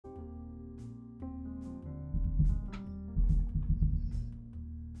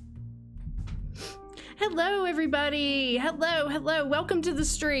Hello, everybody. Hello. Welcome to the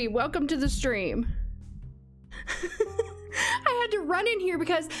stream. Welcome to the stream. I had to run in here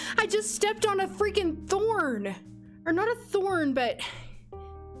because I just stepped on a freaking thorn. Or not a thorn, but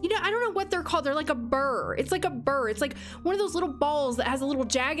you know, I don't know what they're called. They're like a burr. It's like a burr. It's like one of those little balls that has a little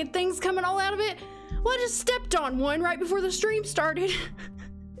jagged things coming all out of it. Well, I just stepped on one right before the stream started.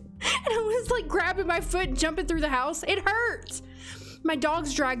 And I was like grabbing my foot and jumping through the house. It hurt. My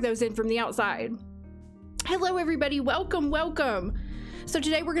dogs dragged those in from the outside. Hello, everybody. Welcome. So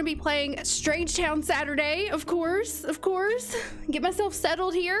today we're going to be playing Strangetown Saturday, of course. Get myself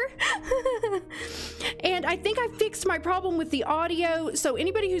settled here. And I think I fixed my problem with the audio. So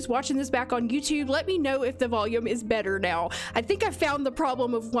anybody who's watching this back on YouTube, let me know if the volume is better now. I think I found the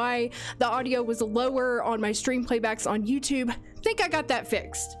problem of why the audio was lower on my stream playbacks on YouTube. I think I got that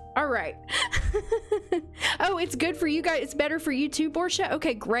fixed. All right. Oh, it's good for you guys. It's better for you too, Borsha?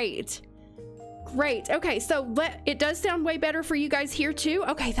 Okay, great. Okay, so it does sound way better for you guys here too.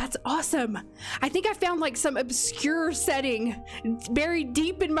 Okay, that's awesome. I think I found like some obscure setting buried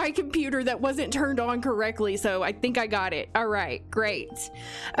deep in my computer that wasn't turned on correctly, so I think I got it. All right, great.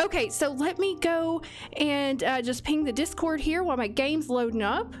 Okay, so let me go and just ping the Discord here while my game's loading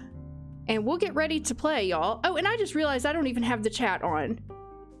up, and we'll get ready to play, y'all. Oh, and I just realized I don't even have the chat on.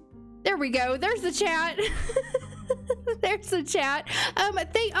 There we go. There's the chat. There's the chat.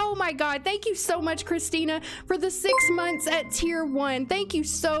 Oh my god, thank you so much, Christina, for the 6 months at tier 1. Thank you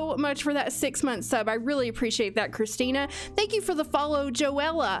so much for that 6-month sub. I really appreciate that, Christina. Thank you for the follow,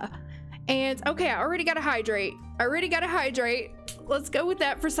 Joella. And okay, I already gotta hydrate. Let's go with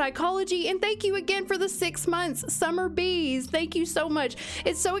that for psychology. And thank you again for the 6 months, Summer Bees. Thank you so much.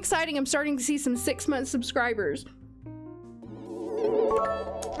 It's so exciting. I'm starting to see some 6-month subscribers.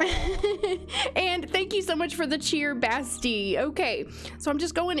 And thank you so much for the cheer, Basti. Okay, so I'm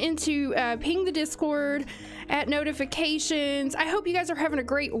just going into ping the Discord, at notifications. I hope you guys are having a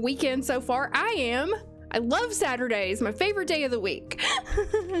great weekend so far. I am. I love Saturdays, my favorite day of the week.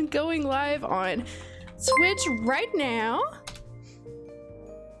 Going live on Twitch right now.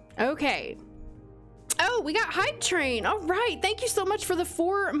 Okay. Oh, we got Hype Train. All right. Thank you so much for the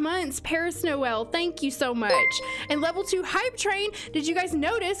 4 months, Paris Noel. Thank you so much. And level 2 Hype Train. Did you guys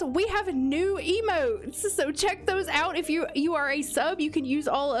notice we have new emotes? So check those out. If you are a sub, you can use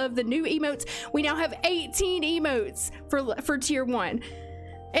all of the new emotes. We now have 18 emotes for tier 1.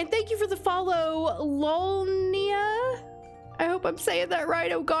 And thank you for the follow, Lolnia. I hope I'm saying that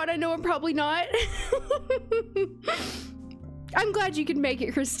right. Oh God, I know I'm probably not. I'm glad you can make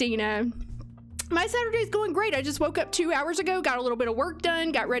it, Christina. My Saturday's going great. I just woke up 2 hours ago, got a little bit of work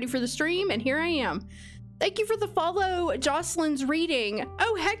done, got ready for the stream, and here I am. Thank you for the follow, Jocelyn's reading.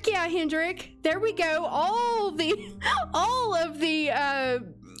 Oh, heck yeah, Hendrik. There we go. All of the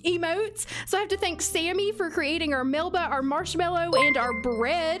emotes. So I have to thank Sammy for creating our Melba, our marshmallow, and our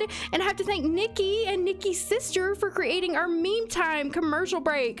bread. And I have to thank Nikki and Nikki's sister for creating our meme time commercial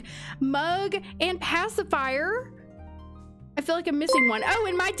break, mug, and pacifier. I feel like I'm missing one. Oh,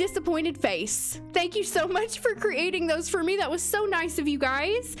 and my disappointed face. Thank you so much for creating those for me. That was so nice of you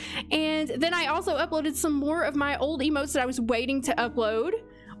guys. And then I also uploaded some more of my old emotes that I was waiting to upload.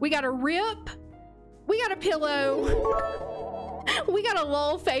 We got a rip. We got a pillow. We got a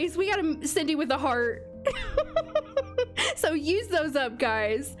lol face. We got a Cindy with a heart. So use those up,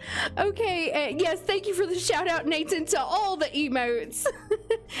 guys. Okay, yes, thank you for the shout out, Nathan, to all the emotes.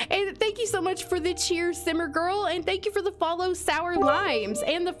 And thank you so much for the cheer, Simmer Girl, and thank you for the follow, Sour Limes,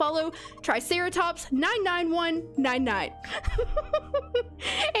 and the follow, Triceratops 99199.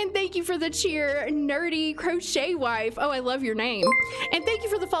 And thank you for the cheer, Nerdy Crochet Wife. Oh, I love your name. And thank you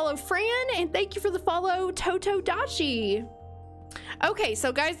for the follow, Fran, and thank you for the follow, Toto Dashi. Okay,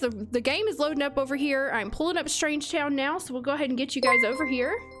 so guys, the game is loading up over here. I'm pulling up Strangetown now, so we'll go ahead and get you guys over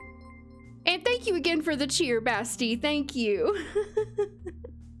here. And thank you again for the cheer, Basti. Thank you.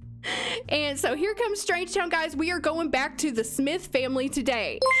 And so here comes Strangetown, guys. We are going back to the Smith family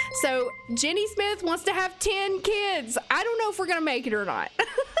today. So Jenny Smith wants to have 10 kids. I don't know if we're gonna make it or not.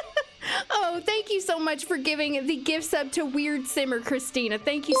 Oh, thank you so much for giving the gift sub to Weird Simmer, Christina.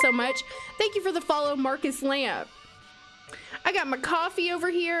 Thank you so much. Thank you for the follow, Marcus Lamp. I got my coffee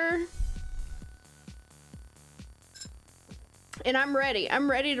over here. And I'm ready. I'm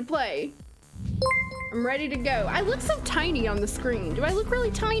ready to play. I'm ready to go. I look so tiny on the screen. Do I look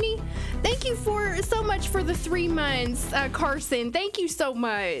really tiny? Thank you so much for the 3 months, Carson. Thank you so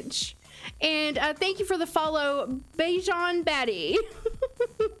much. And thank you for the follow, Bejan Batty.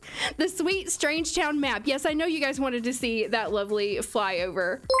 The sweet Strangetown map. Yes, I know you guys wanted to see that lovely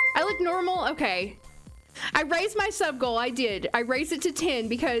flyover. I look normal? Okay. I raised my sub goal. I did. I raised it to 10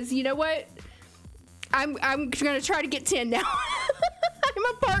 because you know what? I'm gonna try to get 10 now. I'm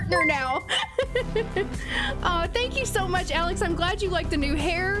a partner now. Thank you so much, Alex. I'm glad you like the new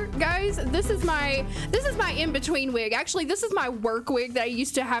hair, guys. This is my in-between wig. Actually, this is my work wig that I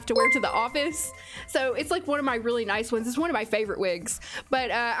used to have to wear to the office. So it's like one of my really nice ones. It's one of my favorite wigs.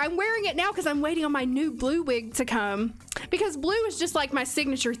 But I'm wearing it now because I'm waiting on my new blue wig to come. Because blue is just like my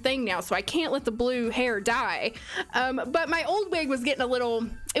signature thing now, so I can't let the blue hair die. But my old wig was getting a little,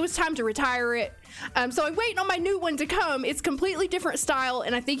 it was time to retire it. So I'm waiting on my new one to come. It's completely different style,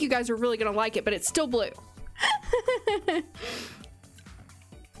 and I think you guys are really gonna like it, but it's still blue.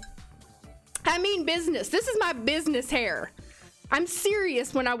 I mean business. This is my business hair. I'm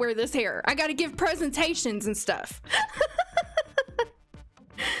serious when I wear this hair. I gotta give presentations and stuff.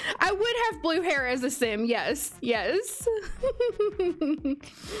 I would have blue hair as a sim, yes, yes.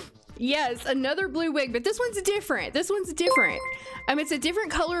 Yes, another blue wig, but this one's different. This one's different. It's a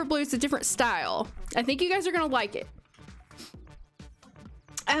different color of blue, it's a different style. I think you guys are gonna like it.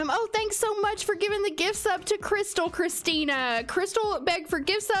 Oh, thanks so much for giving the gift sub to Crystal, Christina. Crystal begged for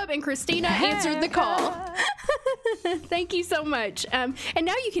gift sub and Christina answered the call. Thank you so much. And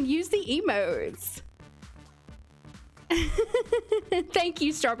now you can use the emotes. Thank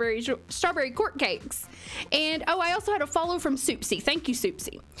you, strawberry court cakes. And oh, I also had a follow from Soupsy. Thank you,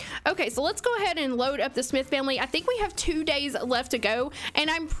 Soupsy. Okay, so let's go ahead and load up the Smith family. I think we have 2 days left to go, and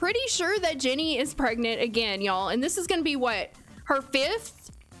I'm pretty sure that Jenny is pregnant again, y'all. And this is gonna be what, her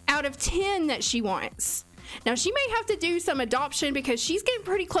 5th out of 10 that she wants. Now she may have to do some adoption because she's getting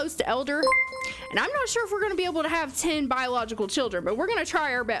pretty close to elder, and I'm not sure if we're going to be able to have 10 biological children, but we're going to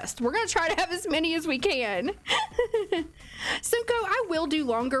try our best. We're going to try to have as many as we can. Simcoe, I will do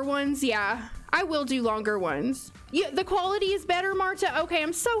longer ones. Yeah, I will do longer ones. Yeah, the quality is better, Marta. Okay,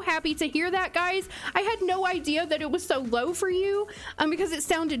 I'm so happy to hear that, guys. I had no idea that it was so low for you because it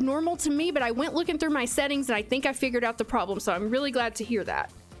sounded normal to me, but I went looking through my settings and I think I figured out the problem, so I'm really glad to hear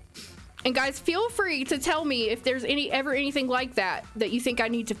that. And guys, feel free to tell me if there's ever anything like that you think I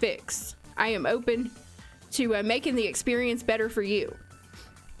need to fix. I am open to making the experience better for you.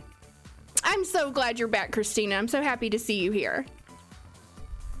 I'm so glad you're back, Christina. I'm so happy to see you here.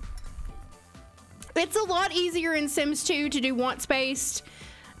 It's a lot easier in Sims 2 to do wants-based,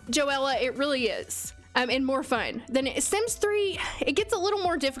 Joella. It really is. And more fun than Sims 3. It gets a little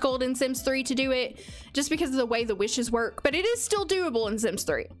more difficult in Sims 3 to do it just because of the way the wishes work, but it is still doable in Sims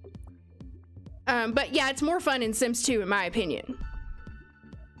 3. But yeah, it's more fun in Sims 2 in my opinion.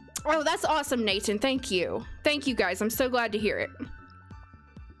 Oh, that's awesome, Nathan. Thank you. Thank you, guys. I'm so glad to hear it.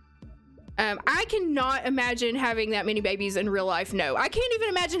 I cannot imagine having that many babies in real life. No, I can't even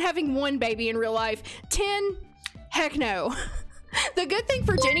imagine having 1 baby in real life. 10? Heck no. The good thing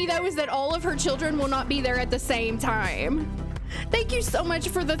for Jenny, though, is that all of her children will not be there at the same time. Thank you so much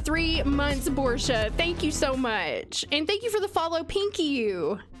for the 3 months, Borsha. Thank you so much. And thank you for the follow, Pinky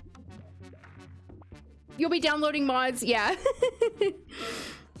You. You'll be downloading mods? Yeah.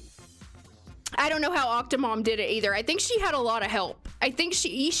 I don't know how Octomom did it either. I think she had a lot of help. I think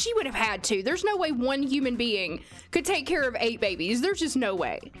she would have had to. There's no way 1 human being could take care of 8 babies. There's just no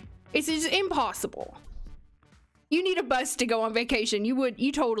way. It's just impossible. You need a bus to go on vacation.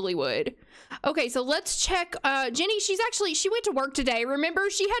 You totally would. Okay, so let's check. Jenny, she went to work today. Remember,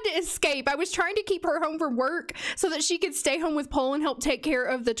 she had to escape. I was trying to keep her home from work so that she could stay home with Pol and help take care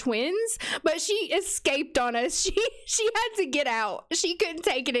of the twins, but she escaped on us. She had to get out. She couldn't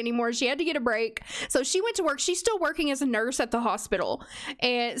take it anymore. She had to get a break. So she went to work. She's still working as a nurse at the hospital.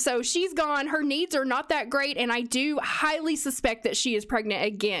 And so she's gone. Her needs are not that great, and I do highly suspect that she is pregnant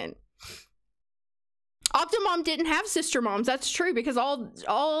again. Octomom didn't have sister moms. That's true, because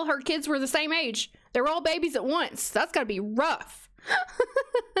all her kids were the same age. They were all babies at once. That's gotta be rough.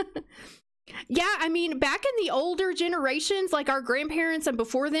 Yeah, I mean, back in the older generations, like our grandparents and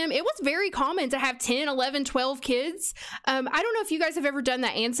before them, it was very common to have 10, 11, 12 kids. I don't know if you guys have ever done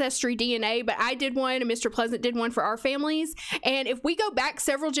that Ancestry DNA, but I did one, and Mr. Pleasant did one for our families. And if we go back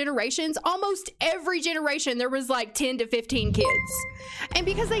several generations, almost every generation, there was like 10 to 15 kids. And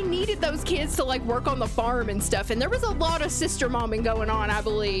because they needed those kids to like work on the farm and stuff, and there was a lot of sister momming going on, I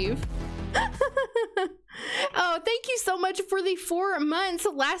believe. Oh, thank you so much for the 4 months,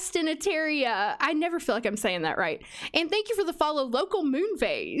 Lastinitaria. I never feel like I'm saying that right. And thank you for the follow, Local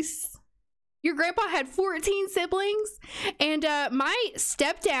Moonface. Your grandpa had 14 siblings, and my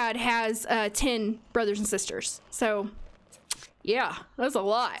stepdad has 10 brothers and sisters. So yeah, that's a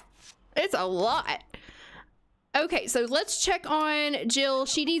lot. It's a lot. Okay, so let's check on Jill.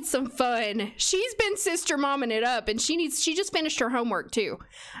 She needs some fun. She's been sister momming it up, and she just finished her homework too.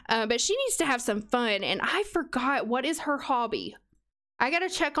 But she needs to have some fun, and I forgot, what is her hobby? I gotta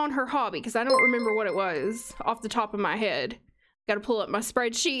check on her hobby because I don't remember what it was off the top of my head. Gotta pull up my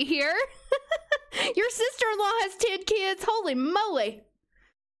spreadsheet here. Your sister-in-law has 10 kids. Holy moly.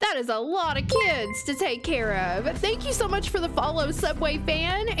 That is a lot of kids to take care of. Thank you so much for the follow, Subway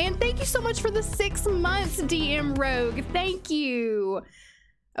fan. And thank you so much for the 6 months, DM Rogue. Thank you.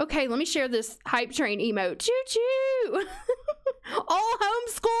 Okay, let me share this hype train emote. Choo-choo. All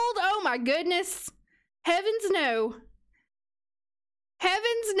homeschooled? Oh my goodness. Heavens no.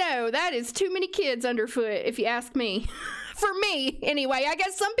 Heavens no. That is too many kids underfoot, if you ask me. For me, anyway. I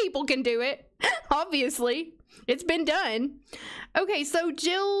guess some people can do it. Obviously. It's been done. Okay, so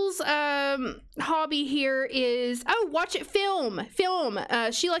Jill's hobby here is, oh, watch it film.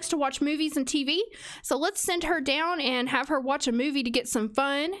 She likes to watch movies and TV. So let's send her down and have her watch a movie to get some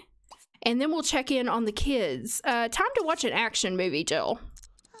fun. And then we'll check in on the kids. Time to watch an action movie, Jill.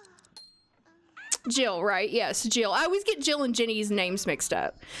 Jill, right? Yes, Jill. I always get Jill and Jenny's names mixed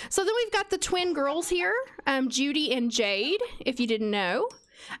up. So then we've got the twin girls here, Judy and Jade, if you didn't know.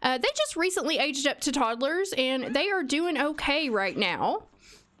 They just recently aged up to toddlers, and they are doing okay right now.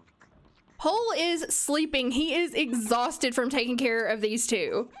 Pol is sleeping. He is exhausted from taking care of these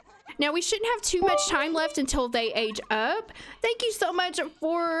two. Now, we shouldn't have too much time left until they age up. Thank you so much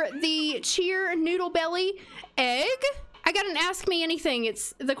for the cheer, Noodle Belly. Egg? I got an Ask Me Anything.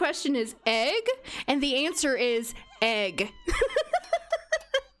 The question is egg, and the answer is egg.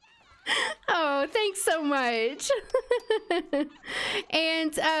 Oh, thanks so much.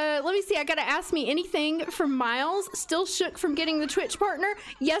 And let me see. I got to Ask Me Anything from Miles. Still shook from getting the Twitch partner?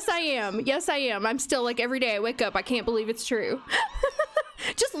 Yes, I am. Yes, I am. I'm still like every day I wake up. I can't believe it's true.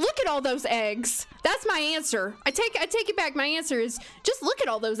 Just look at all those eggs. That's my answer. I take it back. My answer is just look at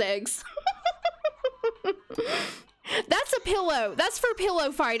all those eggs. That's a pillow. That's for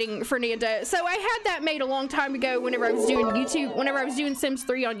pillow fighting, Fernanda. So I had that made a long time ago whenever I was doing YouTube, whenever I was doing Sims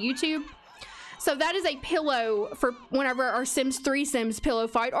 3 on YouTube. So that is a pillow for whenever our Sims 3 Sims pillow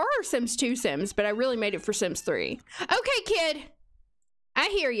fight, or our Sims 2 Sims, but I really made it for Sims 3. Okay, kid. I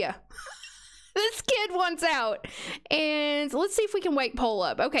hear ya. This kid wants out. And let's see if we can wake Pol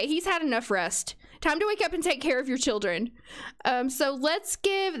up. Okay, he's had enough rest. Time to wake up and take care of your children. So let's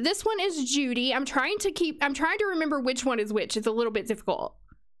give, this one is Judy. I'm trying to remember which one is which. It's a little bit difficult.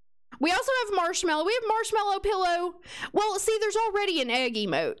 We also have Marshmallow. We have Marshmallow Pillow. Well, see, there's already an egg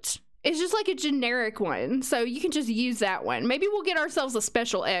emote. It's just like a generic one. So you can just use that one. Maybe we'll get ourselves a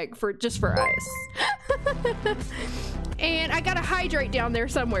special egg just for us. And I got to hydrate down there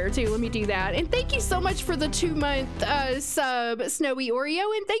somewhere too. Let me do that. And thank you so much for the 2-month sub, Snowy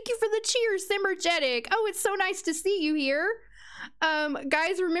Oreo. And thank you for the cheers, Simmergetic. Oh, it's so nice to see you here.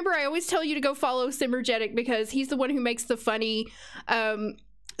 Guys, remember I always tell you to go follow Simmergetic because he's the one who makes the funny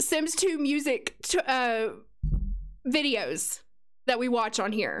Sims 2 music videos that we watch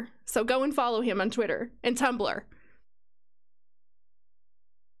on here. So go and follow him on Twitter and Tumblr.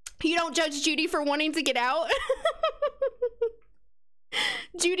 You don't judge Judy for wanting to get out.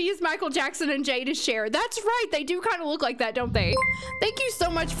 Judy is Michael Jackson and Jade is Cher. That's right. They do kind of look like that, don't they? Thank you so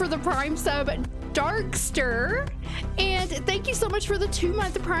much for the Prime sub, Darkster. And thank you so much for the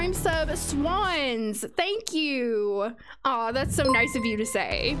 2-month Prime sub, Swans. Thank you. Aw, that's so nice of you to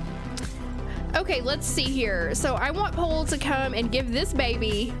say. Okay, let's see here. So I want Pol to come and give this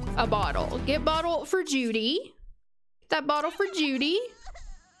baby a bottle. Get bottle for Judy. That bottle for Judy.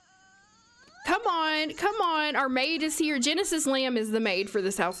 Come on, come on. Our maid is here. Genesis Lamb is the maid for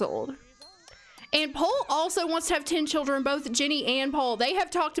this household. And Pol also wants to have 10 children, both Jenny and Pol. They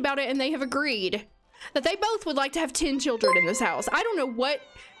have talked about it and they have agreed that they both would like to have 10 children in this house. I don't know what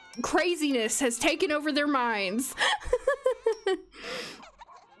craziness has taken over their minds.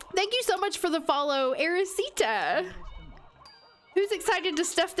 Thank you so much for the follow, Erisita. Who's excited to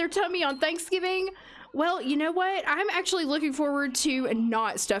stuff their tummy on Thanksgiving? Well, you know what? I'm actually looking forward to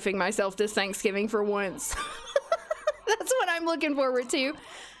not stuffing myself this Thanksgiving for once. That's what I'm looking forward to.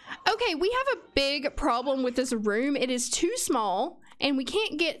 Okay, we have a big problem with this room. It is too small, and we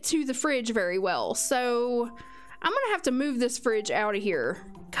can't get to the fridge very well. So I'm gonna have to move this fridge out of here.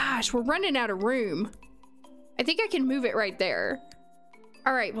 Gosh, we're running out of room. I think I can move it right there.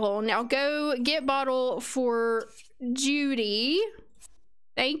 All right, Pol, now go get bottle for Judy.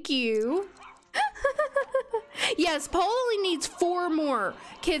 Thank you. Yes, Pol only needs 4 more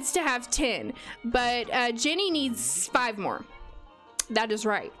kids to have 10, but Jenny needs 5 more. That is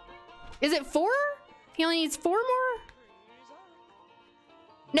right. Is it 4? He only needs 4 more?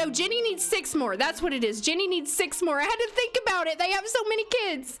 No, Jenny needs 6 more. That's what it is. Jenny needs 6 more. I had to think about it. They have so many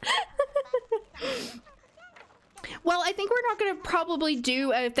kids. Well, I think we're not going to probably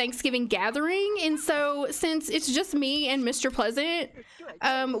do a Thanksgiving gathering. And so since it's just me and Mr. Pleasant,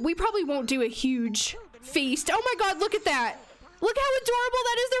 we probably won't do a huge feast. Oh my God, look at that. Look how adorable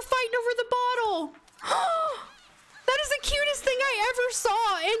that is. They're fighting over the bottle. That is the cutest thing I ever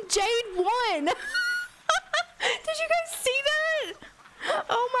saw. And Jade won. Did you guys see that?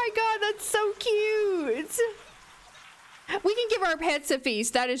 Oh my God, that's so cute. We can give our pets a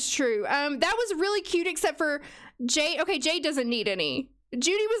feast. That is true. That was really cute, except for Jade. Okay, Jade doesn't need any.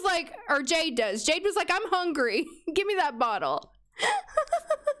 Judy was like, or Jade does. Jade was like, I'm hungry. Give me that bottle.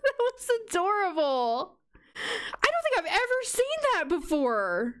 That was adorable. I don't think I've ever seen that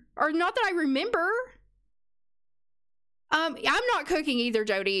before. Or not that I remember. I'm not cooking either,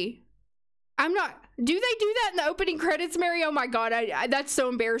 Jody. I'm not. Do they do that in the opening credits, Mary? Oh my God, that's so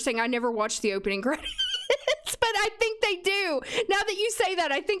embarrassing. I never watched the opening credits, but I think they do. Now that you say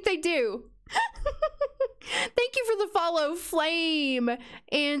that, I think they do. Thank you for the follow, Flame.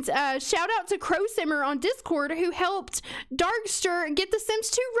 And shout out to Crow Simmer on Discord who helped Darkster get the Sims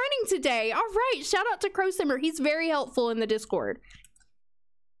 2 running today. All right, shout out to Crow Simmer. He's very helpful in the Discord.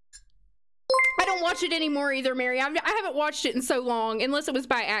 I don't watch it anymore either, Mary. I haven't watched it in so long, unless it was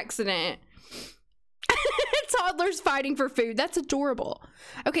by accident. Toddlers fighting for food. That's adorable.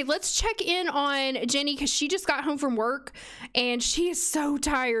 Okay, let's check in on Jenny because she just got home from work and she is so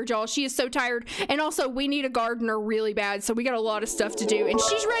tired, y'all. She is so tired. And also, we need a gardener really bad, so we got a lot of stuff to do. And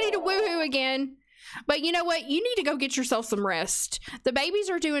she's ready to woohoo again. But you know what? You need to go get yourself some rest. The babies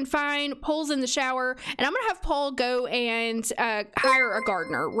are doing fine. Pol's in the shower. And I'm going to have Paul go and hire a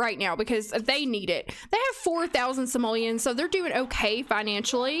gardener right now because they need it. They have 4,000 simoleons, so they're doing okay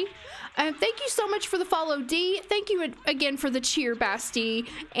financially. Thank you so much for the follow, D. Thank you again for the cheer, Basti.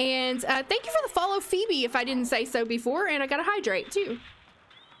 And thank you for the follow, Phoebe, if I didn't say so before. And I got to hydrate, too.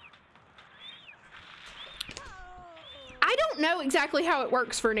 I don't know exactly how it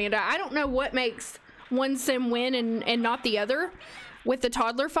works, Fernanda. I don't know what makes one sim win and not the other with the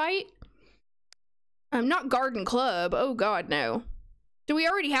toddler fight. Not garden club. Oh God, no. Do we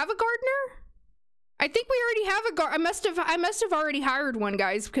already have a gardener? I think we already have a I must have already hired one,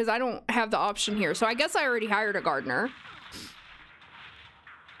 guys, because I don't have the option here. So I guess I already hired a gardener.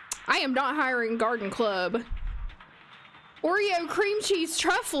 I am not hiring garden club. Oreo cream cheese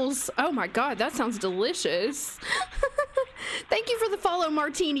truffles. Oh my God, that sounds delicious. Thank you for the follow,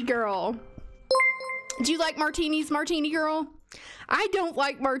 Martini Girl. Do you like martinis, Martini Girl? I don't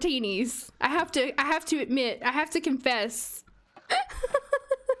like martinis. I have to admit, I have to confess.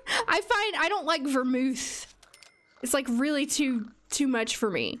 I don't like vermouth. It's like really too much for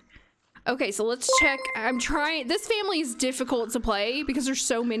me. Okay, so let's check. I'm trying. This family is difficult to play because there's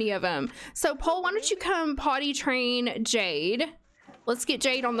so many of them. So Paul, why don't you come potty train Jade? Let's get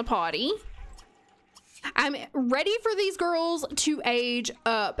Jade on the potty. I'm ready for these girls to age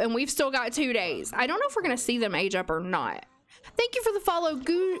up, and we've still got 2 days. I don't know if we're gonna see them age up or not. Thank you for the follow,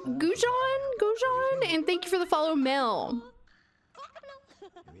 Gujon, and thank you for the follow, Mel.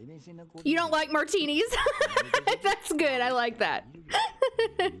 You don't like martinis? That's good. I like that.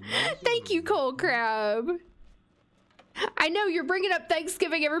 Thank you, Cold Crab. I know you're bringing up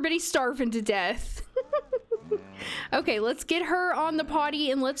Thanksgiving. Everybody's starving to death. Okay, let's get her on the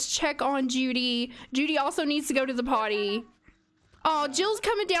potty and let's check on Judy. Judy also needs to go to the potty. Oh, Jill's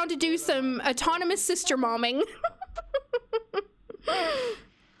coming down to do some autonomous sister momming.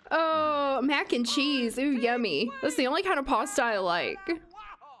 Oh, mac and cheese. Ooh, yummy. That's the only kind of pasta I like.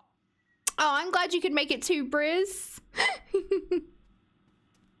 Oh, I'm glad you could make it too, Briz.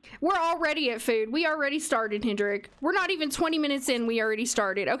 We're already at food. We already started, Hendrik. We're not even 20 minutes in. We already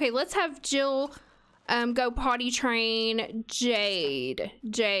started. Okay, let's have Jill go potty train Jade.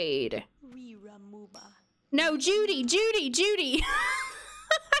 No, Judy.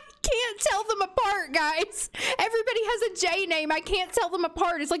 I can't tell them apart, guys. Everybody has a J name. I can't tell them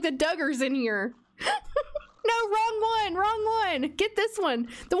apart. It's like the Duggars in here. No, wrong one. Get this one.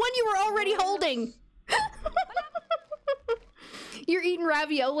 The one you were already holding. You're eating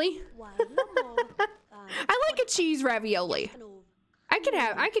ravioli? I like a cheese ravioli. I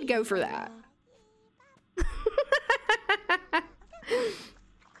could go for that.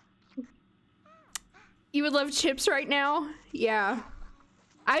 You would love chips right now? Yeah.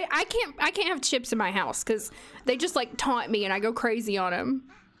 I can't have chips in my house because they just like taunt me and I go crazy on them.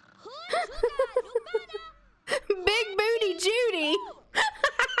 Big booty Judy.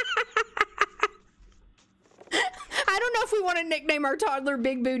 I don't know if we want to nickname our toddler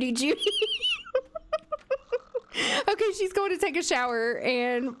Big Booty Judy. Okay, she's going to take a shower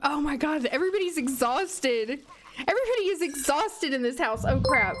and oh my God, everybody's exhausted. Everybody is exhausted in this house. Oh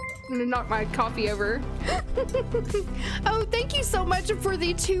crap, I'm gonna knock my coffee over. Oh, thank you so much for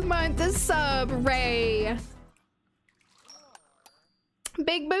the 2-month sub, Ray.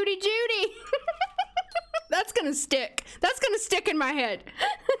 Big booty Judy. That's gonna stick. That's gonna stick in my head.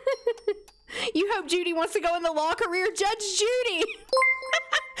 You hope Judy wants to go in the law career, Judge Judy.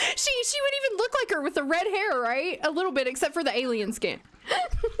 She would even look like her with the red hair, right? A little bit, except for the alien skin.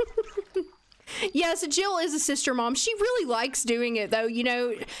 Yes, Jill is a sister mom. She really likes doing it though. You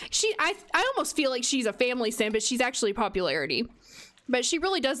know, I almost feel like she's a family sim, but she's actually popularity. But she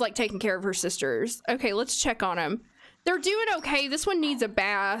really does like taking care of her sisters. Okay, let's check on them. They're doing okay. This one needs a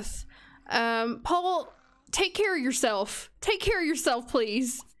bath. Paul, take care of yourself. Take care of yourself,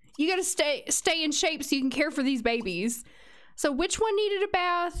 please. You gotta stay in shape so you can care for these babies. So which one needed a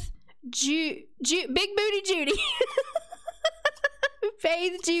bath? Big booty Judy.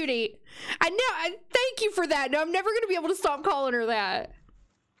 Faith Judy. I know. Thank you for that. No, I'm never gonna be able to stop calling her that.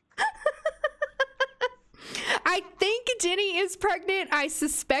 I think Jenny is pregnant. I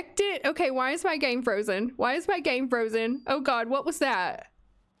suspect it. Okay, why is my game frozen? Why is my game frozen? Oh God, what was that?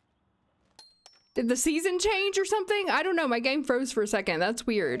 Did the season change or something? I don't know. My game froze for a second. That's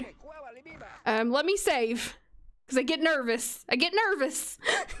weird. Let me save. Because I get nervous. I get nervous.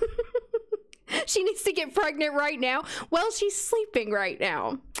 She needs to get pregnant right now. Well, she's sleeping right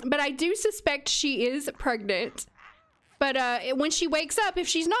now. But I do suspect she is pregnant. But when she wakes up, if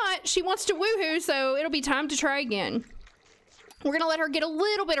she's not, she wants to woohoo, so it'll be time to try again. We're gonna let her get a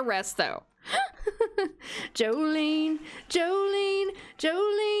little bit of rest, though. Jolene, Jolene,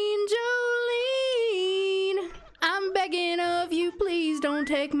 Jolene, Jolene. I'm begging of you, please don't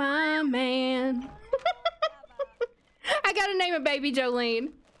take my man. I gotta name a baby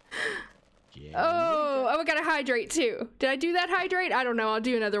Jolene. Oh, I gotta hydrate too. Did I do that hydrate? I don't know. I'll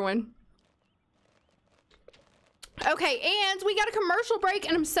do another one. Okay, and we got a commercial break,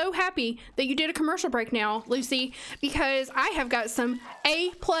 and I'm so happy that you did a commercial break now, Lucy, because I have got some A+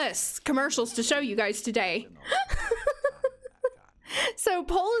 commercials to show you guys today. So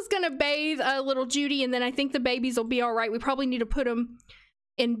Pol is gonna bathe little Judy, and then I think the babies will be all right. We probably need to put them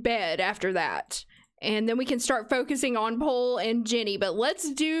in bed after that. And then we can start focusing on Pol and Jenny. But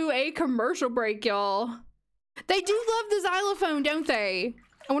let's do a commercial break, y'all. They do love the xylophone, don't they?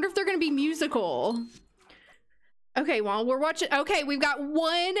 I wonder if they're gonna be musical. Okay, while we're watching, okay, we've got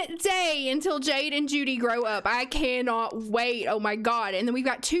 1 day until Jade and Judy grow up. I cannot wait. Oh my God. And then we've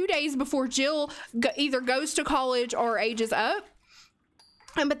got 2 days before Jill either goes to college or ages up.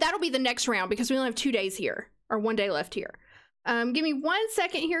 But that'll be the next round because we only have 2 days here, or 1 day left here. Give me 1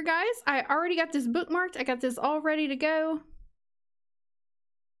 second here, guys. I already got this bookmarked. I got this all ready to go.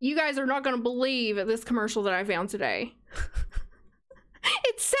 You guys are not going to believe this commercial that I found today.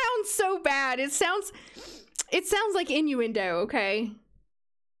 It sounds so bad. It sounds like innuendo, okay?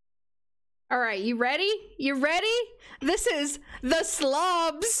 All right, you ready? You ready? This is the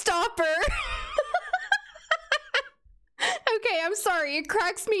Slob Stopper. Okay, I'm sorry. It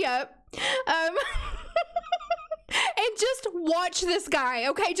cracks me up. And just watch this guy,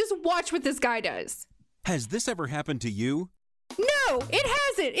 okay? Just watch what this guy does. Has this ever happened to you? No, it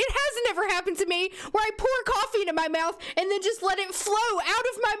hasn't. It hasn't ever happened to me where I pour coffee into my mouth and then just let it flow out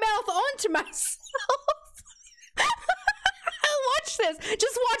of my mouth onto myself. Watch this.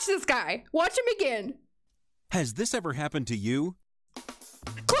 Just watch this guy. Watch him again. Has this ever happened to you?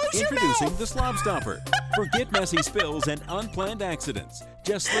 Close your mouth! Introducing the Slob Stopper. Forget messy spills and unplanned accidents.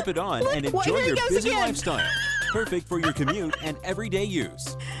 Just slip it on and enjoy your busy lifestyle. Perfect for your commute and everyday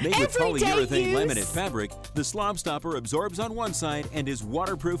use. Made with polyurethane laminate fabric, the Slob Stopper absorbs on one side and is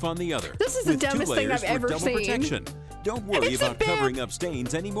waterproof on the other. This is the dumbest thing I've ever seen. Protection. Don't worry about covering up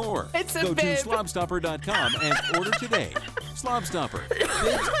stains anymore. Go to slobstopper.com and order today. Slob Stopper.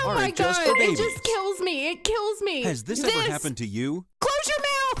 Bibs aren't just for babies. It just kills me. It kills me. Has this ever happened to you? Close your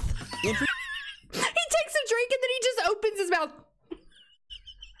mouth. He takes a drink and then he just opens his mouth.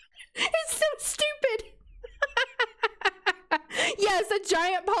 It's so stupid. Yes, a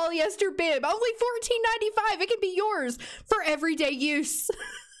giant polyester bib. Only $14.95. It can be yours for everyday use.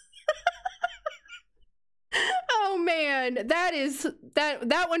 Oh man,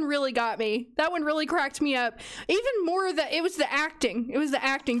 that one really got me. That one really cracked me up. Even more it was the acting. It was the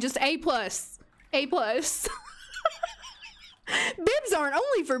acting. Just A+. A+. Bibs aren't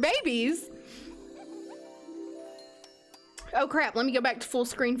only for babies. Oh crap, let me go back to full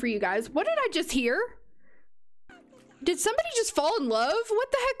screen for you guys. What did I just hear? Did somebody just fall in love?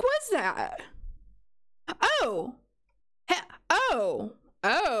 What the heck was that? Oh. Oh.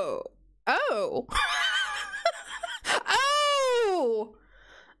 Oh. Oh. Oh.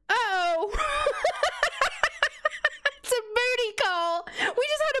 Oh.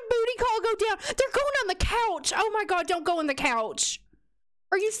 They're going on the couch. Oh my God, don't go on the couch.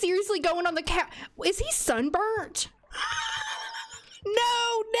 Are you seriously going on the couch? Is he sunburnt? No,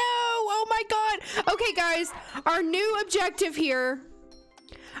 oh my God. Okay, guys, our new objective here.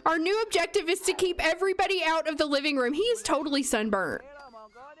 Our new objective is to keep everybody out of the living room. He is totally sunburnt.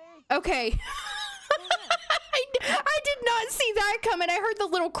 Okay. I did not see that coming. I heard the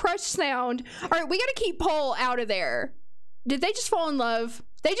little crush sound. All right, we got to keep Pol out of there. Did they just fall in love?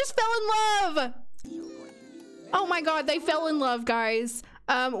 They just fell in love. Oh my God, they fell in love, guys.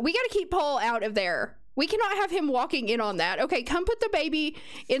 We got to keep Pol out of there. We cannot have him walking in on that. Okay, come put the baby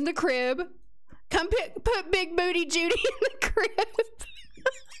in the crib. Come put Big Booty Judy in the crib.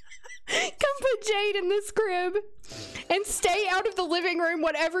 Come put Jade in this crib. And stay out of the living room.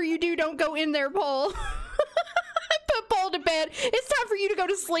 Whatever you do, don't go in there, Pol. Put Pol to bed. It's time for you to go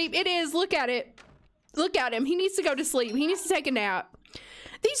to sleep. It is. Look at it. Look at him. He needs to go to sleep. He needs to take a nap.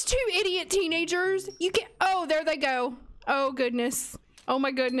 These two idiot teenagers. You can't. Oh, there they go. Oh, goodness. Oh,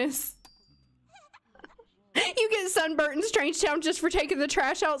 my goodness. You get sunburnt in Strangetown just for taking the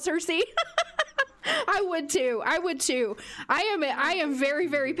trash out, Cersei. I would too. I would too. I am very,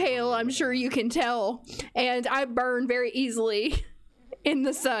 very pale. I'm sure you can tell. And I burn very easily in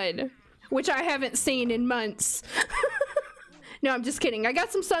the sun, which I haven't seen in months. No, I'm just kidding. I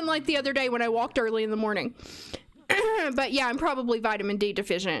got some sunlight the other day when I walked early in the morning. But yeah, I'm probably vitamin D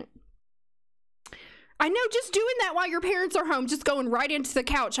deficient. I know, just doing that while your parents are home, just going right into the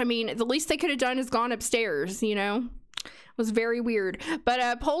couch. I mean, the least they could have done is gone upstairs, you know? It was very weird.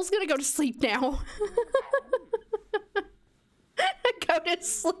 But Pol's gonna go to sleep now. Go to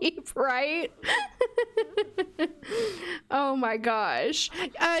sleep, right? Oh my gosh.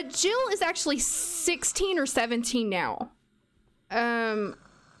 Jill is actually 16 or 17 now. I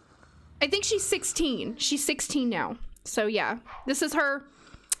think she's 16. She's 16 now. So yeah, this is her.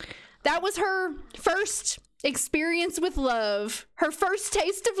 That was her first experience with love. Her first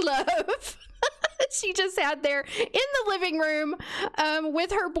taste of love. She just had there in the living room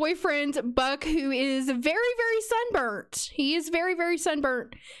with her boyfriend, Buck, who is very, very sunburnt. He is very, very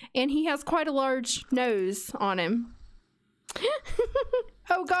sunburnt. And he has quite a large nose on him.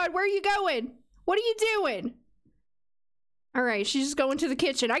 Oh, God, where are you going? What are you doing? All right, she's just going to the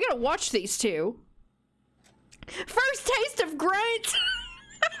kitchen. I gotta watch these two. First taste of Grunts.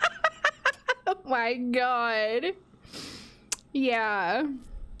 Oh my God. Yeah.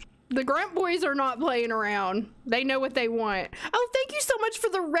 The Grunt boys are not playing around. They know what they want. Oh, thank you so much for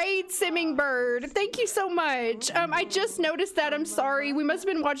the raid, Simming Bird. Thank you so much. I just noticed that. I'm sorry. We must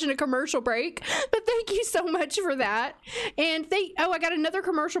have been watching a commercial break, but thank you so much for that. And I got another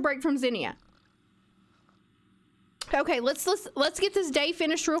commercial break from Zinnia. Okay, let's get this day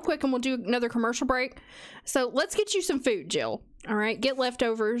finished real quick and we'll do another commercial break. So let's get you some food, Jill. All right, get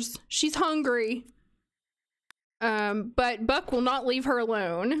leftovers. She's hungry. But Buck will not leave her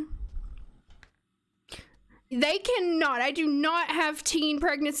alone. They cannot. I do not have teen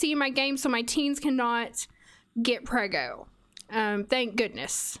pregnancy in my game, so my teens cannot get preggo. Thank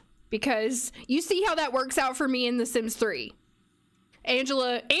goodness. Because you see how that works out for me in The Sims 3.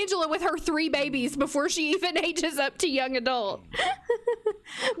 Angela with her 3 babies before she even ages up to young adult.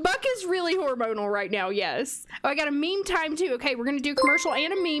 Buck is really hormonal right now, yes. Oh, I got a meme time too. Okay, we're gonna do commercial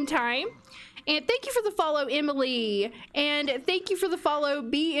and a meme time. And thank you for the follow, Emily. And thank you for the follow,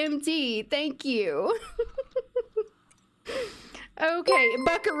 BMD. Thank you. Okay,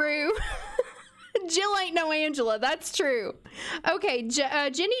 Buckaroo. Jill ain't no Angela, that's true. Okay,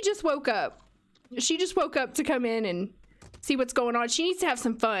 Jenny just woke up. She just woke up to come in and see what's going on. She needs to have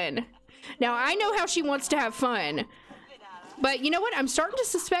some fun. Now, I know how she wants to have fun. But you know what? I'm starting to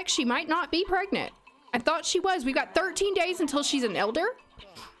suspect she might not be pregnant. I thought she was. We've got 13 days until she's an elder.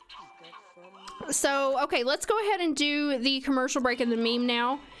 So, okay, let's go ahead and do the commercial break and the meme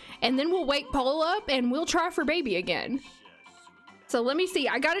now. And then we'll wake Pol up and we'll try for baby again. So let me see.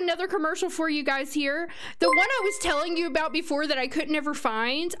 I got another commercial for you guys here. The one I was telling you about before that I couldn't ever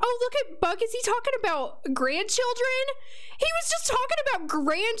find. Oh, look at Buck. Is he talking about grandchildren? He was just talking about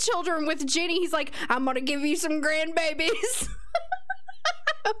grandchildren with Jenny. He's like, I'm gonna give you some grandbabies.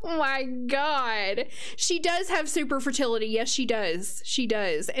 Oh my God. She does have super fertility. Yes, she does. She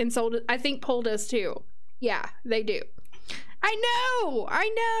does. And so I think Pol does too. Yeah, they do. I know.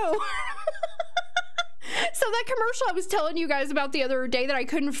 So that commercial I was telling you guys about the other day that I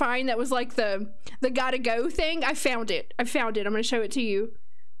couldn't find, that was like the gotta go thing. I found it. I'm gonna show it to you.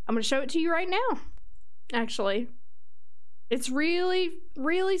 I'm gonna show it to you right now. Actually, it's really,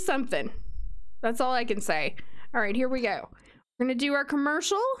 really something. That's all I can say. All right, here we go. We're gonna do our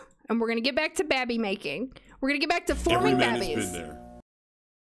commercial and we're gonna get back to babby making. We're gonna get back to forming babbies.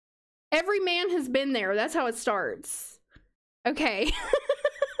 Every man has been there. That's how it starts. Okay.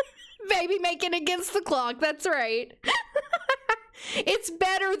 Baby making against the clock. That's right. It's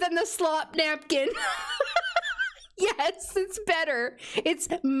better than the slop napkin. Yes, it's better. It's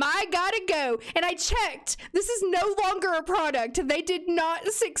my gotta go. And I checked. This is no longer a product. They did not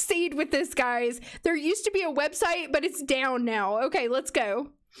succeed with this, guys. There used to be a website, but it's down now. Okay, let's go.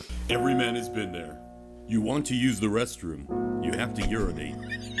 Every man has been there. You want to use the restroom. You have to urinate.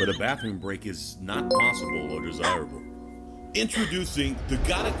 But a bathroom break is not possible or desirable. Introducing the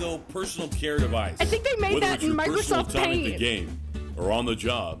Gotta Go personal care device. I think they made that in Microsoft Paint. At the game or on the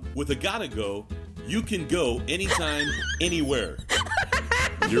job. With a Gotta Go, you can go anytime, anywhere.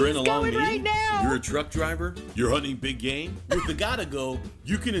 You're in a long meeting, right now. You're a truck driver, you're hunting big game. With the Gotta Go,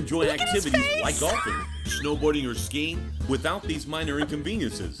 you can enjoy activities like golfing, snowboarding, or skiing without these minor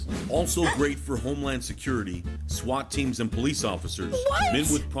inconveniences. Also great for Homeland Security, SWAT teams, and police officers. What? Men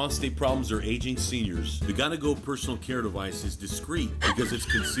with prostate problems or aging seniors. The Gotta Go personal care device is discreet because it's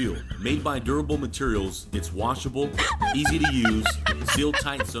concealed. Made by durable materials, it's washable, easy to use, sealed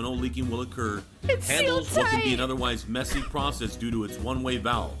tight so no leaking will occur. It's Handles what can be an tight. otherwise messy process due to its one-way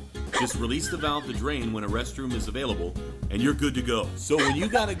valve. Just release the valve to drain when a restroom is available, and you're good to go. So when you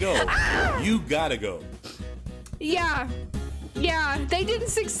gotta go, you gotta go. Yeah. Yeah, they didn't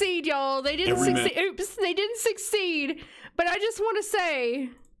succeed, y'all. They didn't succeed. Oops, they didn't succeed. But I just want to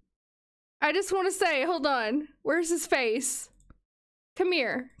say, hold on. Where's his face? Come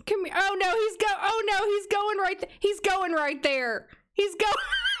here. Come here. Oh no, he's going right there. He's going right there. He's going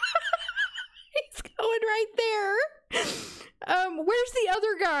He's going right there. Where's the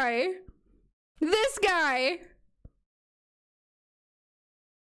other guy? This guy.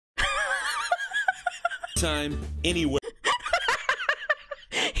 Time, anywhere.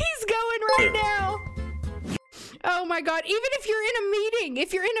 He's going right now. Oh my god, even if you're in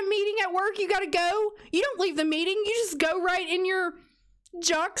a meeting at work, you gotta go. You don't leave the meeting, you just go right in your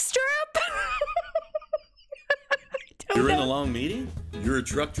jock strap. You're in a long meeting? You're a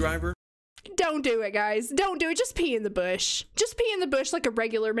truck driver? Don't do it, guys. Don't do it. Just pee in the bush. Just pee in the bush like a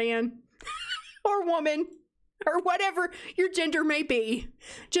regular man. Or woman. Or whatever your gender may be.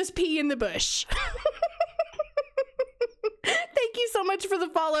 Just pee in the bush. Thank you so much for the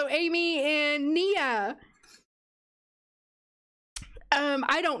follow, Amy and Nia.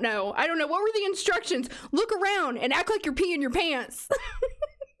 I don't know. What were the instructions? Look around and act like you're peeing your pants.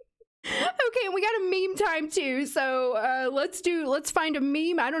 Okay, and we got a meme time too, so let's find a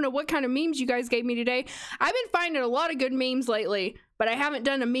meme. I don't know what kind of memes you guys gave me today. I've been finding a lot of good memes lately, but I haven't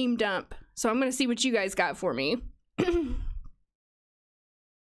done a meme dump, so I'm gonna see what you guys got for me.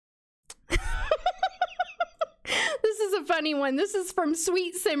 This is a funny one. This is from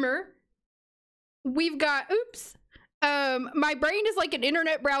Sweet Simmer. We've got, oops. My brain is like an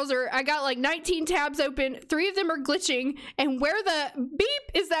internet browser. I got like 19 tabs open. 3 of them are glitching. And where the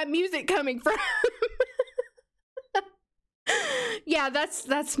beep is that music coming from? Yeah,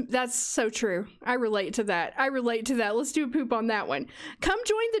 that's so true. I relate to that. Let's do a poop on that one. Come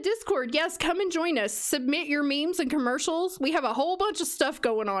join the Discord. Yes, come and join us. Submit your memes and commercials. We have a whole bunch of stuff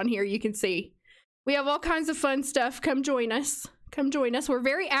going on here, you can see. We have all kinds of fun stuff. Come join us. We're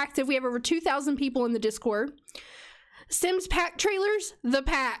very active. We have over 2,000 people in the Discord. Sims pack trailers, the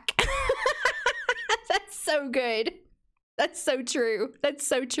pack. That's so good. That's so true.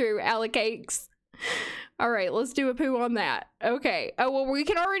 Allocates. All right, let's do a poo on that. Okay. Oh, well, we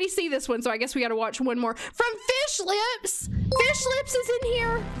can already see this one, so I guess we got to watch one more. From Fish Lips. Fish Lips is in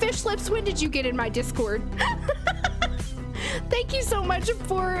here. Fish Lips, when did you get in my Discord? Thank you so much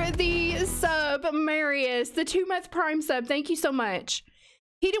for the sub, Marius. The 2-month Prime sub. Thank you so much.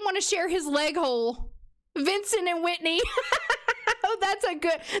 He didn't want to share his leg hole. Vincent and Whitney. Oh, that's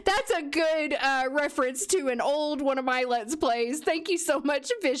a good reference to an old one of my Let's Plays. Thank you so much,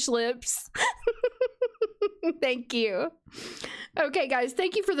 Fish Lips. Thank you. Okay, guys,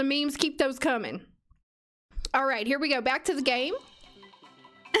 thank you for the memes. Keep those coming. All right, here we go. Back to the game.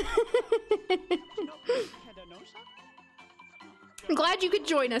 I'm glad you could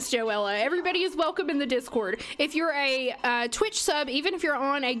join us, Joella. Everybody is welcome in the Discord. If you're a Twitch sub, even if you're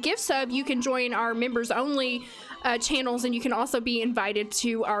on a gift sub, you can join our members only channels, and you can also be invited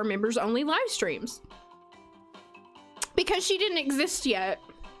to our members only live streams. Because she didn't exist yet.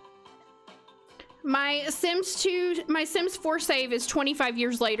 My Sims 4 save is 25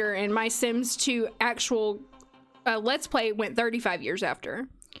 years later, and my Sims 2 actual Let's Play went 35 years after.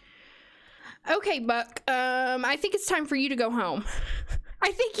 Okay, Buck. I think it's time for you to go home.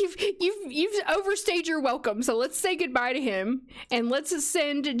 I think you've overstayed your welcome, so let's say goodbye to him, and let's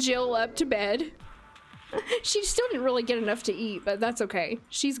send Jill up to bed. She still didn't really get enough to eat, but that's okay.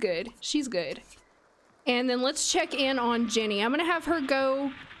 She's good. She's good. And then let's check in on Jenny. I'm gonna have her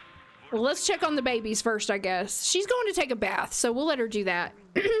go. Well, let's check on the babies first, I guess. She's going to take a bath, so we'll let her do that.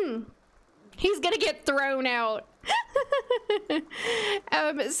 He's gonna get thrown out.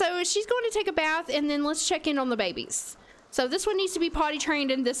 So she's going to take a bath, and then let's check in on the babies. So this one needs to be potty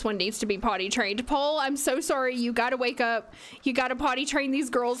trained, and this one needs to be potty trained. Pol, I'm so sorry. You gotta wake up. You gotta potty train these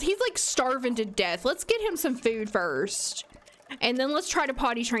girls. He's like starving to death. Let's get him some food first, and then let's try to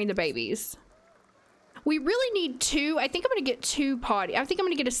potty train the babies. We really need two. I think I'm gonna get two potty. I think I'm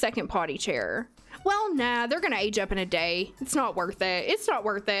gonna get a second potty chair. Well, nah, they're gonna age up in a day. It's not worth it. It's not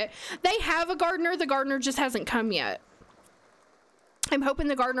worth it. They have a gardener. The gardener just hasn't come yet. I'm hoping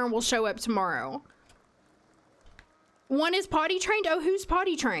the gardener will show up tomorrow. One is potty trained. Oh, who's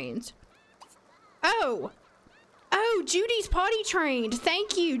potty trained? Oh, Judy's potty trained.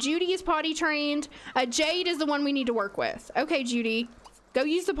 Thank you. Judy is potty trained. Jade is the one we need to work with. Okay, Judy. Go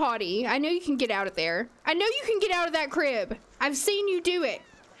use the potty. I know you can get out of there. I know you can get out of that crib. I've seen you do it.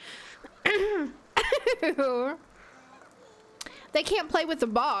 They can't play with the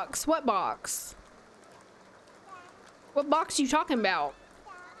box. What box? What box you talking about?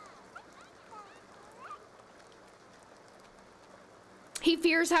 He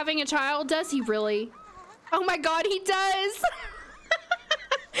fears having a child. Does he really? Oh my God, he does.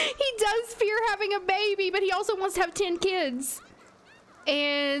 He does fear having a baby, but he also wants to have 10 kids.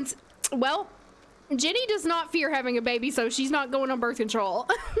 And, well, Jenny does not fear having a baby, so she's not going on birth control.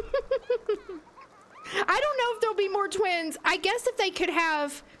 I don't know if there'll be more twins. I guess if they could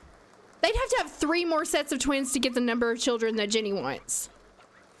have, they'd have to have 3 more sets of twins to get the number of children that Jenny wants.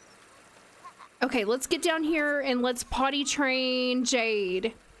 Okay, let's get down here and let's potty train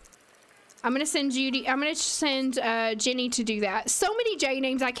Jade. I'm gonna send Judy, I'm gonna send Jenny to do that. So many J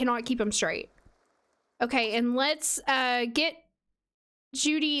names, I cannot keep them straight. Okay, and let's get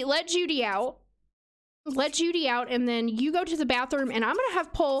Judy, let Judy out. Let Judy out, and then you go to the bathroom, and I'm gonna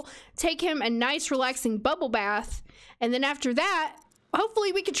have Pol take him a nice relaxing bubble bath, and then after that,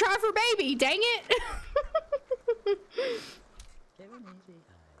 hopefully we can try for baby. Dang it.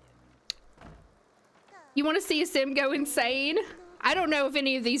 You want to see a sim go insane? I don't know if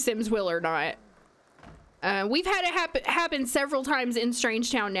any of these sims will or not. We've had it happen several times in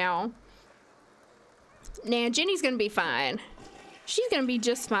Strangetown now. Nah, Jenny's gonna be fine. She's gonna be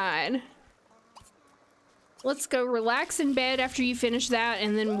just fine. Let's go relax in bed after you finish that,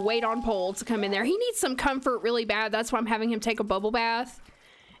 and then wait on Pol to come in there. He needs some comfort really bad. That's why I'm having him take a bubble bath.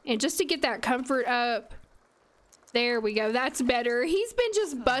 And just to get that comfort up. There we go. That's better. He's been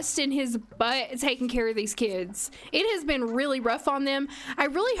just busting his butt taking care of these kids. It has been really rough on them. I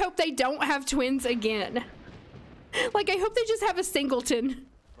really hope they don't have twins again. Like, I hope they just have a singleton.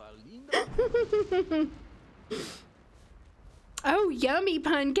 Oh, yummy,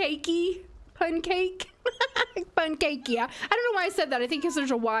 pancakey. Pancake. Pancake, yeah. I don't know why I said that. I think because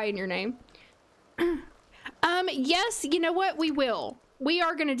there's a Y in your name. Yes, you know what? We will. We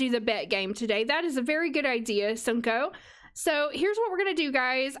are going to do the bet game today. That is a very good idea, Sunko. So here's what we're going to do,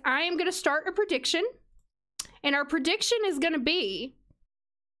 guys. I am going to start a prediction. And our prediction is going to be...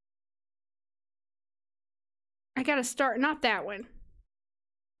 I got to start, not that one.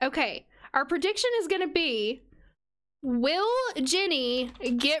 Okay. Our prediction is going to be... Will Jenny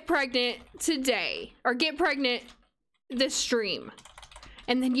get pregnant today? Or get pregnant this stream?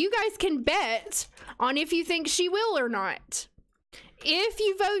 And then you guys can bet on if you think she will or not. If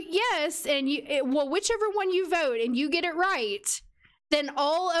you vote yes, and well, whichever one you vote and you get it right, then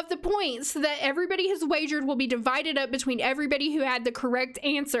all of the points that everybody has wagered will be divided up between everybody who had the correct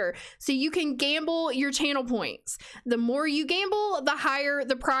answer. So you can gamble your channel points. The more you gamble, the higher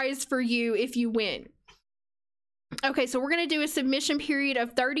the prize for you if you win. Okay, so we're going to do a submission period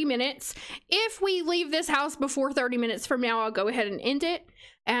of 30 minutes. If we leave this house before 30 minutes from now, I'll go ahead and end it.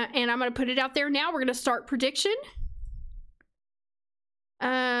 And I'm going to put it out there now. We're going to start prediction.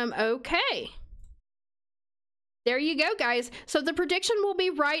 Okay. There you go, guys. So the prediction will be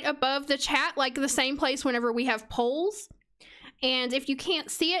right above the chat, like the same place whenever we have polls. And if you can't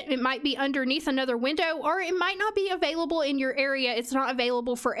see it, it might be underneath another window, or it might not be available in your area. It's not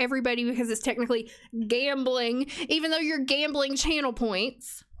available for everybody because it's technically gambling, even though you're gambling channel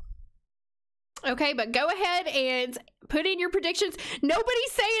points. Okay, but go ahead and put in your predictions.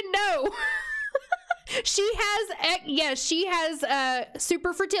 Nobody's saying no. She has, yes, she has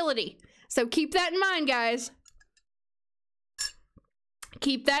super fertility. So keep that in mind, guys.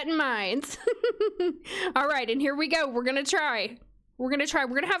 Keep that in mind. All right, and here we go. We're going to try. We're going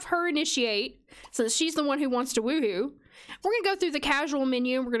to have her initiate, since she's the one who wants to woohoo. We're going to go through the casual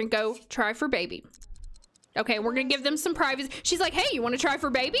menu, and we're going to go try for baby. Okay, we're gonna give them some privacy. She's like, hey, you want to try for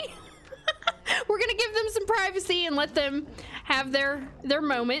baby? We're gonna give them some privacy and let them have their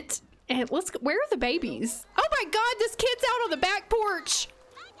moment. And where are the babies? Oh my God, this kid's out on the back porch.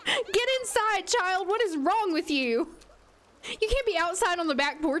 Get inside, child. What is wrong with you? You can't be outside on the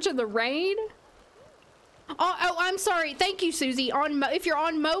back porch in the rain. Oh, I'm sorry. Thank you, Susie. If you're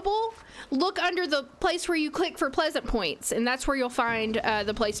on mobile, look under the place where you click for Pleasant Points, and that's where you'll find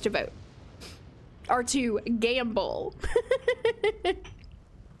the place to vote or to gamble.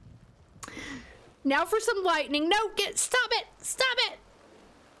 Now for some lightning. No, stop it. Stop it.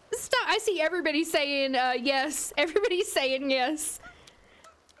 Stop. I see everybody saying yes. Everybody's saying yes.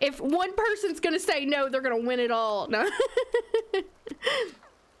 If one person's gonna say no, they're gonna win it all. No.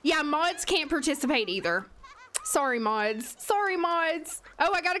 Yeah, mods can't participate either. Sorry, mods. Sorry, mods.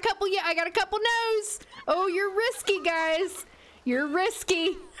 Oh, I got a couple. Yeah, I got a couple no's. Oh, you're risky, guys. You're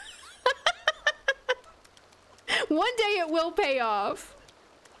risky. One day it will pay off.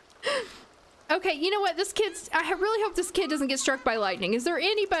 Okay, you know what? I really hope this kid doesn't get struck by lightning. Is there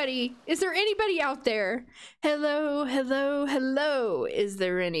anybody out there? Hello, hello, hello. Is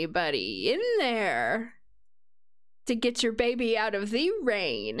there anybody in there to get your baby out of the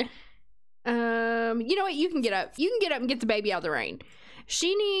rain? You know what? You can get up. You can get up and get the baby out of the rain.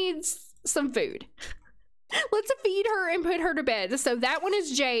 She needs some food. Let's feed her and put her to bed. So that one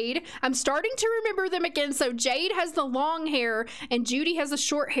is Jade. I'm starting to remember them again. So Jade has the long hair and Judy has the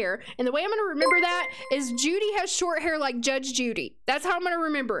short hair. And the way I'm going to remember that is Judy has short hair like Judge Judy. That's how I'm going to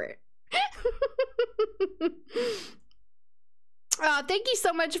remember it. Thank you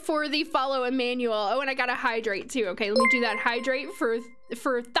so much for the follow, Emmanuel. Oh, and I got to hydrate too. Okay, let me do that. Hydrate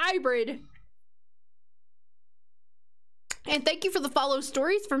for Thybrid. And thank you for the follow,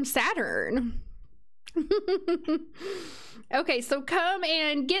 Stories from Saturn. Okay, so come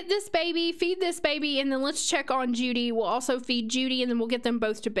and get this baby, feed this baby, and then let's check on Judy. We'll also feed Judy, and then we'll get them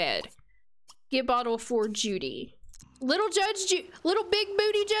both to bed. Get bottle for Judy. Little big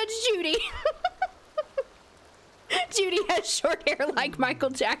booty Judge Judy. Judy has short hair like Michael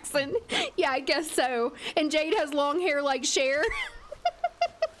Jackson. Yeah, I guess so. And Jade has long hair like Cher.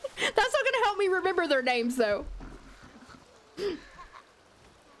 That's not gonna help me remember their names, though.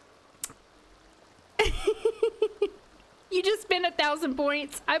 You just spent 1,000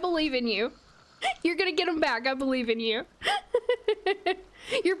 points. I believe in you. You're gonna get them back. I believe in you.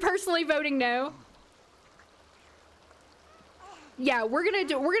 You're personally voting no. Yeah, we're gonna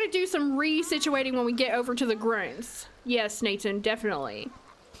do some re-situating when we get over to the Grunts. Yes, Nathan, definitely.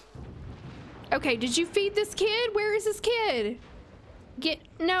 Okay, did you feed this kid? Where is this kid?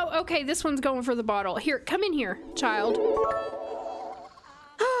 No, okay, this one's going for the bottle. Here, come in here, child.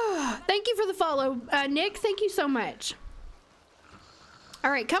 Thank you for the follow, Nick. Thank you so much. All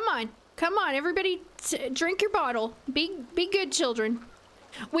right, come on, everybody, drink your bottle. Be good, children.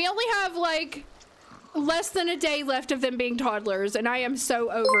 We only have like less than a day left of them being toddlers, and I am so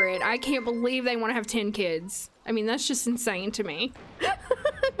over it. I can't believe they want to have 10 kids. I mean, that's just insane to me.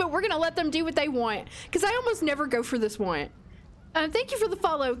 But we're gonna let them do what they want, because I almost never go for this want. Thank you for the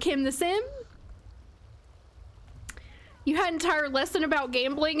follow, Kim the Sim. You had an entire lesson about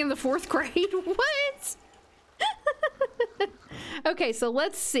gambling in the 4th grade? What? Okay, so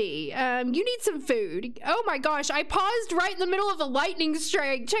let's see. You need some food. Oh my gosh, I paused right in the middle of a lightning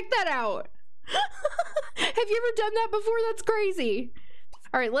strike. Check that out. Have you ever done that before? That's crazy.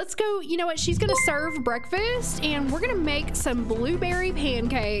 All right, let's go. You know what? She's gonna serve breakfast and we're gonna make some blueberry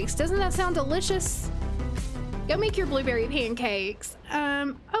pancakes. Doesn't that sound delicious? Go make your blueberry pancakes.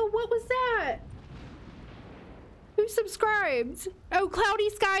 Oh, what was that? Who subscribed? Oh, Cloudy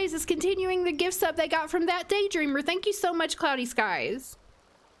Skies is continuing the gift sub they got from that Daydreamer. Thank you so much, Cloudy Skies.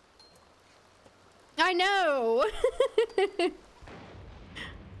 I know.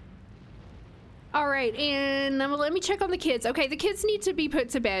 All right, and let me check on the kids. Okay, the kids need to be put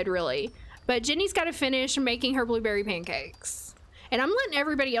to bed, really. But Jenny's got to finish making her blueberry pancakes. And I'm letting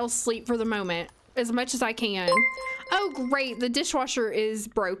everybody else sleep for the moment, as much as I can. Oh, great, the dishwasher is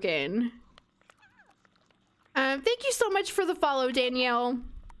broken. Thank you so much for the follow, Danielle.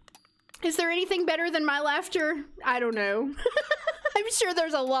 Is there anything better than my laughter? I don't know. I'm sure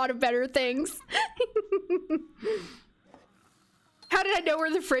there's a lot of better things. How did I know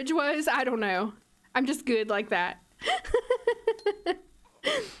where the fridge was? I don't know. I'm just good like that.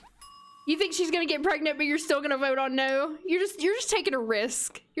 You think she's gonna get pregnant, but you're still gonna vote on no? You're just taking a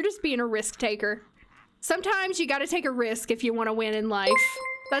risk. You're just being a risk taker. Sometimes you gotta take a risk if you want to win in life.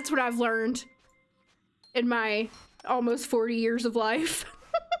 That's what I've learned in my almost 40 years of life.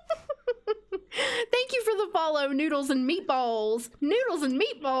 Thank you for the follow, Noodles and Meatballs. Noodles and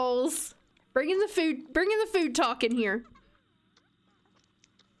Meatballs. Bring in the food talk in here.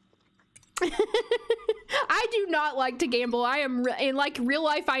 I do not like to gamble. I am, in like real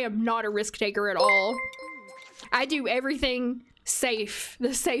life, I am not a risk taker at all. I do everything safe,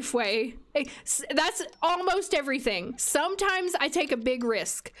 the safe way. That's almost everything. Sometimes I take a big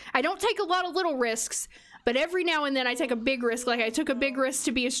risk. I don't take a lot of little risks, but every now and then I take a big risk. Like I took a big risk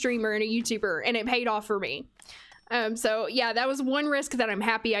to be a streamer and a YouTuber, and it paid off for me. So yeah, that was one risk that I'm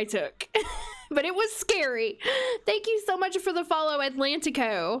happy I took, but it was scary. Thank you so much for the follow,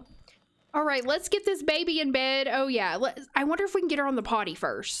 Atlantico. All right, let's get this baby in bed. Oh yeah, I wonder if we can get her on the potty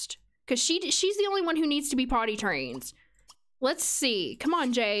first, because she's the only one who needs to be potty trained. Let's see. Come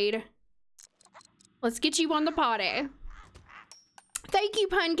on, Jade. Let's get you on the potty. Thank you,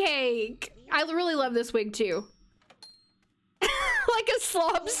 Pancake. I really love this wig too. Like a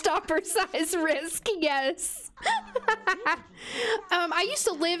slob stopper size risk, yes. I used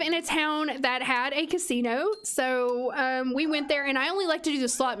to live in a town that had a casino, so we went there, and I only like to do the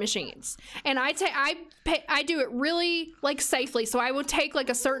slot machines, and I do it really like safely. So I would take like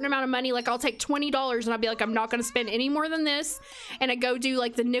a certain amount of money, like I'll take $20, and I'll be like, I'm not going to spend any more than this, and I go do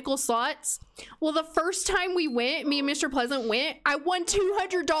like the nickel slots. Well, the first time we went, me and Mr. Pleasant went, I won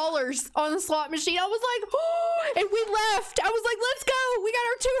 $200 on the slot machine. I was like, oh, and we left. I was like, let's go. We got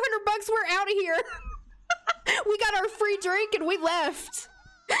our $200. We're out of here. We got our free drink and we left.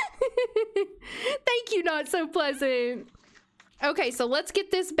 Thank you, Not So Pleasant. Okay, so let's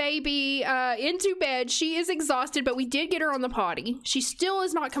get this baby into bed. She is exhausted, but we did get her on the potty. She still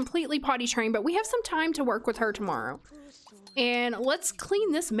is not completely potty trained, but we have some time to work with her tomorrow. And let's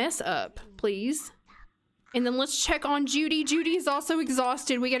clean this mess up, please. And then let's check on Judy. Judy is also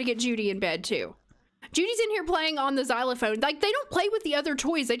exhausted. We got to get Judy in bed too. Judy's in here playing on the xylophone. Like, they don't play with the other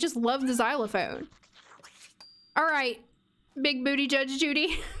toys. They just love the xylophone. All right, big booty Judge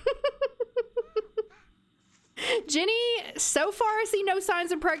Judy. Jenny, so far I see no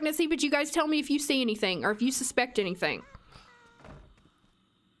signs of pregnancy, but you guys tell me if you see anything or if you suspect anything.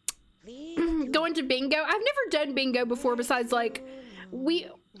 Going to bingo. I've never done bingo before, besides like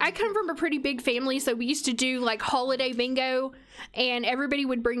I come from a pretty big family, so we used to do like holiday bingo, and everybody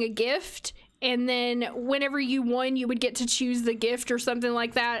would bring a gift, and then whenever you won, you would get to choose the gift or something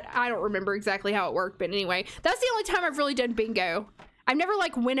like that. I don't remember exactly how it worked, but anyway, that's the only time I've really done bingo. I've never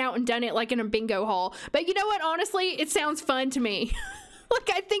like went out and done it like in a bingo hall, but you know what? Honestly, it sounds fun to me. Like,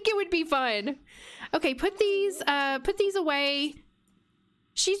 I think it would be fun. Okay, put these away.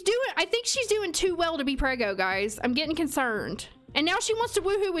 I think she's doing too well to be preggo, guys. I'm getting concerned. And now she wants to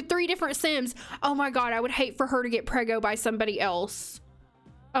woohoo with 3 different Sims. Oh my God, I would hate for her to get preggo by somebody else.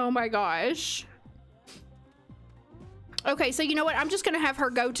 Oh my gosh. Okay, so you know what? I'm just gonna have her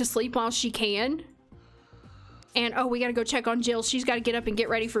go to sleep while she can. And oh, we gotta go check on Jill. She's gotta get up and get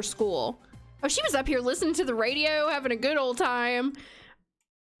ready for school. Oh, she was up here listening to the radio, having a good old time.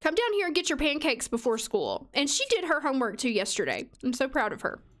 Come down here and get your pancakes before school. And she did her homework too yesterday. I'm so proud of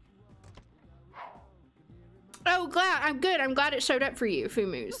her. Oh, I'm good. I'm glad it showed up for you,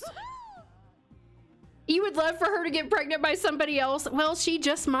 Fumus. You would love for her to get pregnant by somebody else. Well, she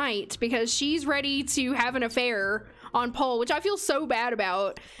just might, because she's ready to have an affair on Pol, which I feel so bad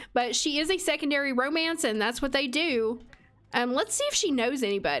about. But she is a secondary romance, and that's what they do. Let's see if she knows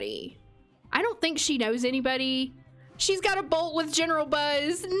anybody. I don't think she knows anybody. She's got a bolt with General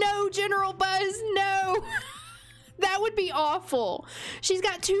Buzz. No, General Buzz, no. That would be awful. She's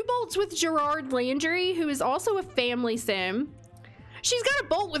got 2 bolts with Gerard Landry, who is also a family sim. She's got a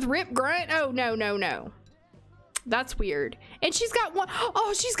bolt with Rip Grunt. Oh, no, no, no. That's weird. And she's got one.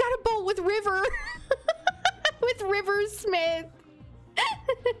 Oh, she's got a bolt with River. With River Smith.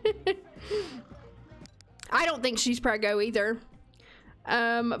 I don't think she's preggo either.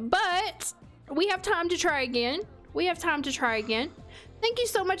 But we have time to try again. We have time to try again. Thank you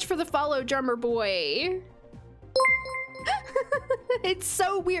so much for the follow, Drummer Boy. It's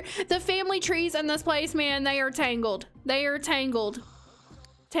so weird. The family trees in this place, man, they are tangled. They are tangled.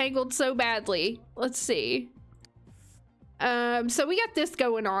 Tangled so badly. Let's see. So we got this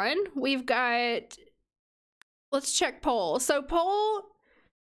going on. We've got, let's check Pol. So Pol,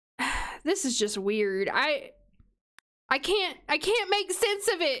 this is just weird. I can't make sense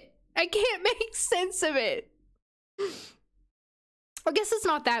of it. I can't make sense of it. I guess it's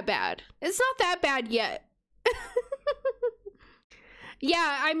not that bad. It's not that bad yet.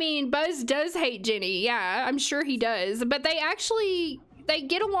 Yeah, I mean, Buzz does hate Jenny. Yeah, I'm sure he does. But they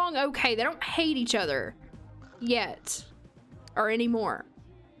get along okay. They don't hate each other yet or anymore.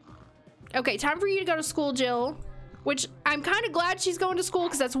 Okay, time for you to go to school, Jill. Which I'm kind of glad she's going to school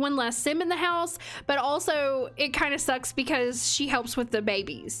because that's one less sim in the house. But also, it kind of sucks because she helps with the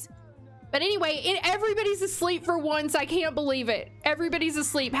babies. But anyway, everybody's asleep for once. I can't believe it. Everybody's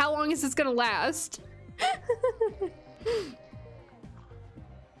asleep. How long is this gonna last?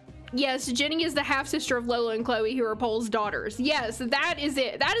 Yes, Jenny is the half-sister of Lola and Chloe, who are Pol's daughters. Yes, that is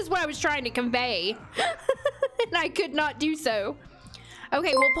it. That is what I was trying to convey. And I could not do so.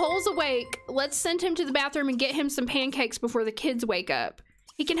 Okay, well, Pol's awake. Let's send him to the bathroom and get him some pancakes before the kids wake up.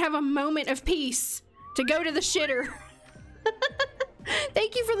 He can have a moment of peace to go to the shitter.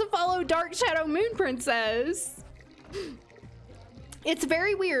 Thank you for the follow, Dark Shadow Moon Princess. It's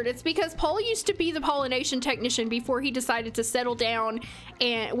very weird. It's because Pol used to be the pollination technician before he decided to settle down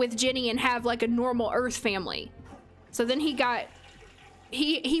and with Jenny and have like a normal Earth family. So then he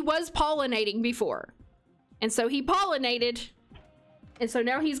was pollinating before. And so he pollinated. And so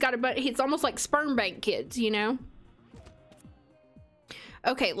now he's got it's almost like sperm bank kids, you know?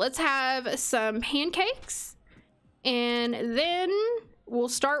 Okay, let's have some pancakes. And then we'll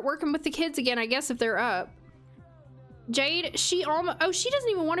start working with the kids again, I guess, if they're up. Jade, she doesn't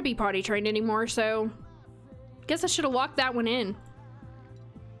even want to be potty trained anymore, so guess I should have locked that one in.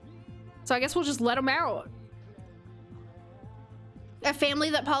 So I guess we'll just let them out. A family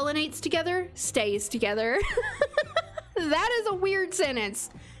that pollinates together stays together. That is a weird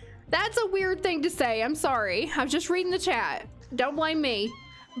sentence. That's a weird thing to say. I'm sorry. I'm just reading the chat. Don't blame me.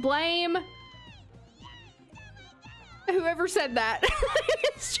 Blame whoever said that.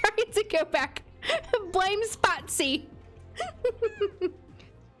 It's trying to go back. Blame Spotsy.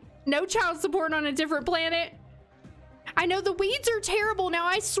 No child support on a different planet. I know the weeds are terrible. Now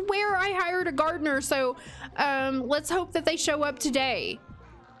I swear I hired a gardener, so let's hope that they show up today.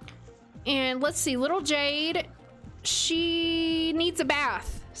 And let's see, little Jade, she needs a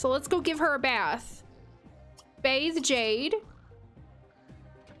bath. So let's go give her a bath. Bathe Jade.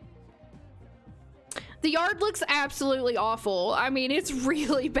 The yard looks absolutely awful. I mean, it's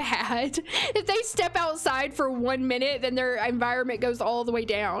really bad. If they step outside for 1 minute, then their environment goes all the way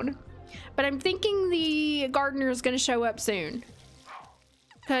down. But I'm thinking the gardener is going to show up soon.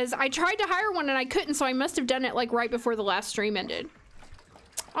 Because I tried to hire one and I couldn't, so I must have done it like right before the last stream ended.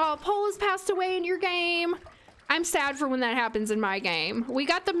 Oh, Pol has passed away in your game. I'm sad for when that happens in my game. We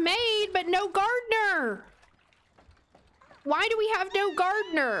got the maid, but no gardener. Why do we have no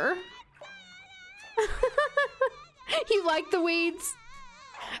gardener? You like the weeds?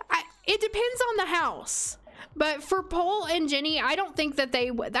 It depends on the house. But for Pol and Jenny, I don't think that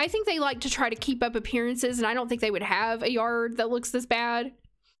I think they like to try to keep up appearances, and I don't think they would have a yard that looks this bad.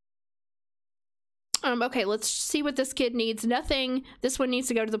 Okay, let's see what this kid needs. Nothing. This one needs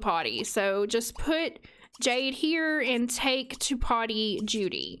to go to the potty. So just put Jade here and take to potty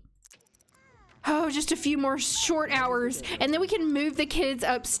Judy. Oh, just a few more short hours. And then we can move the kids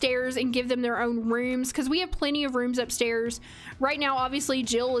upstairs and give them their own rooms, because we have plenty of rooms upstairs. Right now, obviously,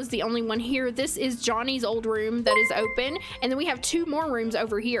 Jill is the only one here. This is Johnny's old room that is open. And then we have 2 more rooms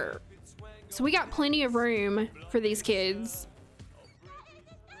over here. So we got plenty of room for these kids.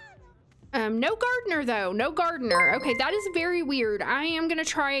 No gardener, though. No gardener. Okay, that is very weird. I am going to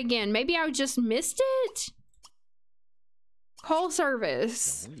try again. Maybe I just missed it? Call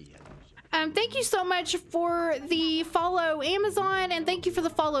service. Thank you so much for the follow, Amazon, and thank you for the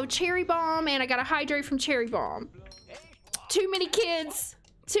follow, Cherry Bomb, and I got a hydrate from Cherry Bomb. Too many kids.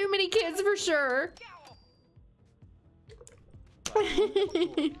 Too many kids for sure.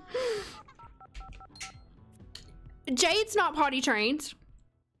 Jade's not potty trained.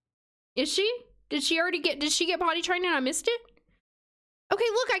 Is she? Did she get potty trained and I missed it? Okay,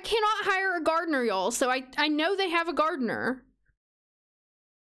 look, I cannot hire a gardener, y'all, so I know they have a gardener.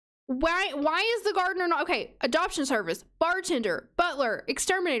 Why is the gardener not okay? Adoption service, bartender, butler,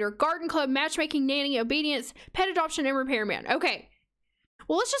 exterminator, garden club, matchmaking, nanny, obedience, pet adoption, and repairman. Okay.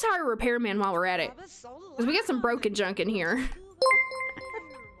 Well, let's just hire a repairman while we're at it. Because we got some broken junk in here.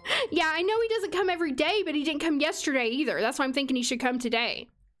 Yeah, I know he doesn't come every day, but he didn't come yesterday either. That's why I'm thinking he should come today.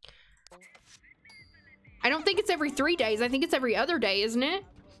 I don't think it's every 3 days. I think it's every other day, isn't it?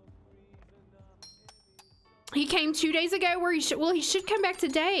 He came 2 days ago where he should come back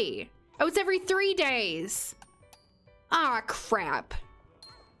today. Oh, it's every 3 days. Ah, crap.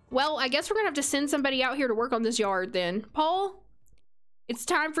 Well, I guess we're gonna have to send somebody out here to work on this yard then. Pol, it's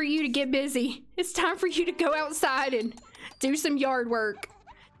time for you to get busy. It's time for you to go outside and do some yard work.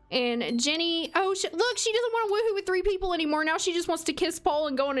 And Jenny, oh, look, she doesn't want to woohoo with 3 people anymore. Now she just wants to kiss Pol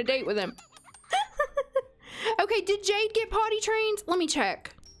and go on a date with him. Okay, did Jade get potty trained? Let me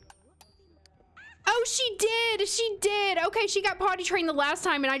check. Oh, she did. She did. Okay, she got potty trained the last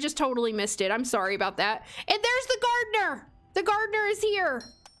time and I just totally missed it. I'm sorry about that. And there's the gardener. The gardener is here.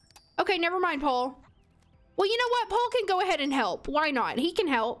 Okay, never mind, Pol. Well, you know what? Pol can go ahead and help. Why not? He can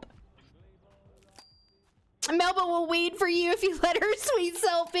help. Melba will weed for you if you let her sweet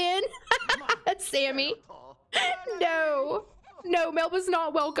self in. Sammy. No. No, Melba's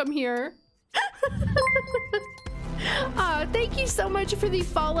not welcome here. Thank you so much for the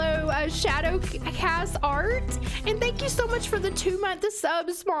follow, Shadowcast Art. And thank you so much for the 2-month sub,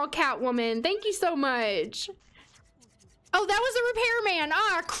 Small Catwoman. Thank you so much. Oh, that was the repairman.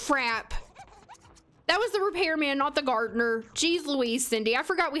 Ah, crap. That was the repairman, not the gardener. Jeez Louise, Cindy. I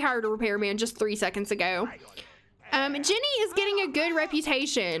forgot we hired a repairman just 3 seconds ago. Jenny is getting a good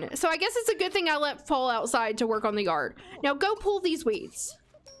reputation. So I guess it's a good thing I let Pol outside to work on the yard. Now go pull these weeds.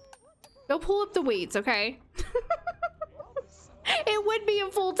 Go pull up the weeds, okay? It would be a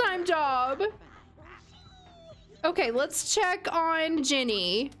full-time job. Okay, let's check on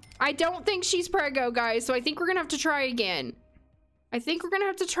Jenny. I don't think she's preggo, guys, so I think we're gonna have to try again.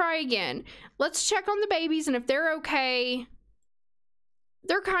 Let's check on the babies, and if they're okay,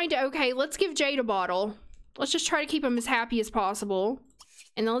 they're kind of okay. Let's give Jade a bottle. Let's just try to keep them as happy as possible.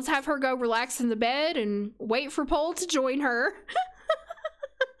 And then let's have her go relax in the bed and wait for Pol to join her.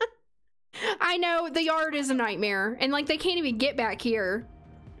 I know, the yard is a nightmare. And, like, they can't even get back here.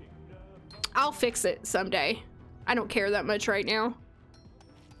 I'll fix it someday. I don't care that much right now.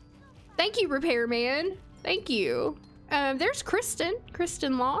 Thank you, repairman. Thank you. There's Kristen.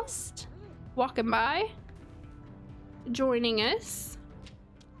 Kristen Lost. Walking by. Joining us.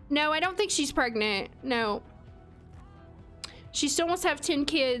 No, I don't think she's pregnant. No. She still wants to have 10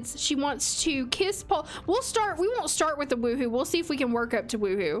 kids. She wants to kiss Pol. We won't start with the woohoo. We'll see if we can work up to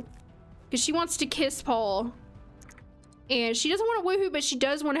woohoo. Because she wants to kiss Pol. And she doesn't want a woohoo, but she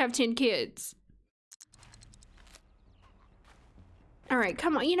does want to have 10 kids. All right,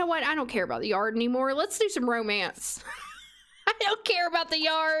 come on. You know what? I don't care about the yard anymore. Let's do some romance. I don't care about the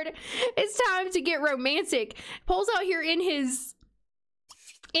yard. It's time to get romantic. Pol's out here in his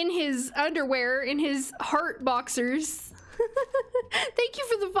underwear, in his heart boxers. Thank you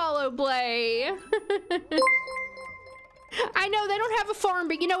for the follow, Blay. I know they don't have a farm,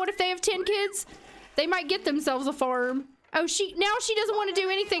 but you know what? If they have 10 kids, they might get themselves a farm. Oh, now she doesn't want to do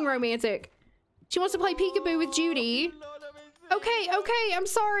anything romantic. She wants to play peekaboo with Judy. Okay, I'm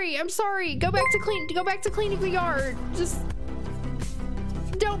sorry. Go back to cleaning the yard. Just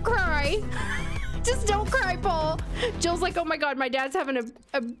don't cry. Just don't cry, Pol. Jill's like, oh my god, my dad's having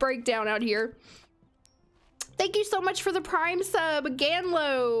a breakdown out here. Thank you so much for the Prime sub,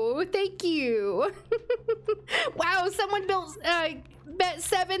 Ganlo. Thank you. Wow, someone bet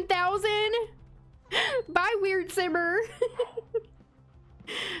 7,000. Bye, Weird Simmer.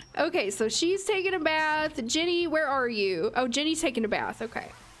 Okay, so she's taking a bath. Jenny, where are you? Oh, Jenny's taking a bath. Okay.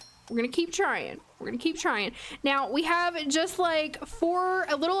 We're gonna keep trying. Now, we have just like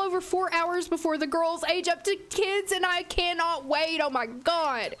a little over 4 hours before the girls age up to kids, and I cannot wait. Oh my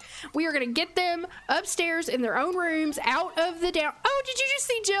god. We are gonna get them upstairs in their own rooms, out of the down. Oh, did you just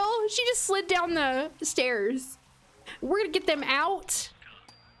see Jill? She just slid down the stairs. We're gonna get them out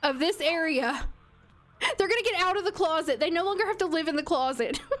of this area. They're gonna get out of the closet. They no longer have to live in the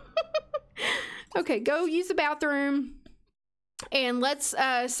closet. Okay, go use the bathroom. And let's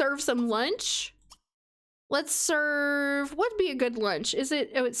serve some lunch. Let's serve, what'd be a good lunch? Is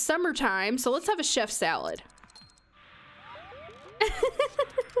it, oh, it's summertime, so let's have a chef salad.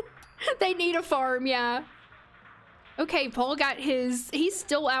 They need a farm, yeah. Okay, Pol got he's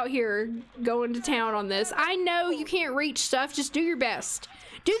still out here going to town on this. I know you can't reach stuff, just do your best.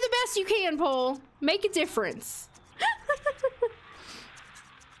 Do the best you can, Pol. Make a difference.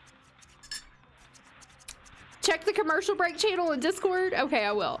 Check the commercial break channel in Discord. Okay,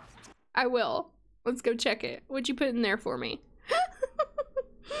 I will. Let's go check it. What'd you put in there for me?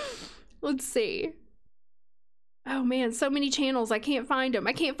 Let's see. Oh man, so many channels. I can't find them.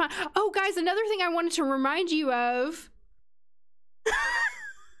 Oh guys, another thing I wanted to remind you of.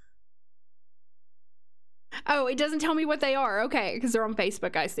 Oh, it doesn't tell me what they are. Okay, because they're on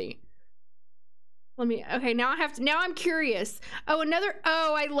Facebook, I see. Okay, now I'm curious. Oh,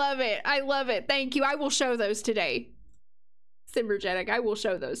 I love it. Thank you. I will show those today. Simbergetic, I will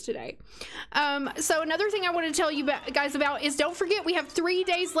show those today. So another thing I want to tell you guys about is, don't forget, we have 3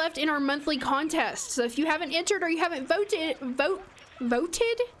 days left in our monthly contest. So if you haven't entered or you haven't voted?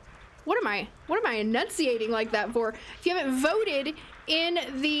 What am I enunciating like that for? If you haven't voted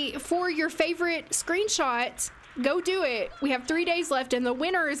for your favorite screenshot, go do it. We have 3 days left, and the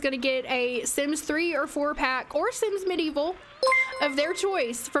winner is going to get a Sims 3 or 4 pack or Sims Medieval of their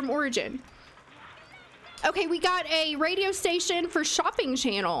choice from Origin. Okay, we got a radio station for Shopping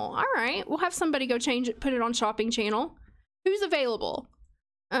Channel. All right, we'll have somebody go put it on Shopping Channel. Who's available?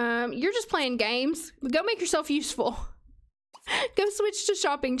 You're just playing games. Go make yourself useful. Go switch to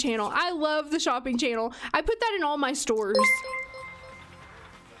shopping channel. I love the shopping channel. I put that in all my stores.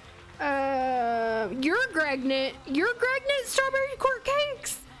 You're Gregnet. You're Gregnet Strawberry Court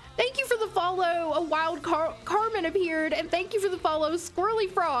Cakes. Thank you for the follow. A wild Carmen appeared, and thank you for the follow,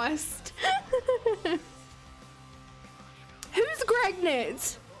 Squirrely Frost. Who's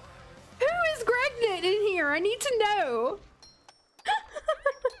Gregnet? Who is Gregnet in here? I need to know.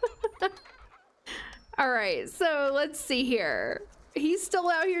 All right, so let's see here. He's still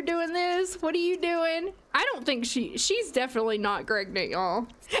out here doing this. What are you doing? I don't think she's definitely not Gregnet, y'all.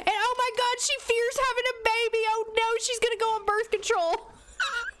 And oh my God, she fears having a baby. Oh no, she's gonna go on birth control.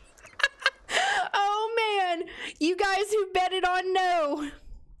 Oh man, you guys who betted on no,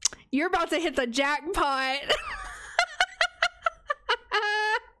 you're about to hit the jackpot.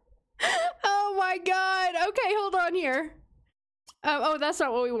 Oh my God. Okay, hold on here. Oh, that's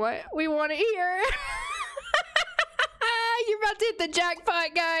not what we want. We want it here. You're about to hit the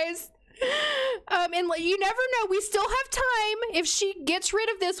jackpot, guys. And you never know. We still have time. If she gets rid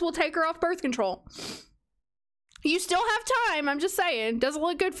of this, we'll take her off birth control. You still have time. I'm just saying. Doesn't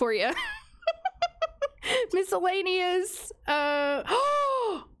look good for you. Miscellaneous. I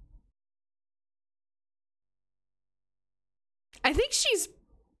think she's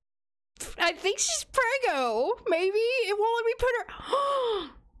preggo. Maybe it won't let me put her.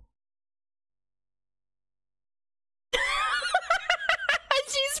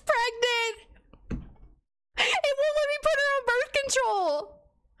 She's pregnant. It won't let me put her on birth control.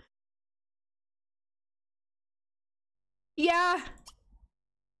 Yeah.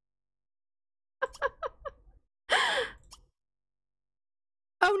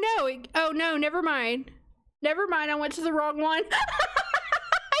 Oh no. Oh no, never mind. Never mind, I went to the wrong one.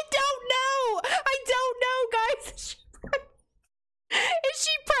 I don't know, guys. Is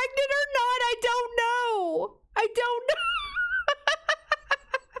she pregnant or not? I don't know. I don't know.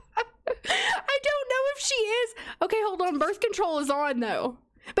 I don't know if she is. Okay, hold on. Birth control is on though.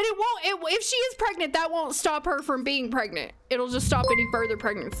 But it won't, if she is pregnant, that won't stop her from being pregnant. It'll just stop any further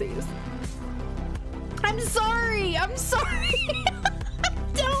pregnancies. I'm sorry. I'm sorry. I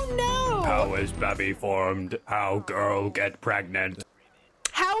don't know. How is baby formed? How girl get pregnant?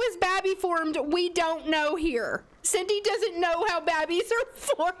 How is Babby formed? We don't know here. Cindy doesn't know how babbies are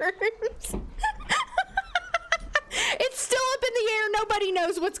formed. It's still up in the air. Nobody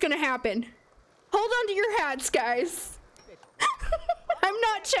knows what's gonna happen. Hold on to your hats, guys. I'm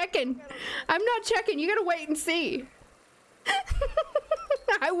not checking. I'm not checking. You gotta wait and see.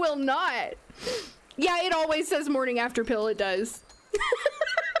 I will not. Yeah, it always says morning after pill. It does.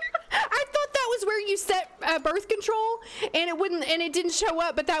 I thought that was where you set birth control, and it didn't show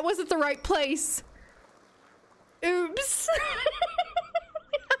up, but that wasn't the right place. Oops.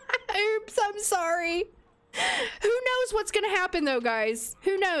 Oops, I'm sorry. Who knows what's gonna happen though, guys?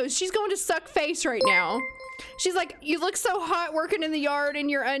 Who knows? She's going to suck face right now. She's like, you look so hot working in the yard in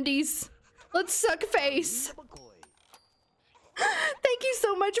your undies. Let's suck face. Thank you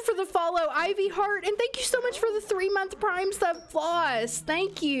so much for the follow, Ivy Heart, and thank you so much for the 3-month Prime sub, Floss.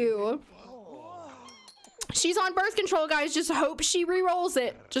 Thank you. She's on birth control, guys. Just hope she re-rolls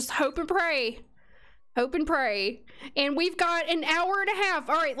it. Just hope and pray. Hope and pray. And we've got an hour and a half.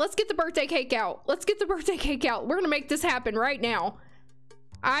 All right, let's get the birthday cake out. Let's get the birthday cake out. We're gonna make this happen right now.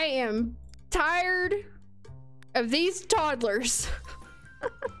 I am tired of these toddlers.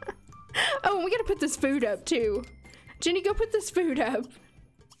 Oh, and we gotta put this food up too. Jenny, go put this food up.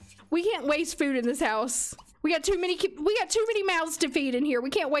 We can't waste food in this house. We got too many mouths to feed in here.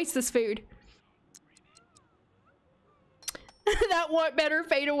 We can't waste this food. That want better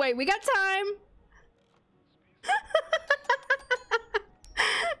fade away. We got time.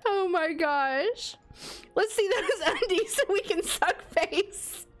 Oh my gosh. Let's see those undies so we can suck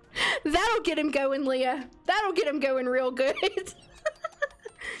face. That'll get him going, Leah. That'll get him going real good.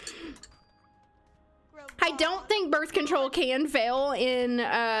 I don't think birth control can fail in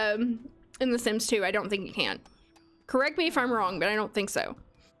The Sims 2. I don't think it can. Correct me if I'm wrong, but I don't think so.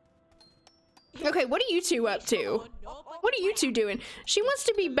 Okay, what are you two up to? What are you two doing? She wants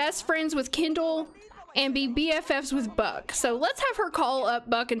to be best friends with Kendall and be BFFs with Buck. So let's have her call up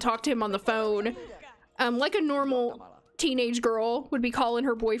Buck and talk to him on the phone. Like a normal teenage girl would be calling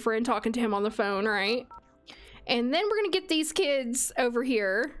her boyfriend, talking to him on the phone, right? And then we're gonna get these kids over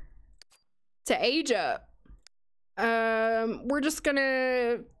here to age up. We're just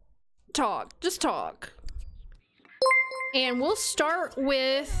gonna talk, just talk. And we'll start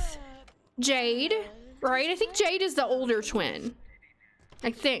with Jade, right? I think Jade is the older twin.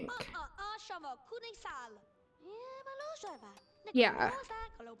 I think. Yeah.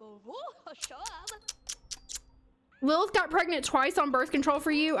 Lilith got pregnant twice on birth control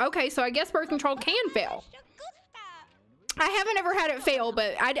for you. Okay, so I guess birth control can fail. I haven't ever had it fail,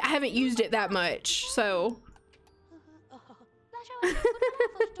 but I haven't used it that much, so.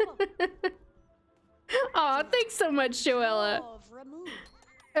 Aw, thanks so much, Joella.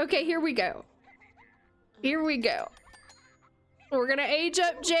 Okay, here we go. Here we go. We're gonna age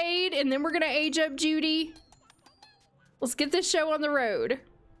up Jade, and then we're gonna age up Judy. Let's get this show on the road.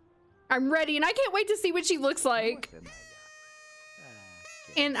 I'm ready, and I can't wait to see what she looks like.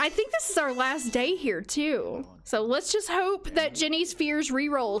 And I think this is our last day here, too. So let's just hope that Jenny's fears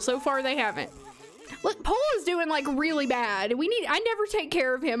re-roll. So far, they haven't. Look, Pol is doing, like, really bad. I never take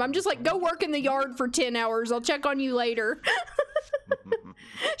care of him. I'm just like, go work in the yard for 10 hours. I'll check on you later.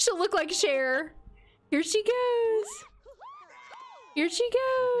 She'll look like Cher. Here she goes. Here she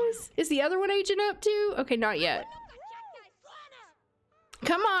goes. Is the other one aging up, too? Okay, not yet.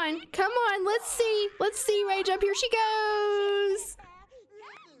 Come on. Come on. Let's see. Let's see, Rage up. Here she goes.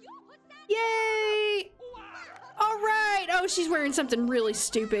 Yay! All right. Oh, she's wearing something really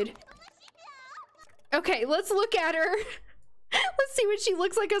stupid. Okay, let's look at her. Let's see what she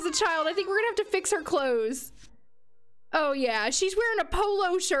looks like as a child. I think we're gonna have to fix her clothes. Oh yeah, she's wearing a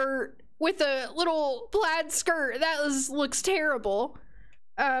polo shirt with a little plaid skirt. That looks terrible.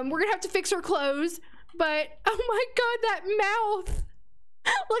 We're gonna have to fix her clothes. But oh my god, that mouth!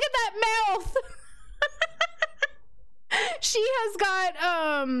 Look at that mouth! She has got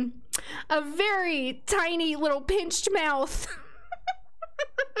a very tiny little pinched mouth.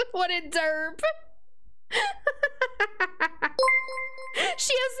 What a derp.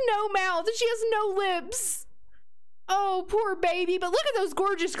 She has no mouth. She has no lips. Oh, poor baby. But look at those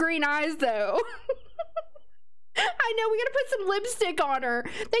gorgeous green eyes, though. I know, we gotta put some lipstick on her.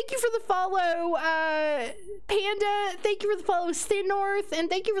 Thank you for the follow, Panda. Thank you for the follow, Sin North. And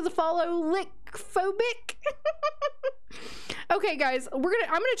thank you for the follow, Lickphobic. Okay, guys, I'm gonna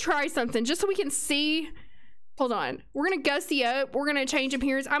try something just so we can see. Hold on. We're gonna gussy up. We're gonna change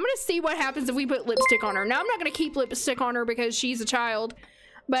appearance. I'm gonna see what happens if we put lipstick on her. Now, I'm not gonna keep lipstick on her because she's a child,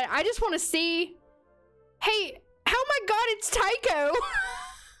 but I just want to see. Hey, oh my god, it's Tycho.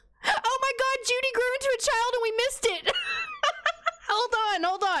 Oh my god, Judy grew into a child and we missed it. Hold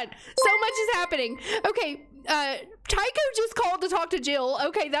on. So much is happening. Okay, Tycho just called to talk to Jill.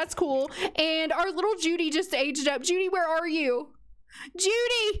 Okay, that's cool. And our little Judy just aged up. Judy, where are you?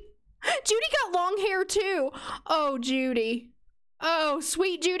 Judy! Judy got long hair too. Oh, Judy. Oh,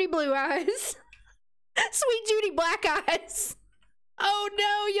 sweet Judy blue eyes. Sweet Judy black eyes. Oh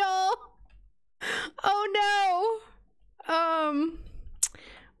no, y'all. Oh no.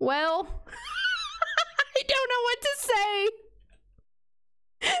 Well, I don't know what to say.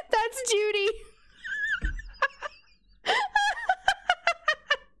 That's Judy.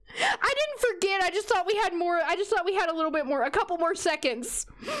 I didn't forget. I just thought we had more. I just thought we had a little bit more, a couple more seconds.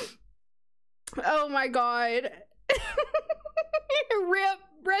 Oh my god. Rip.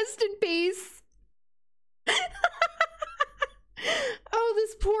 Rest in peace. Oh,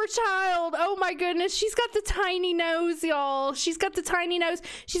 this poor child. Oh my goodness. She's got the tiny nose, y'all. She's got the tiny nose.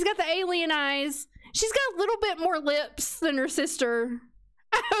 She's got the alien eyes. She's got a little bit more lips than her sister.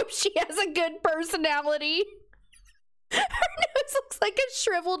 I hope she has a good personality. Her nose looks like a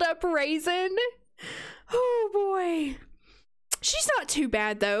shriveled up raisin. Oh boy. She's not too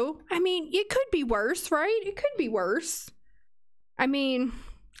bad though. I mean, it could be worse, right? It could be worse. I mean,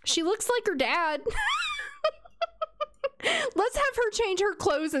 she looks like her dad. Let's have her change her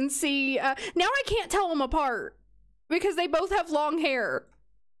clothes and see. Now I can't tell them apart because they both have long hair.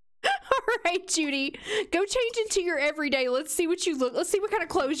 All right, Judy, go change into your everyday. Let's see what you look. Let's see what kind of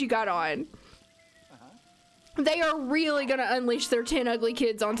clothes you got on. They are really gonna unleash their 10 ugly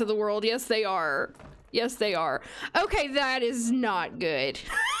kids onto the world. Yes, they are. Yes, they are. Okay, that is not good.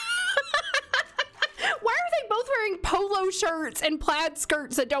 Why are they both wearing polo shirts and plaid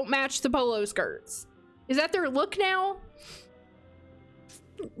skirts that don't match the polo skirts? Is that their look now?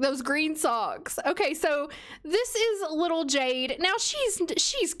 Those green socks. Okay, so this is little Jade. Now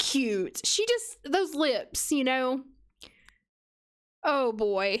she's cute. She just, those lips, you know. Oh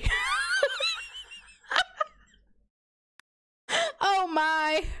boy. Oh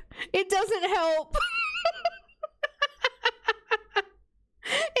my. It doesn't help.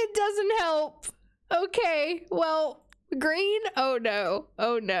 It doesn't help. Okay, well, green? Oh no.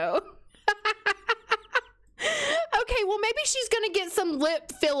 Oh no. Okay, well maybe she's gonna get some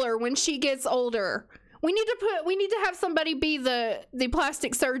lip filler when she gets older. We need to have somebody be the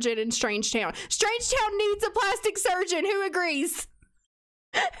plastic surgeon in Strangetown. Strangetown needs a plastic surgeon. Who agrees?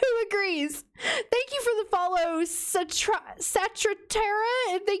 Who agrees? Thank you for the follow, Satratera,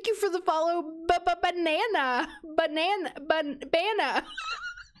 and thank you for the follow, Banana.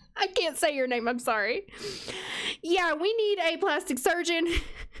 I can't say your name, I'm sorry. Yeah, we need a plastic surgeon.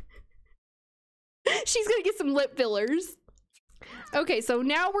 She's gonna get some lip fillers. Okay, so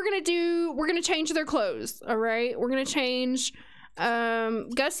now we're gonna change their clothes, all right? We're gonna change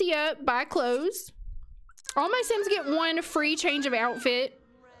Gussie up, buy clothes. All my Sims get one free change of outfit.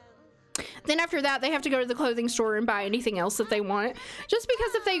 Then after that, they have to go to the clothing store and buy anything else that they want. Just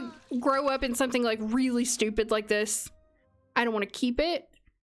because if they grow up in something like really stupid like this, I don't want to keep it.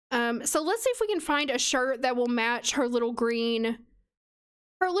 So let's see if we can find a shirt that will match her little green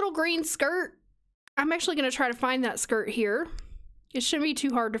skirt. I'm actually going to try to find that skirt here. It shouldn't be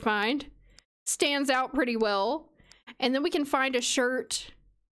too hard to find. Stands out pretty well. And then we can find a shirt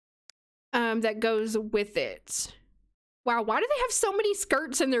that goes with it. Wow, why do they have so many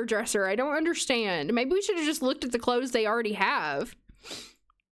skirts in their dresser? I don't understand. Maybe we should have just looked at the clothes they already have.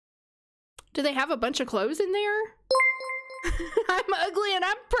 Do they have a bunch of clothes in there? I'm ugly and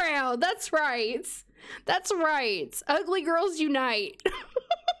I'm proud. That's right. That's right. Ugly girls unite.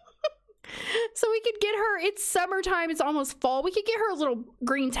 So we could get her, it's summertime, it's almost fall. We could get her a little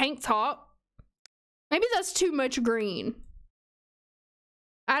green tank top. Maybe that's too much green.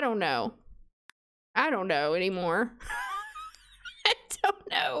 I don't know. I don't know anymore.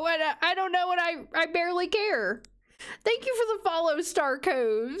 I don't know what I barely care. Thank you for the follow, Star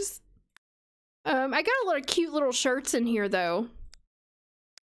Coves. I got a lot of cute little shirts in here though.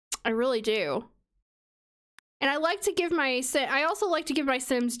 I really do. And I like to give I also like to give my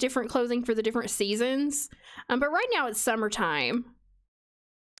Sims different clothing for the different seasons. But right now it's summertime.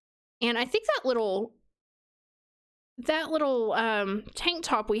 And I think that little tank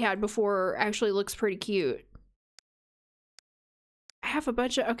top we had before actually looks pretty cute. I have a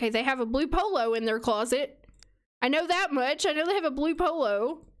bunch of, okay, they have a blue polo in their closet. I know that much. I know they have a blue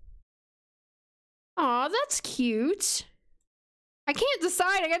polo. Aw, that's cute. I can't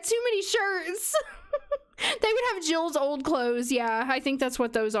decide. I got too many shirts. They would have Jill's old clothes. Yeah, I think that's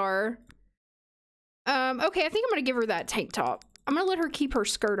what those are. Okay, I think I'm gonna give her that tank top. I'm gonna let her keep her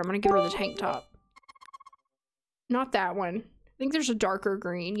skirt. I'm gonna give her the tank top. Not that one. I think there's a darker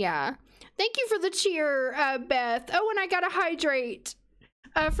green. Yeah. Thank you for the cheer, Beth. Oh, and I got a hydrate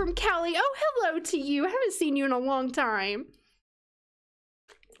from Callie. Oh, hello to you. I haven't seen you in a long time.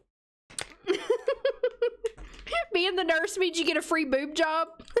 Being the nurse means you get a free boob job.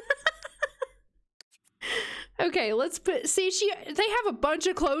 Okay, let's put, see, they have a bunch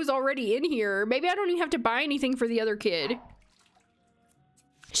of clothes already in here. Maybe I don't even have to buy anything for the other kid.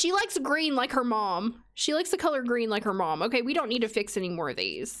 She likes green like her mom. She likes the color green like her mom. Okay, we don't need to fix any more of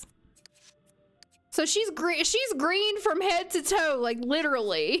these. So she's green from head to toe, like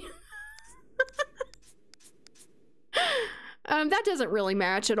literally. That doesn't really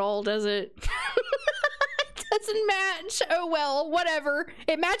match at all, does it? It doesn't match. Oh well, whatever.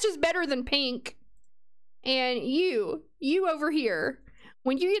 It matches better than pink. And you over here.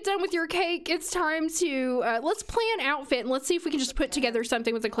 When you get done with your cake, it's time to, let's plan outfit and let's see if we can just put together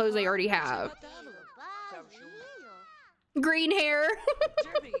something with the clothes they already have. Green hair.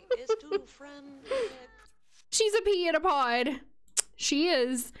 She's a pea in a pod. She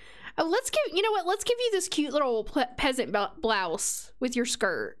is. Oh, let's give, you know what? Let's give you this cute little peasant blouse with your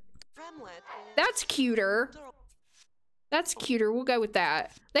skirt. That's cuter. That's cuter. We'll go with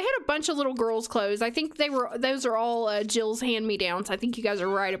that. They had a bunch of little girls' clothes. I think those are all Jill's hand-me-downs. I think you guys are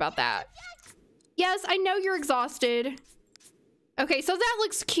right about that. Yes, I know you're exhausted. Okay, so that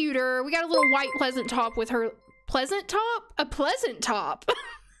looks cuter. We got a little white pleasant top with her pleasant top? A pleasant top.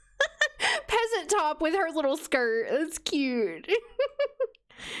 Peasant top with her little skirt. That's cute.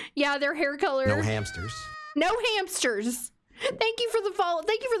 Yeah, their hair color. No hamsters. No hamsters. Thank you for the follow.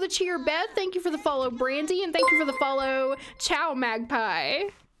 Thank you for the cheer, Beth. Thank you for the follow, Brandy. And thank you for the follow, Chow Magpie.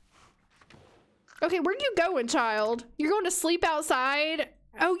 Okay, where are you going, child? You're going to sleep outside?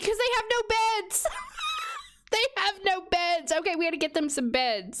 Oh, because they have no beds. They have no beds. Okay, we had to get them some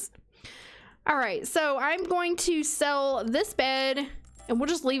beds. All right, so I'm going to sell this bed and we'll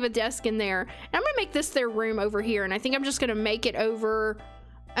just leave a desk in there. And I'm gonna make this their room over here. And I think I'm just gonna make it over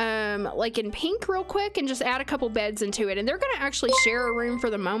like in pink real quick and just add a couple beds into it. And they're gonna actually share a room for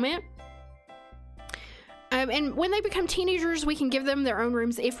the moment. And when they become teenagers, we can give them their own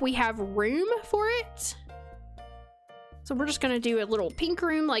rooms if we have room for it. So we're just gonna do a little pink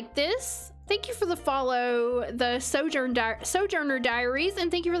room like this. Thank you for the follow, the Sojourner Diaries, and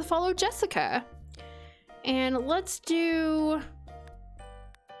thank you for the follow, Jessica. And let's do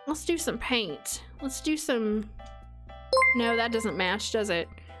some paint. Let's do some No, that doesn't match, does it?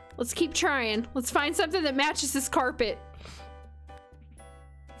 Let's keep trying. Let's find something that matches this carpet.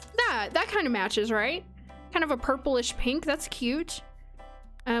 That kind of matches, right? Kind of a purplish pink. That's cute.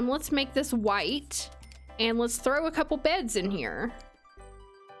 Let's make this white. And let's throw a couple beds in here.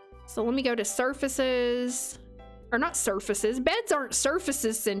 So let me go to surfaces. Or not surfaces. Beds aren't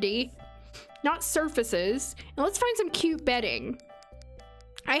surfaces, Cindy. Not surfaces. And let's find some cute bedding.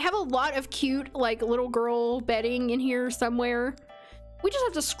 I have a lot of cute, like, little girl bedding in here somewhere. We just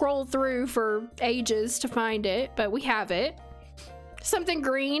have to scroll through for ages to find it, but we have it. Something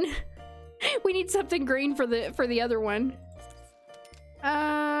green. We need something green for the other one.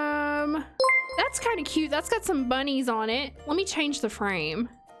 That's kind of cute. That's got some bunnies on it. Let me change the frame.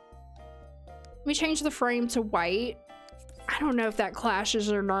 Let me change the frame to white. I don't know if that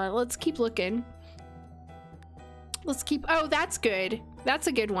clashes or not. Let's keep looking. Let's keep, oh, that's good. That's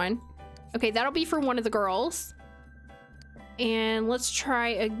a good one. Okay, that'll be for one of the girls. And let's try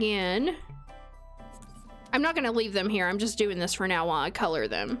again. I'm not gonna leave them here. I'm just doing this for now while I color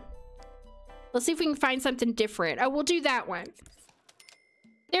them. Let's see if we can find something different. Oh, we'll do that one.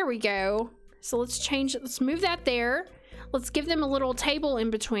 There we go. So let's change it. Let's move that there. Let's give them a little table in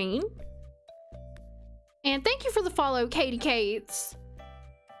between. And thank you for the follow, Katie Cates.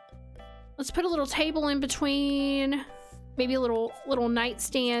 Let's put a little table in between. Maybe a little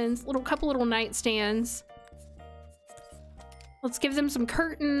nightstands, couple little nightstands. Let's give them some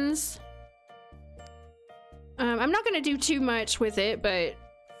curtains. I'm not gonna do too much with it, but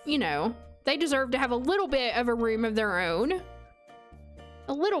you know, they deserve to have a little bit of a room of their own.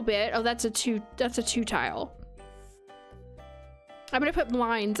 A little bit. Oh, that's a two tile. I'm gonna put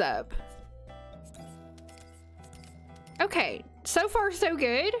blinds up. Okay, so far so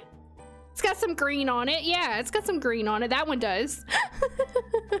good. It's got some green on it. Yeah, it's got some green on it. That one does.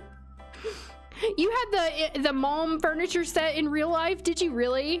 You had the Malm furniture set in real life? Did you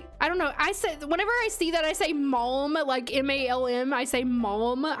really? I don't know. I said, whenever I see that, I say Malm, like M-A-L-M. I say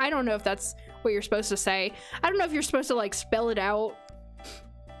Malm. I don't know if that's what you're supposed to say. I don't know if you're supposed to like spell it out.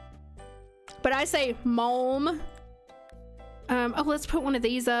 But I say Malm. Oh, let's put one of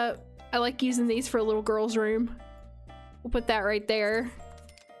these up. I like using these for a little girl's room. We'll put that right there.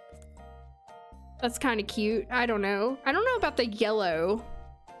 That's kind of cute. I don't know. I don't know about the yellow.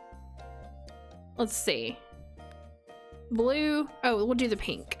 Let's see. Blue. Oh, we'll do the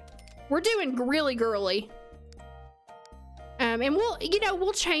pink. We're doing really girly. And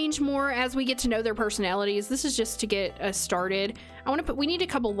we'll change more as we get to know their personalities. This is just to get us started. We need a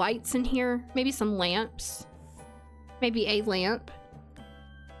couple lights in here. Maybe some lamps. Maybe a lamp.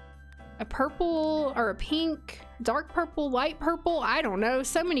 A purple or a pink. Dark purple, light purple. I don't know.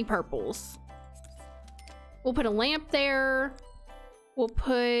 So many purples. We'll put a lamp there. We'll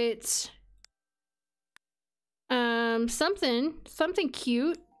put something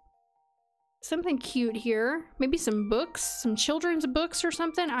cute. Something cute here. Maybe some books, some children's books or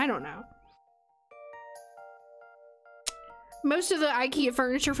something. I don't know. Most of the IKEA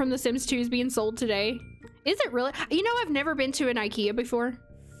furniture from The Sims 2 is being sold today. Is it really? You know, I've never been to an IKEA before.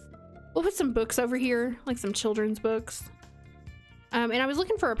 We'll put some books over here, like some children's books. And I was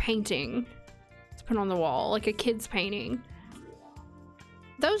looking for a painting to put on the wall, like a kid's painting.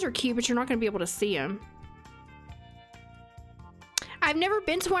 Those are cute, but you're not going to be able to see them. I've never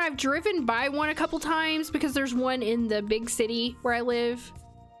been to one. I've driven by one a couple times because there's one in the big city where I live.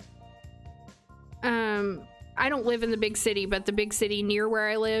 I don't live in the big city, but the big city near where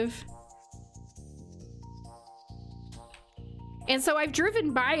I live. And so I've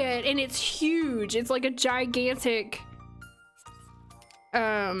driven by it and it's huge. It's like a gigantic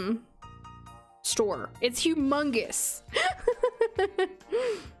store. It's humongous.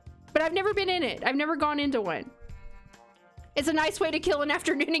 But I've never been in it. I've never gone into one. It's a nice way to kill an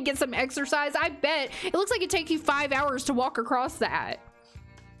afternoon and get some exercise. I bet. It looks like it takes you 5 hours to walk across that.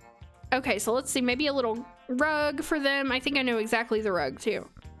 Okay, so let's see. Maybe a little rug for them. I think I know exactly the rug too.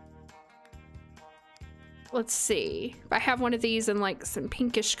 Let's see. If I have one of these in like some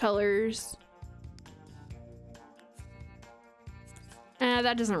pinkish colors.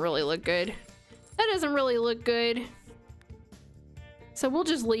 That doesn't really look good. That doesn't really look good. So we'll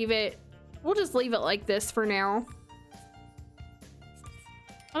just leave it. We'll just leave it like this for now.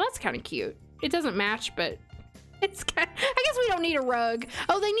 Oh, that's kind of cute. It doesn't match, but it's kind of, I guess we don't need a rug.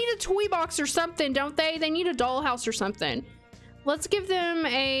 Oh, they need a toy box or something, don't they? They need a dollhouse or something. Let's give them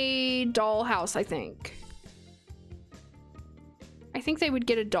a dollhouse, I think. I think they would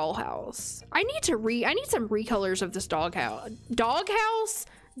get a dollhouse. I need some recolors of this doghouse. Doghouse?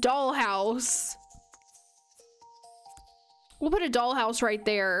 Dollhouse. We'll put a dollhouse right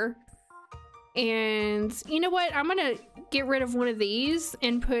there. And you know what? I'm gonna get rid of one of these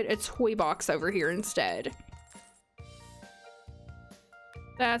and put a toy box over here instead.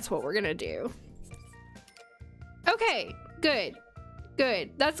 That's what we're gonna do. Okay, good.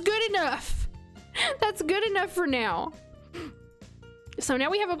 Good. That's good enough. That's good enough for now. So now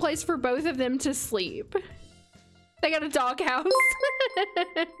we have a place for both of them to sleep. They got a doghouse.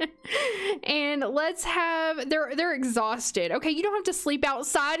 And let's have, they're exhausted. Okay, you don't have to sleep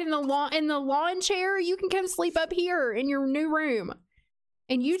outside in the lawn chair. You can come sleep up here in your new room.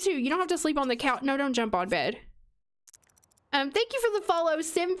 And you too, you don't have to sleep on the couch. No, don't jump on bed. Thank you for the follow,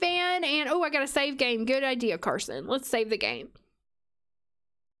 SimFan. And oh, I got a save game. Good idea, Carson. Let's save the game.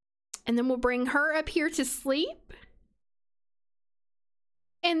 And then we'll bring her up here to sleep.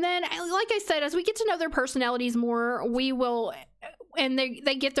 And then, like I said, as we get to know their personalities more, we will, and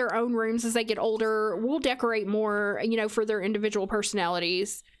they get their own rooms as they get older. We'll decorate more, you know, for their individual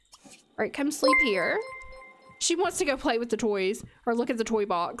personalities. All right, come sleep here. She wants to go play with the toys or look at the toy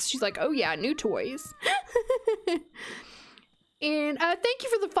box. She's like, oh yeah, new toys. And thank you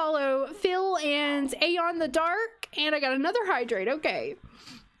for the follow, Phil and Aeon the Dark. And I got another hydrate. Okay.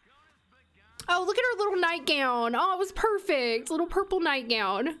 Oh, look at her little nightgown. Oh, it was perfect. Little purple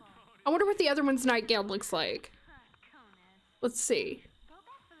nightgown. I wonder what the other one's nightgown looks like. Let's see.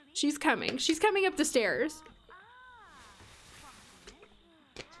 She's coming. She's coming up the stairs.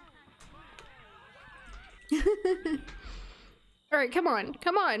 All right, come on.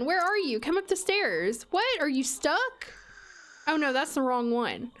 Come on. Where are you? Come up the stairs. What? Are you stuck? Oh, no, that's the wrong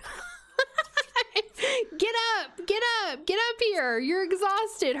one. Get up. Get up. Get up here. You're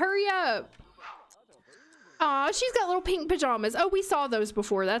exhausted. Hurry up. Aw, she's got little pink pajamas. Oh, we saw those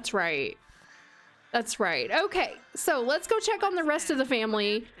before. That's right. That's right. Okay, so let's go check on the rest of the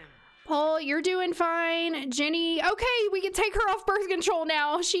family. Paul, you're doing fine. Jenny, okay, we can take her off birth control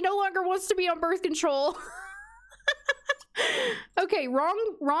now. She no longer wants to be on birth control. Okay,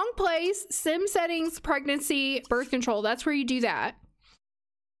 wrong place. Sim settings, pregnancy, birth control. That's where you do that.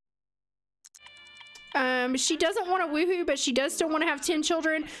 She doesn't want to woohoo, but she does still want to have 10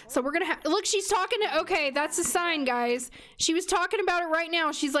 children. So we're gonna have, look, she's talking to, okay, that's a sign, guys. She was talking about it right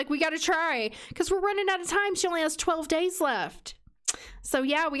now. She's like, we got to try because we're running out of time. She only has 12 days left. So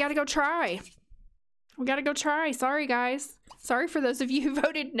yeah, we got to go try. We got to go try. Sorry, guys. Sorry for those of you who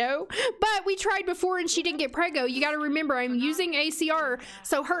voted no, but we tried before and she didn't get preggo. You got to remember, I'm using ACR.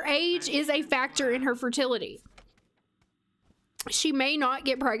 So her age is a factor in her fertility. She may not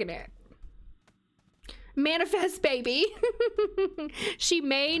get pregnant. Manifest, baby. She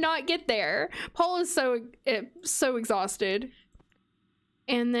may not get there. Paul is so exhausted.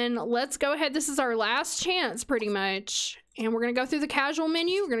 And then let's go ahead. This is our last chance pretty much. And we're going to go through the casual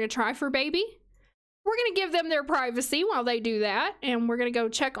menu. We're going to try for baby. We're going to give them their privacy while they do that. And we're going to go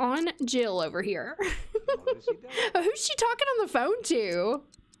check on Jill over here. Who's she talking on the phone to?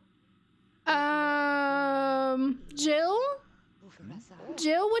 Jill?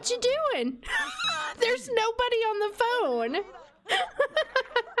 Jill, what you doing? There's nobody on the phone.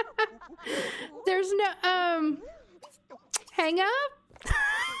 There's no, hang up?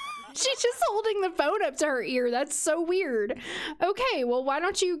 She's just holding the phone up to her ear. That's so weird. Okay, well, why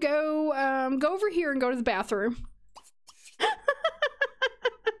don't you go over here and go to the bathroom? I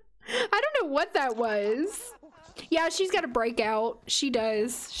don't know what that was. Yeah, she's got a breakout. She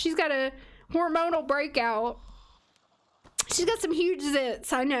does. She's got a hormonal breakout. She's got some huge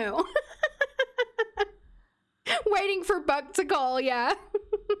zits, I know. Waiting for Buck to call, yeah.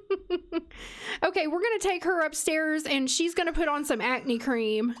 Okay, we're gonna take her upstairs and she's gonna put on some acne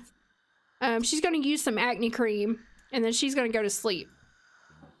cream. She's gonna use some acne cream and then she's gonna go to sleep.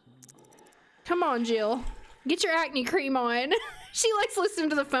 Come on, Jill. Get your acne cream on. She likes listening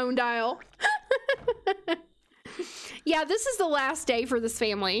to the phone dial. Yeah, this is the last day for this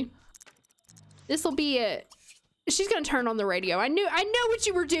family. This will be it. She's gonna turn on the radio. I know what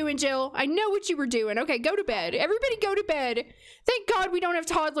you were doing, Jill. I know what you were doing. Okay, go to bed. Everybody go to bed. Thank God we don't have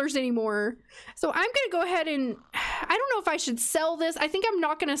toddlers anymore. So I'm gonna go ahead and, I don't know if I should sell this. I think I'm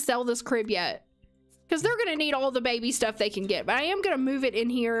not gonna sell this crib yet because they're gonna need all the baby stuff they can get, but I am gonna move it in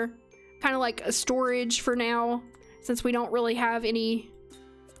here, kind of like a storage for now, since we don't really have any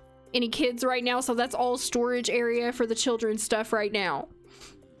kids right now. So that's all storage area for the children's stuff right now.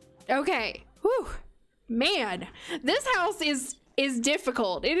 Okay, whew. Man, this house is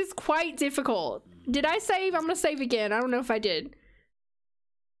difficult. It is quite difficult. Did I save? I'm gonna save again. I don't know if I did.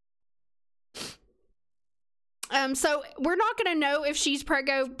 So we're not gonna know if she's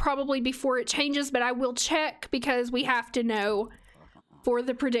preggo probably before it changes, but I will check because we have to know for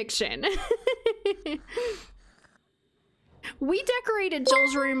the prediction. We decorated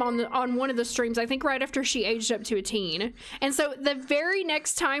Jill's room on one of the streams, I think right after she aged up to a teen. And so the very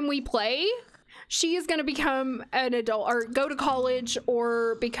next time we play, she is going to become an adult or go to college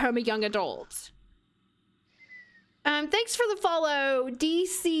or become a young adult. Thanks for the follow,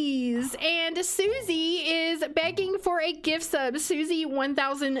 DC's. And Susie is begging for a gift sub. Susie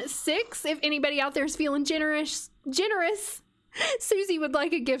 1006. If anybody out there is feeling generous, Susie would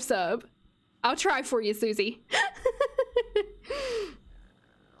like a gift sub. I'll try for you, Susie.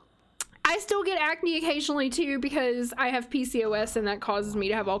 I still get acne occasionally too because I have PCOS and that causes me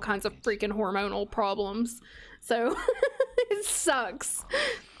to have all kinds of freaking hormonal problems. So it sucks.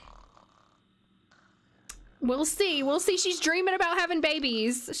 We'll see. We'll see. She's dreaming about having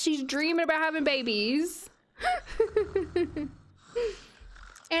babies. She's dreaming about having babies.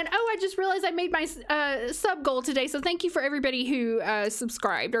 And oh, I just realized I made my sub goal today. So thank you for everybody who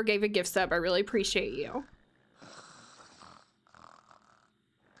subscribed or gave a gift sub. I really appreciate you.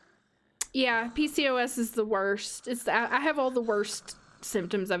 Yeah, PCOS is the worst. I have all the worst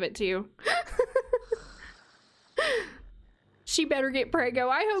symptoms of it too. She better get preggo.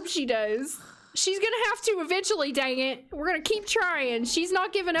 I hope she does. She's gonna have to eventually, dang it. We're gonna keep trying. She's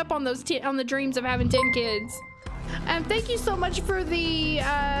not giving up on those on the dreams of having 10 kids. Thank you so much for the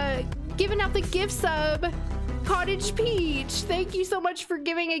giving out the gift sub, Cottage Peach. Thank you so much for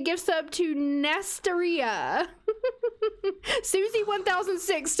giving a gift sub to Nesteria. Susie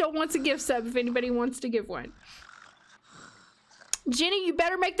 1006 still wants a gift sub if anybody wants to give one. Jenny, you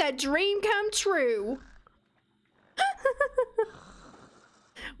better make that dream come true.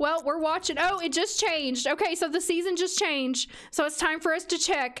 Well, we're watching. Oh, it just changed. Okay, so the season just changed. So it's time for us to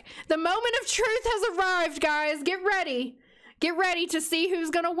check. The moment of truth has arrived, guys. Get ready. Get ready to see who's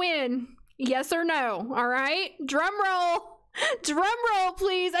gonna win. Yes or no, all right? Drum roll. Drum roll,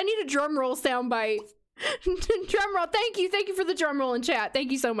 please. I need a drum roll soundbite. Drum roll. Thank you. Thank you for the drum roll in chat.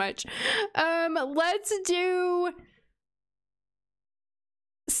 Thank you so much. Let's do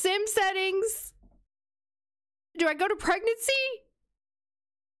sim settings. Do I go to pregnancy?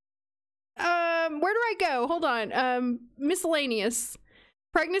 Where do I go? Hold on. Miscellaneous.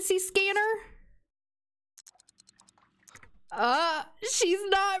 Pregnancy scanner. She's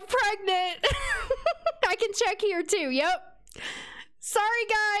not pregnant. I can check here too. Yep. Sorry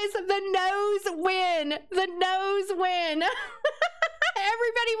guys, the no's win. The no's win.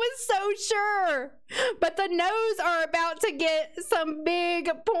 Everybody was so sure. But the no's are about to get some big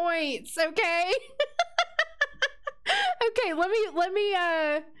points, okay? Okay, let me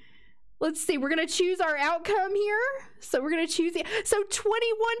let's see. We're gonna choose our outcome here. So we're gonna choose the. So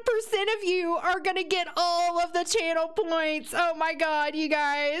 21% of you are gonna get all of the channel points. Oh my god, you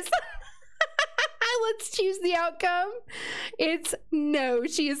guys! Let's choose the outcome. It's no.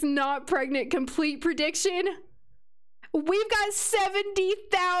 She is not pregnant. Complete prediction. We've got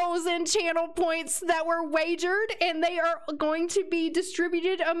 70,000 channel points that were wagered, and they are going to be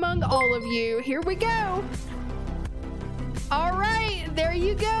distributed among all of you. Here we go. All right, there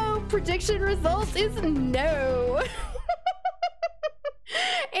you go. Prediction results is no.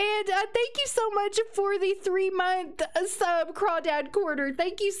 And thank you so much for the 3-month sub, Crawdad Quarter.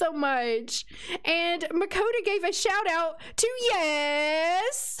 Thank you so much. And Makota gave a shout out to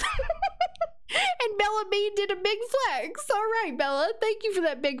yes. And Bella Bean did a big flex. All right, Bella, thank you for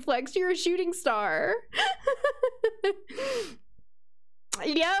that big flex. You're a shooting star.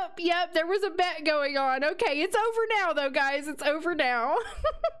 Yep, there was a bet going on. Okay, it's over now though, guys. It's over now.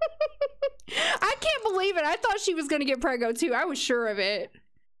 I can't believe it. I thought she was gonna get preggo too. I was sure of it.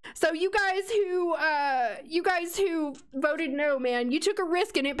 So you guys who voted no, man, you took a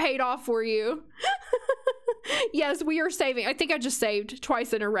risk and it paid off for you. Yes, we are saving. I think I just saved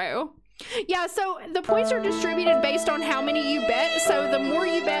twice in a row. Yeah, so the points are distributed based on how many you bet. So the more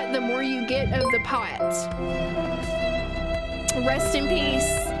you bet, the more you get of the pot. Rest in peace.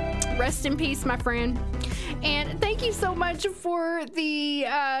 Rest in peace, my friend. And thank you so much for the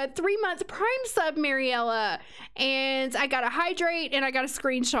 3-month Prime sub, Mariella. And I got a hydrate and I got a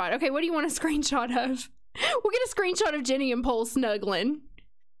screenshot. Okay, what do you want a screenshot of? We'll get a screenshot of Jenny and Pol snuggling.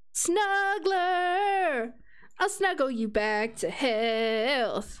 Snuggler, I'll snuggle you back to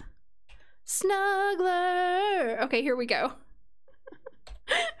health. Snuggler. Okay, here we go.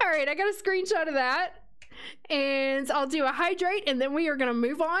 All right, I got a screenshot of that. And I'll do a hydrate, and then we are gonna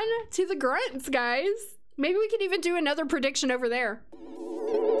move on to the grunts, guys. Maybe we can even do another prediction over there.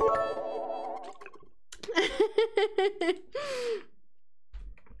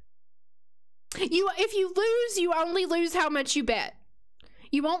 If you lose, you only lose how much you bet.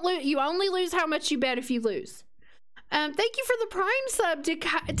 You only lose how much you bet if you lose. Thank you for the Prime sub,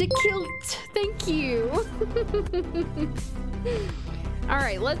 Dekilt. Thank you. All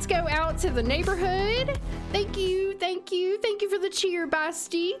right, let's go out to the neighborhood. Thank you, thank you, thank you for the cheer,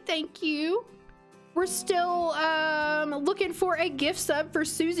 Basti. Thank you. We're still looking for a gift sub for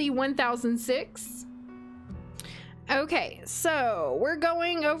Susie 1006. Okay, so we're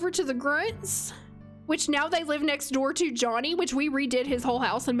going over to the Grunts, which now they live next door to Johnny, which we redid his whole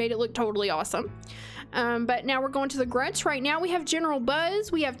house and made it look totally awesome. But now we're going to the Grunts. Right now we have General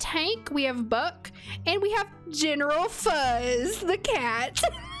Buzz, we have Tank, we have Buck, and we have General Fuzz, the cat.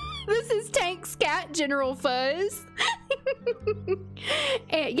 This is Tank's cat, General Fuzz.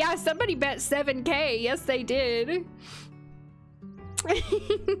 And yeah, somebody bet 7K. Yes, they did.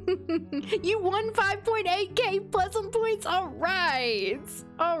 You won 5.8K Pleasant points. All right.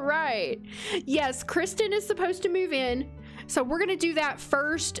 All right. Yes, Kristen is supposed to move in. So we're going to do that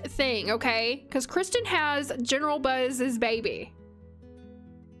first thing, okay? Because Kristen has General Buzz's baby.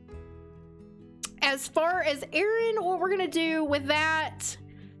 As far as Aaron, what we're going to do with that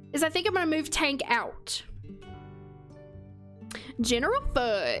is I think I'm going to move Tank out. General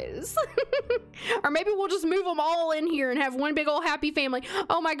Fuzz. Or maybe we'll just move them all in here and have one big old happy family.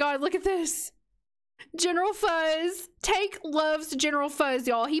 Oh my God, look at this. General Fuzz. Tank loves General Fuzz,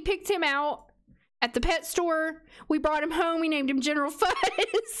 y'all. He picked him out at the pet store. We brought him home. We named him General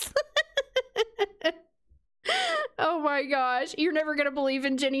Fuzz. Oh my gosh. You're never going to believe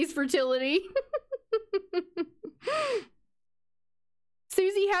in Jenny's fertility.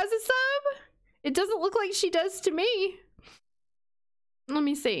 Susie has a sub? It doesn't look like she does to me. Let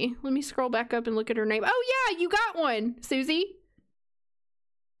me see. Let me scroll back up and look at her name. Oh yeah, you got one, Susie.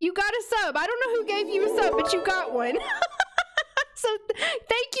 You got a sub. I don't know who gave you a sub, but you got one. So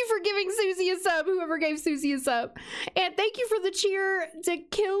thank you for giving Susie a sub, whoever gave Susie a sub. And thank you for the cheer to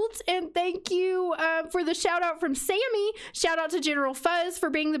Kilt. And thank you for the shout out from Sammy. Shout out to General Fuzz for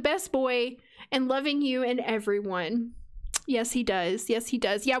being the best boy and loving you and everyone. Yes, he does. Yes, he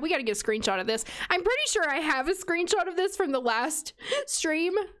does. Yeah, we got to get a screenshot of this. I'm pretty sure I have a screenshot of this from the last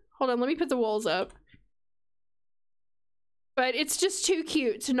stream. Hold on, let me put the walls up. But it's just too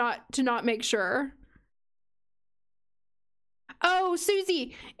cute to not make sure. Oh,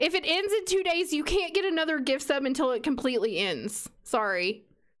 Susie, if it ends in 2 days, you can't get another gift sub until it completely ends. Sorry.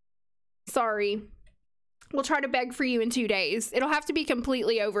 Sorry. We'll try to beg for you in 2 days. It'll have to be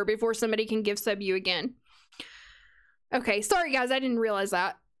completely over before somebody can gift sub you again. Okay, sorry guys, I didn't realize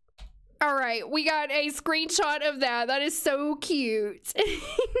that. All right, we got a screenshot of that. That is so cute.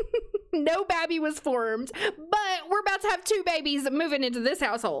 No baby was formed, but we're about to have 2 babies moving into this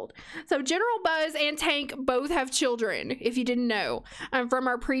household. So General Buzz and Tank both have children, if you didn't know, from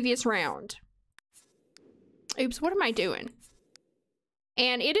our previous round. Oops, what am I doing?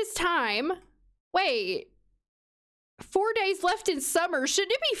 And it is time. Wait, 4 days left in summer.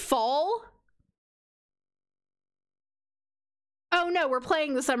 Shouldn't it be fall? Oh no, we're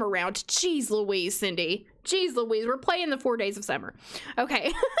playing the summer round. Jeez Louise, Cindy. Jeez Louise, we're playing the 4 days of summer.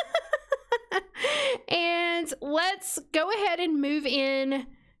 Okay. And let's go ahead and move in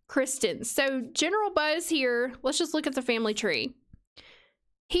Kristen. So General Buzz here, let's just look at the family tree.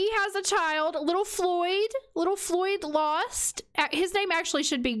 He has a child, little Floyd. Little Floyd lost. His name actually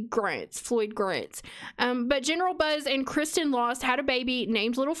should be Grunts, Floyd Grunts. But General Buzz and Kristen lost, had a baby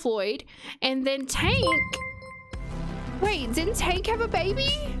named little Floyd. And then Tank... Wait, didn't Tank have a baby?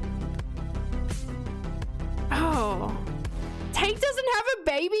 Oh. Tank doesn't have a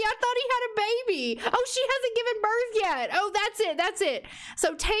baby? I thought he had a baby. Oh, she hasn't given birth yet. Oh, that's it. That's it.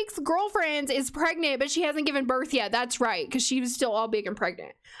 So Tank's girlfriend is pregnant, but she hasn't given birth yet. That's right, because she was still all big and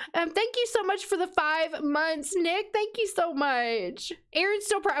pregnant. Thank you so much for the 5 months, Nick. Thank you so much. Aaron's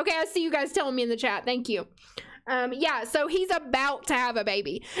still pregnant. Okay, I see you guys telling me in the chat. Thank you. Yeah, so he's about to have a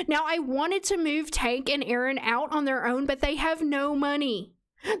baby. Now, I wanted to move Tank and Aaron out on their own, but they have no money.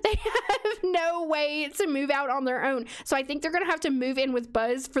 They have no way to move out on their own. So I think they're going to have to move in with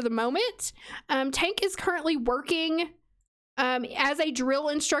Buzz for the moment. Tank is currently working as a drill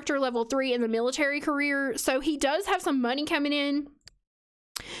instructor level 3 in the military career. So he does have some money coming in.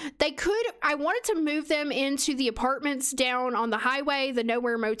 I wanted to move them into the apartments down on the highway, the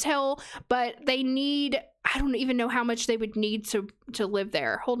Nowhere Motel, but they need, I don't even know how much they would need to live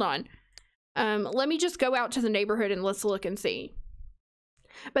there. Hold on. Let me just go out to the neighborhood and let's look and see.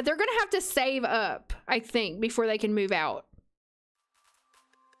 But they're going to have to save up, I think, before they can move out.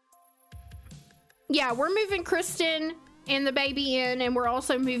 Yeah, we're moving Kristen and the baby in, and we're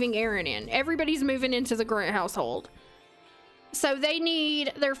also moving Aaron in. Everybody's moving into the Grunt household. So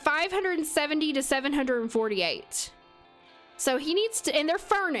they're 570 to 748. So he needs to, and they're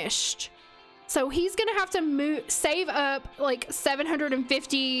furnished. So he's gonna have to save up like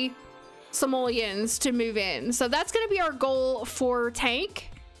 750 simoleons to move in. So that's gonna be our goal for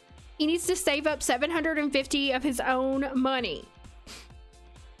Tank. He needs to save up 750 of his own money.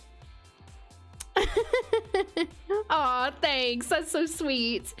 Aw, thanks. That's so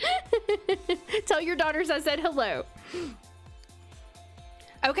sweet. Tell your daughters I said hello.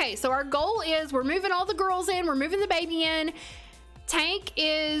 Okay, so our goal is we're moving all the girls in. We're moving the baby in. Tank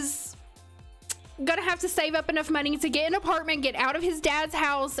is gonna have to save up enough money to get an apartment, get out of his dad's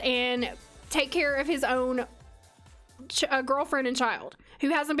house, and take care of his own girlfriend and child who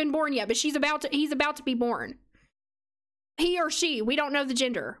hasn't been born yet, but he's about to be born. He or she, we don't know the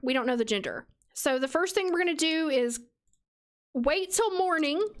gender. We don't know the gender. So the first thing we're gonna do is wait till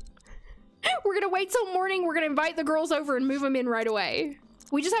morning. We're gonna wait till morning. We're gonna invite the girls over and move them in right away.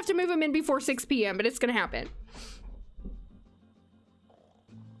 We just have to move them in before 6 p.m., but it's gonna happen.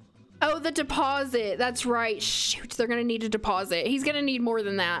 Oh, the deposit. That's right. Shoot, they're gonna need a deposit. He's gonna need more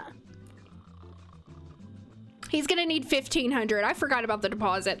than that. He's gonna need 1,500. I forgot about the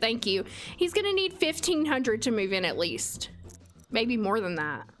deposit. Thank you. He's gonna need 1,500 to move in at least. Maybe more than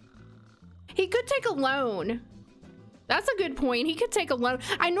that. He could take a loan. That's a good point. He could take a loan.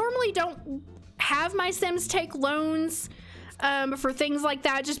 I normally don't have my Sims take loans for things like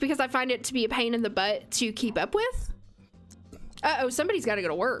that just because I find it to be a pain in the butt to keep up with. Uh-oh, somebody's got to go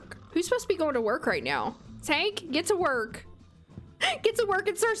to work. Who's supposed to be going to work right now? Tank, get to work. Get to work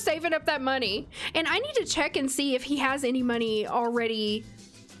and start saving up that money. And I need to check and see if he has any money already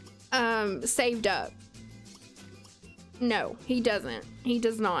saved up. No, he doesn't. He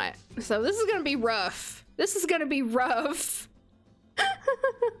does not. So this is gonna be rough. This is gonna be rough.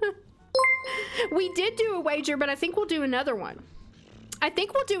 We did do a wager, but I think we'll do another one. I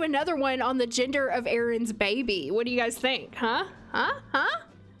think we'll do another one on the gender of Aaron's baby. What do you guys think? Huh? Huh? Huh?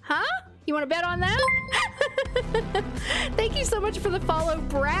 Huh? You want to bet on that? Thank you so much for the follow,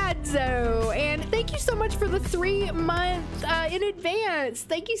 Bradzo. And thank you so much for the 3 months in advance.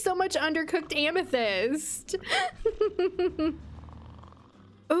 Thank you so much, Undercooked Amethyst.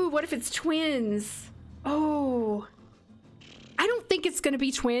 Oh, what if it's twins? Oh, I don't think it's going to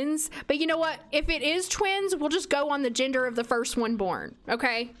be twins. But you know what? If it is twins, we'll just go on the gender of the first one born.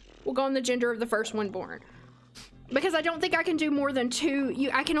 Okay? We'll go on the gender of the first one born. Because I don't think I can do more than 2.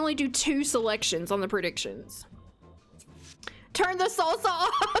 I can only do 2 selections on the predictions. Turn the salsa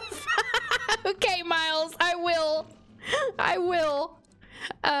off. Okay, Miles, I will. I will.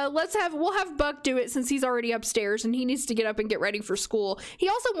 We'll have Buck do it since he's already upstairs and he needs to get up and get ready for school. He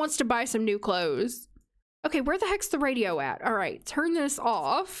also wants to buy some new clothes. Okay, where the heck's the radio at? All right, turn this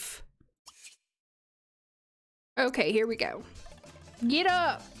off. Okay, here we go. Get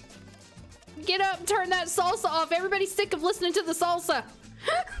up. Get up, turn that salsa off. Everybody's sick of listening to the salsa.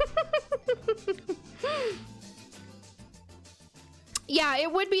 Yeah,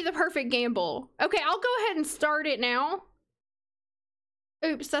 it would be the perfect gamble. Okay, I'll go ahead and start it now.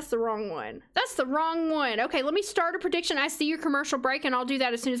 Oops, that's the wrong one. That's the wrong one. Okay, let me start a prediction. I see your commercial break, and I'll do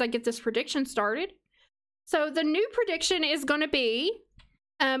that as soon as I get this prediction started. So the new prediction is going to be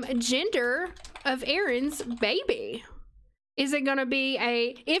gender of Aaron's baby. Is it going to be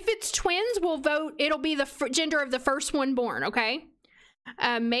if it's twins, we'll vote, it'll be the gender of the first one born, okay?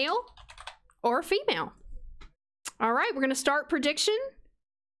 Male or female. All right, we're going to start prediction.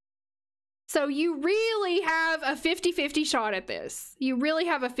 So you really have a 50-50 shot at this. You really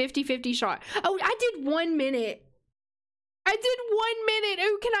have a 50-50 shot. Oh, I did 1 minute. I did 1 minute.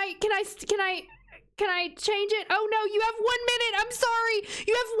 Oh, can I change it? Oh no, you have 1 minute. I'm sorry.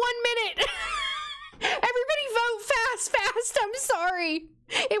 You have 1 minute. Everybody vote fast. I'm sorry.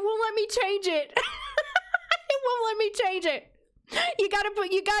 It won't let me change it. It won't let me change it. You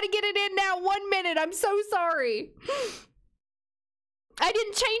gotta get it in now. 1 minute. I'm so sorry. I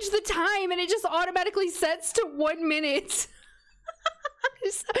didn't change the time and it just automatically sets to 1 minute.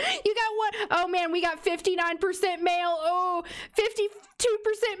 You got what? Oh man, we got 59% male. Oh,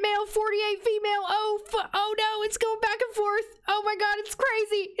 52% male, 48 female. Oh no, it's going back and forth. Oh my god, it's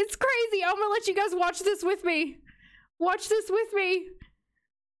crazy. It's crazy. I'm gonna let you guys watch this with me. Watch this with me.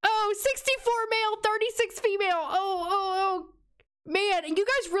 Oh, 64 male, 36 female. Oh. Man, you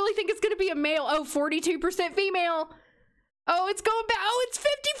guys really think it's gonna be a male? Oh, 42% female. Oh, it's going back. Oh, it's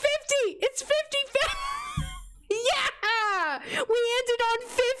 50-50. It's 50-50. Yeah! We ended on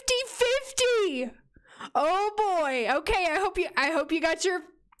 50-50. Oh boy. Okay, I hope you got your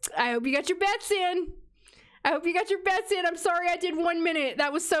bets in. I hope you got your bets in. I'm sorry I did 1 minute.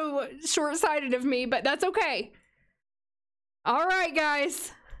 That was so short-sighted of me, but that's okay. All right,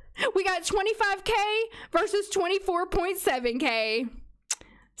 guys. We got 25K versus 24.7K.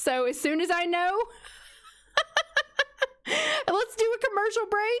 So as soon as I know, let's do a commercial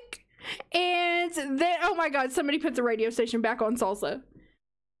break. And then, oh my God, somebody put the radio station back on salsa.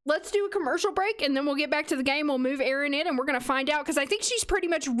 Let's do a commercial break and then we'll get back to the game. We'll move Erin in and we're going to find out because I think she's pretty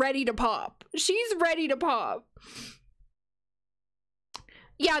much ready to pop. She's ready to pop.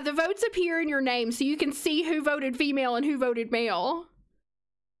 Yeah, the votes appear in your name so you can see who voted female and who voted male.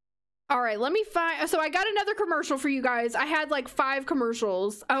 All right, let me find. So I got another commercial for you guys. I had like 5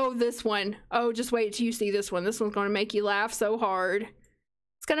 commercials. Oh, this one. Oh, just wait till you see this one. This one's going to make you laugh so hard.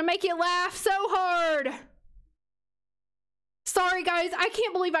 It's going to make you laugh so hard. Sorry, guys. I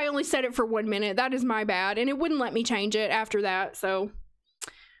can't believe I only said it for 1 minute. That is my bad. And it wouldn't let me change it after that. So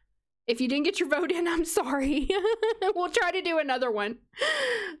if you didn't get your vote in, I'm sorry. We'll try to do another one.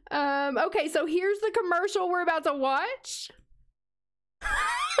 Okay, so here's the commercial we're about to watch.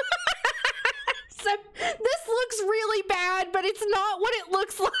 So this looks really bad, but it's not what it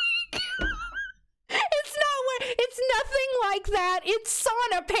looks like. It's nothing like that. It's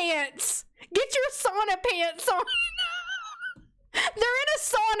sauna pants. Get your sauna pants on. They're in a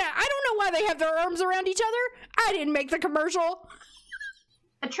sauna. I don't know why they have their arms around each other. I didn't make the commercial.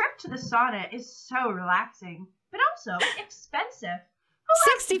 A trip to the sauna is so relaxing, but also expensive.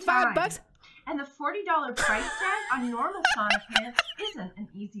 65 bucks. And the $40 price tag on normal sauna pants isn't an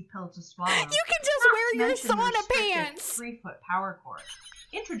easy pill to swallow. You can just wear your sauna pants. 3-foot power cord.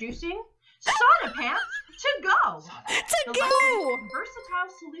 Introducing sauna pants to go. To go. Versatile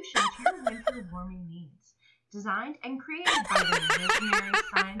solution to your winter warming needs. Designed and created by the visionary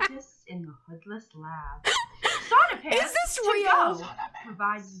scientists in the hoodless lab. Sauna pants Is this real?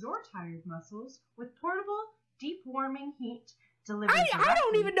 Provides your tired muscles with portable, deep warming heat delivered. I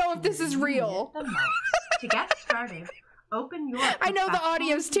don't even know if this is real. To get started, open your. I know the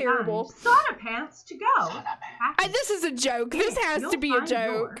audio's terrible. Sauna pants to go. This is a joke. This has to be a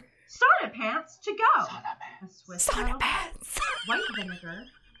joke. Sauna pants to go. A Swiss sauna pants. White vinegar,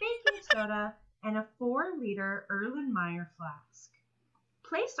 baking soda, and a 4-liter Erlenmeyer flask.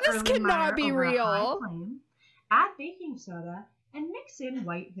 Place this cannot be over real. A high flame, add baking soda, and mix in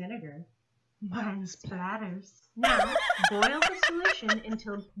white vinegar. Mine splatters. Now, boil the solution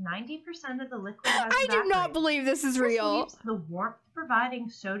until 90% of the liquid has I do not believe this is real. This leaves the warmth-providing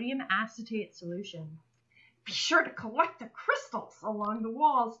sodium acetate solution. Be sure to collect the crystals along the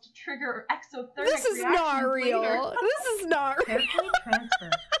walls to trigger exothermic This is not real. Later. This is not real. Carefully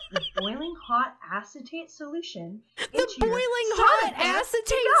transfer the boiling hot acetate solution into the boiling hot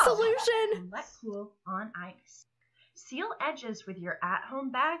acetate solution. And let cool on ice. Seal edges with your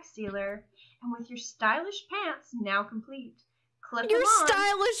at-home bag sealer, and with your stylish pants now complete, clip your them on.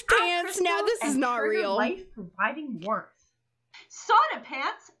 Stylish pants now. This is not real. Life-providing warmth. Sauna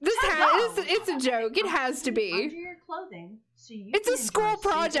pants. It's a joke. It has to be. Under your clothing, so you it's a school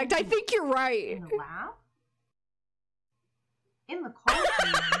project. I think you're right. In the lab. In the cold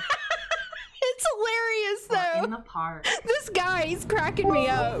room. It's hilarious though. In the park. This guy is cracking me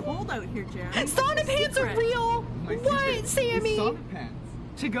up. Hold out here, Jeremy. Sauna pants are real. What, Sammy? Sauna pants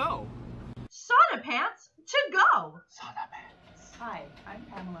to go. Sauna pants to go. Sauna pants. Hi, I'm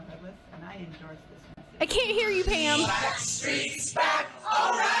Pamela Hoodless, and I endorse this message. I can't hear you, Pam. Backstreet's back,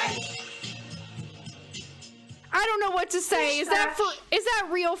 all right. I don't know what to say. Is that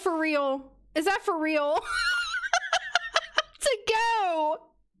real for real? Is that for real? To go.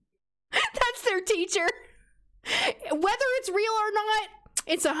 That's their teacher. Whether it's real or not,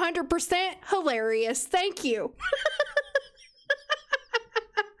 it's 100% hilarious. Thank you.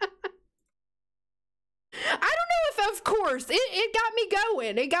 I don't know if, of course, it got me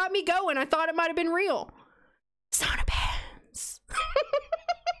going. It got me going. I thought it might have been real. Sauna pants.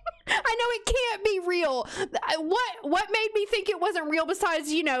 I know it can't be real. What made me think it wasn't real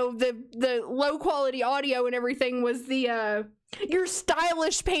besides, you know, the low quality audio and everything was the your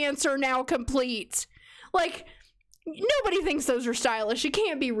stylish pants are now complete. Like, nobody thinks those are stylish. It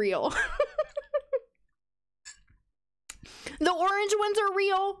can't be real. The orange ones are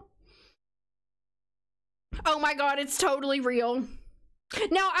real. Oh my god, it's totally real.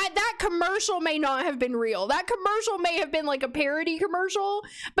 Now, that commercial may not have been real. That commercial may have been like a parody commercial,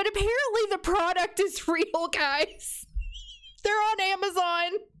 but apparently the product is real, guys. They're on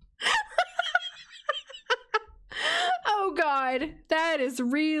Amazon. Oh god, that is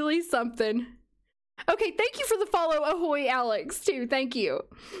really something. Okay, thank you for the follow, Ahoy Alex, too. Thank you.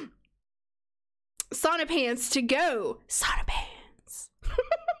 Sauna pants to go. Sauna pants.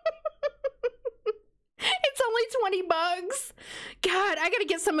 It's only 20 bucks. God, I gotta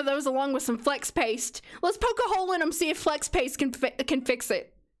get some of those along with some Flex Paste. Let's poke a hole in them, see if Flex Paste can fix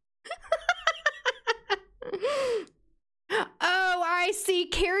it. Oh, I see.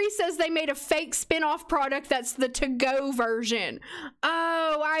 Carrie says they made a fake spin-off product that's the to-go version.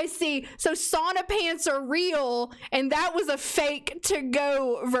 Oh, I see. So sauna pants are real, and that was a fake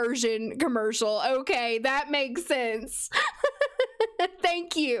to-go version commercial. Okay, that makes sense.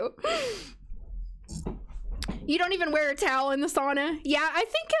 Thank you. You don't even wear a towel in the sauna? Yeah, I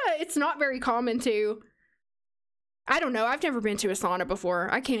think it's not very common to. I don't know. I've never been to a sauna before.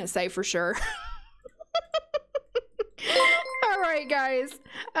 I can't say for sure. All right, guys.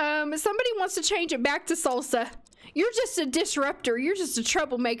 Somebody wants to change it back to salsa. You're just a disruptor. You're just a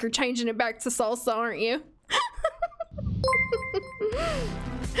troublemaker changing it back to salsa, aren't you?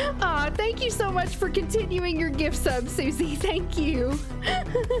 Aw, thank you so much for continuing your gift sub, Susie. Thank you.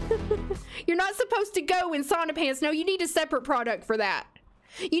 You're not supposed to go in sauna pants. No, you need a separate product for that.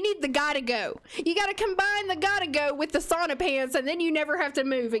 You need the gotta go. You gotta combine the gotta go with the sauna pants, and then you never have to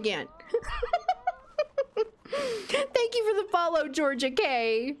move again. Thank you for the follow, Georgia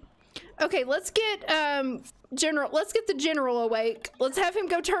K. Okay, let's get the general awake. Let's have him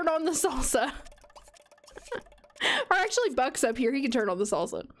go turn on the salsa. Or actually, Buck's up here. He can turn on the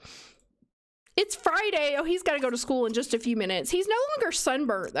salsa. It's Friday. Oh, he's got to go to school in just a few minutes. He's no longer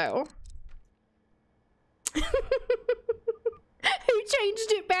sunburnt, though. Who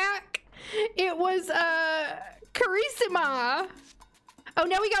changed it back? It was, Carissima. Oh,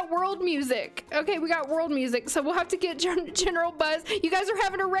 now we got world music. Okay, we got world music, so we'll have to get General Buzz. You guys are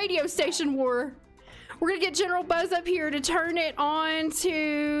having a radio station war. We're gonna get General Buzz up here to turn it on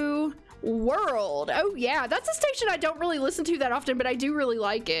to world. Oh yeah, that's a station I don't really listen to that often, but I do really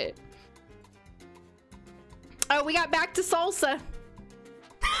like it. Oh, we got back to salsa.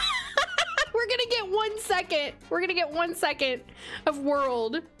 We're gonna get 1 second. We're gonna get 1 second of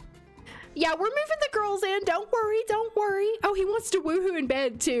world. Yeah, we're moving the girls in. Don't worry, don't worry. Oh, he wants to woohoo in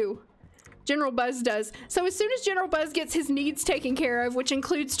bed too. General Buzz does. So as soon as General Buzz gets his needs taken care of, which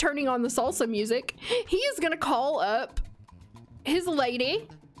includes turning on the salsa music, he is gonna call up his lady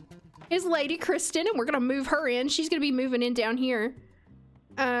Kristen, and we're gonna move her in. She's gonna be moving in down here.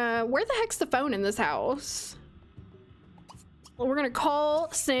 Where the heck's the phone in this house? Well, we're gonna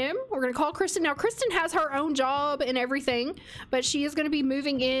call Sim. We're gonna call Kristen. Now, Kristen has her own job and everything, but she is gonna be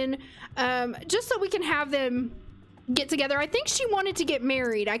moving in just so we can have them get together. I think she wanted to get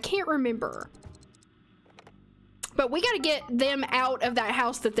married. I can't remember. But we gotta get them out of that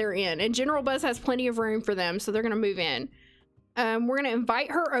house that they're in. And General Buzz has plenty of room for them, so they're gonna move in. We're gonna invite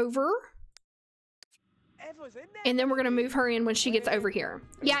her over. And then we're gonna move her in when she gets over here.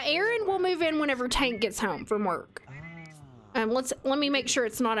 Yeah, Aaron will move in whenever Tank gets home from work. Let me make sure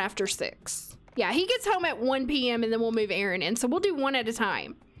it's not after 6. Yeah, he gets home at 1 p.m. and then we'll move Aaron in. So we'll do one at a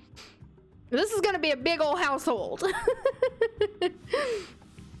time. This is gonna be a big old household.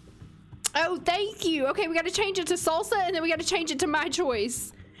 Oh, thank you. Okay, we gotta change it to salsa and then we gotta change it to my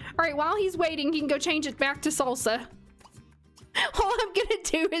choice. All right, while he's waiting, he can go change it back to salsa. All I'm gonna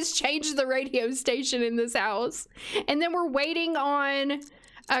do is change the radio station in this house. And then we're waiting on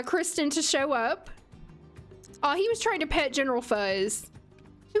Kristen to show up. Oh, he was trying to pet General Fuzz.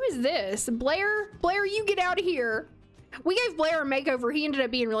 Who is this? Blair? Blair, you get out of here. We gave Blair a makeover. He ended up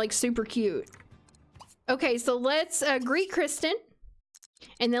being like super cute. Okay, so let's greet Kristen.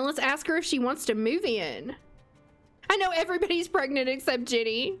 And then let's ask her if she wants to move in. I know everybody's pregnant except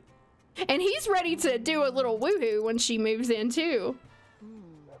Jenny. And he's ready to do a little woohoo when she moves in too.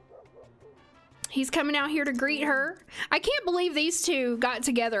 He's coming out here to greet her. I can't believe these two got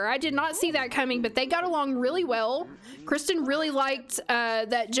together. I did not see that coming, but they got along really well. Kristen really liked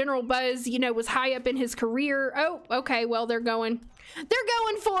that General Buzz, you know, was high up in his career. Oh, okay, well, they're going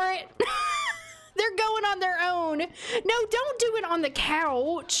for it. They're going on their own. No, don't do it on the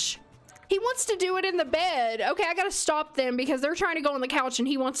couch. He wants to do it in the bed. Okay, I gotta stop them because they're trying to go on the couch and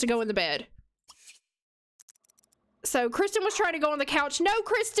he wants to go in the bed. So Kristen was trying to go on the couch. No,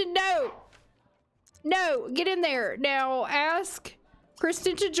 Kristen, no. No, get in there. Now ask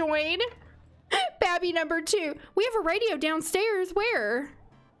Kristen to join. Babby number 2. We have a radio downstairs. Where?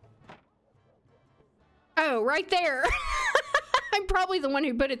 Oh, right there. I'm probably the one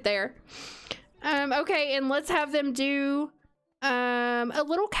who put it there. Okay, and let's have them do a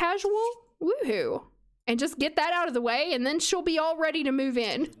little casual woohoo. And just get that out of the way, and then she'll be all ready to move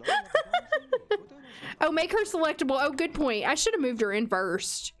in. Oh, make her selectable. Oh, good point. I should have moved her in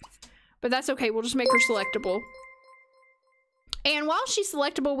first. But that's okay, we'll just make her selectable. And while she's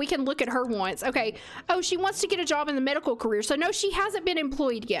selectable, we can look at her wants. Okay, oh, she wants to get a job in the medical career. So no, she hasn't been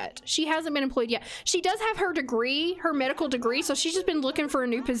employed yet. She hasn't been employed yet. She does have her degree, her medical degree, so she's just been looking for a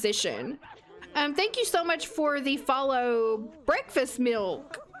new position. Thank you so much for the follow, Breakfast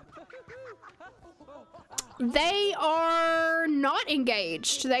Milk. They are not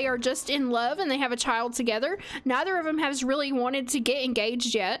engaged. They are just in love and they have a child together. Neither of them has really wanted to get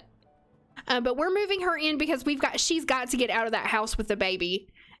engaged yet. But we're moving her in because she's got to get out of that house with the baby.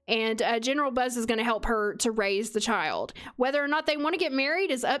 And General Buzz is going to help her to raise the child. Whether or not they want to get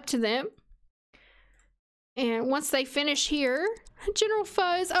married is up to them. And once they finish here, General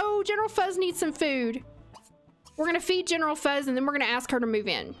Fuzz. Oh, General Fuzz needs some food. We're going to feed General Fuzz and then we're going to ask her to move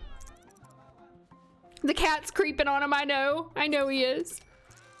in. The cat's creeping on him, I know. I know he is.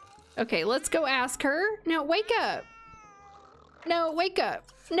 Okay, let's go ask her. No, wake up. No, wake up.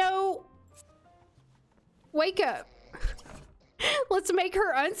 No. Wake up. Let's make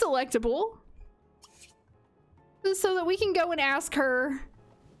her unselectable. So that we can go and ask her.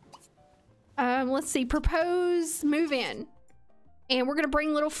 Let's see. Propose, move in. And we're going to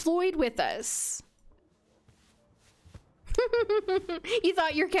bring little Floyd with us. You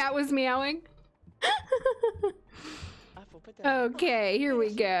thought your cat was meowing? Okay, here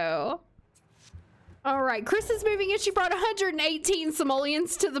we go. All right, Chris is moving in. She brought 118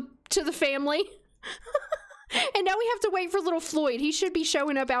 simoleons to the family. And now we have to wait for little Floyd. He should be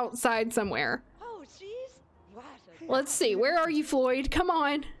showing up outside somewhere. Oh, jeez. Let's see. Where are you, Floyd? Come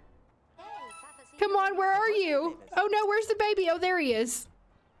on. Come on, where are you? Oh no, where's the baby? Oh, there he is.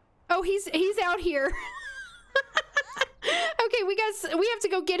 Oh, he's out here. Okay, we have to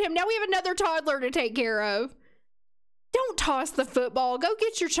go get him. Now we have another toddler to take care of. Don't toss the football. Go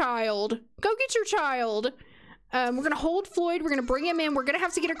get your child. Go get your child. We're going to hold Floyd. We're going to bring him in. We're going to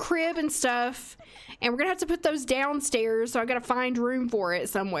have to get a crib and stuff. And we're going to have to put those downstairs. So I got to find room for it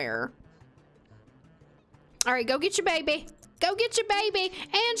somewhere. All right, go get your baby. Go get your baby.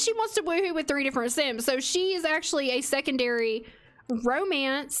 And she wants to woohoo with 3 different Sims. So she is actually a secondary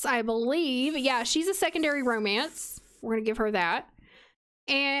romance, I believe. Yeah, she's a secondary romance. We're gonna give her that,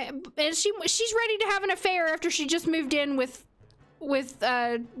 and she's ready to have an affair after she just moved in with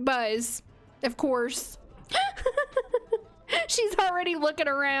Buzz, of course. She's already looking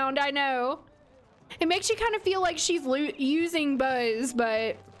around. I know. It makes you kind of feel like she's using Buzz,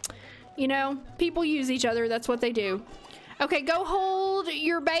 but you know, people use each other. That's what they do. Okay, go hold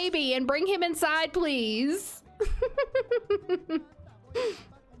your baby and bring him inside, please.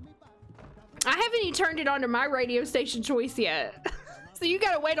 I haven't even turned it onto my radio station choice yet. So you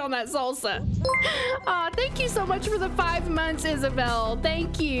gotta wait on that salsa. Aw, thank you so much for the 5 months, Isabel.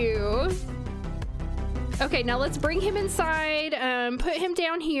 Thank you. Okay, now let's bring him inside. Put him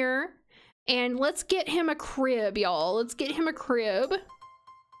down here. And let's get him a crib, y'all. Let's get him a crib.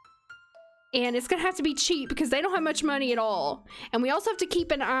 And it's gonna have to be cheap because they don't have much money at all. And we also have to keep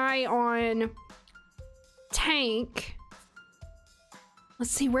an eye on Tank.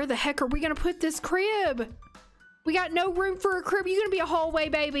 Let's see, where the heck are we gonna put this crib? We got no room for a crib. You're gonna be a hallway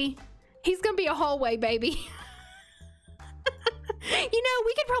baby. He's gonna be a hallway baby. You know,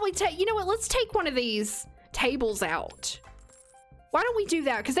 we could probably take, you know what, let's take one of these tables out. Why don't we do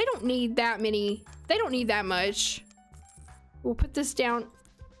that? Because they don't need that many, they don't need that much. We'll put this down.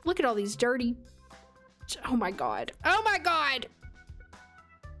 Look at all these dirty, oh my God. Oh my God.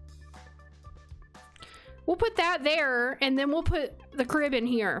 We'll put that there, and then we'll put the crib in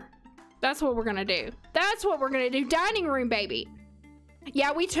here. That's what we're gonna do. That's what we're gonna do. Dining room, baby.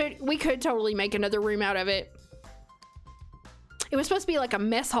 Yeah, we could totally make another room out of it. It was supposed to be like a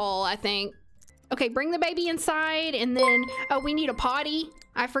mess hall, I think. Okay, bring the baby inside, and then, oh, we need a potty.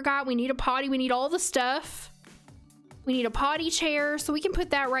 I forgot, we need a potty. We need all the stuff. We need a potty chair, so we can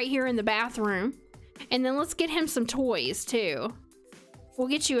put that right here in the bathroom. And then let's get him some toys, too. We'll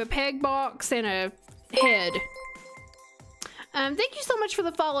get you a peg box and a head. Thank you so much for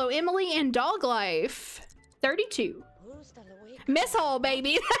the follow, Emily and Dog Life 32. Mess hall,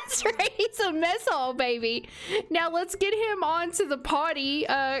 baby. That's right, he's a mess hall, baby. Now let's get him onto the potty.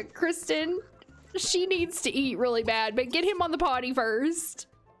 Kristen, she needs to eat really bad, but get him on the potty first.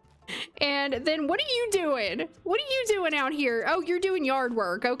 And then what are you doing? What are you doing out here? Oh, you're doing yard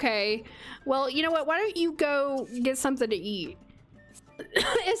work. Okay, well, you know what, why don't you go get something to eat?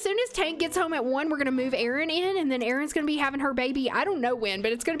 As soon as Tank gets home at 1, we're gonna move Erin in, and then Erin's gonna be having her baby. I don't know when,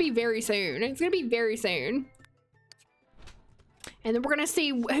 but it's gonna be very soon. It's gonna be very soon. And then we're gonna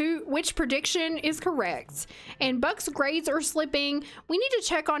see which prediction is correct. And Buck's grades are slipping. We need to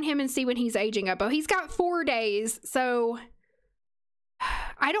check on him and see when he's aging up. Oh, he's got 4 days, so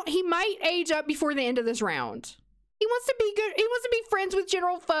he might age up before the end of this round. He wants to be good. He wants to be friends with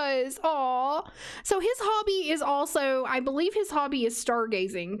General Fuzz. Aw. So his hobby is also, I believe his hobby is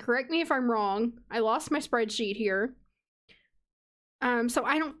stargazing. Correct me if I'm wrong. I lost my spreadsheet here. So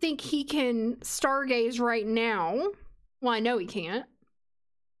I don't think he can stargaze right now. Well, I know he can't.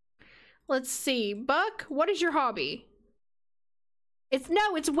 Let's see. Buck, what is your hobby? It's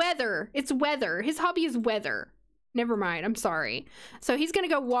weather. It's weather. His hobby is weather. Never mind. I'm sorry. So he's going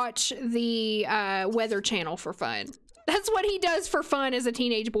to go watch the Weather Channel for fun. That's what he does for fun as a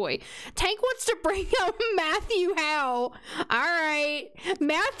teenage boy. Tank wants to bring up Matthew Howe. All right.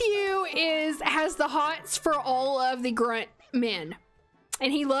 Matthew has the hots for all of the grunt men.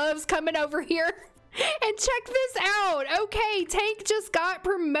 And he loves coming over here. And check this out. Okay, Tank just got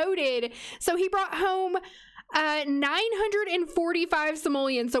promoted. So he brought home 945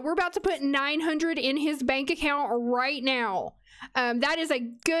 simoleons. So we're about to put 900 in his bank account right now. That is a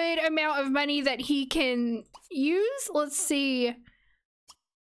good amount of money that he can use. Let's see.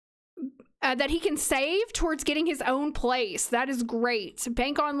 That he can save towards getting his own place. That is great.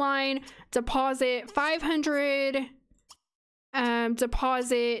 Bank online, deposit 500,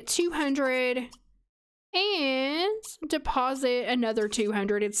 deposit 200, and deposit another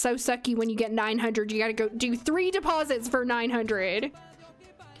 200. It's so sucky when you get 900. You gotta go do 3 deposits for 900.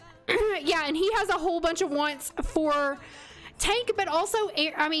 Yeah, and he has a whole bunch of wants for Tank, but also,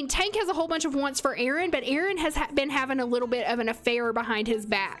 I mean, Tank has a whole bunch of wants for Aaron, but Aaron has been having a little bit of an affair behind his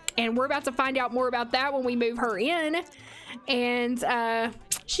back. And we're about to find out more about that when we move her in. And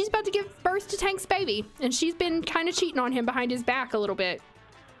she's about to give birth to Tank's baby. And she's been kind of cheating on him behind his back a little bit.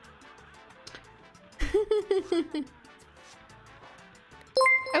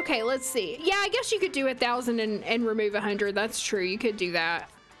 Okay, let's see. Yeah, I guess you could do 1,000 and remove 100. That's true. You could do that.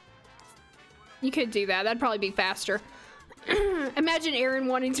 You could do that. That'd probably be faster. Imagine Aaron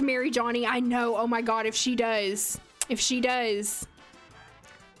wanting to marry Johnny. I know. Oh my god, if she does. If she does.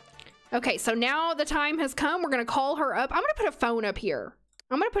 Okay, so now the time has come. We're gonna call her up. I'm gonna put a phone up here.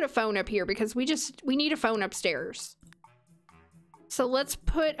 I'm gonna put a phone up here because we need a phone upstairs. So let's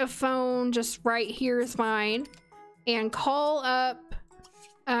put a phone just right here is fine. And call up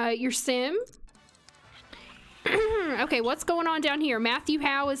your sim. Okay, what's going on down here? Matthew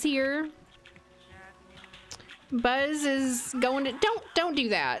Howe is here. Buzz is going to don't do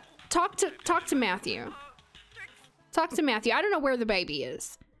that. Talk to Matthew. Talk to Matthew. I don't know where the baby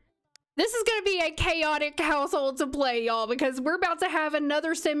is. This is gonna be a chaotic household to play, y'all, because we're about to have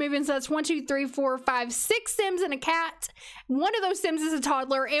another sim move in. So that's 1, 2, 3, 4, 5, 6 sims and a cat. One of those sims is a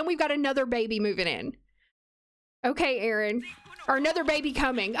toddler, and we've got another baby moving in. Okay, Aaron. Or another baby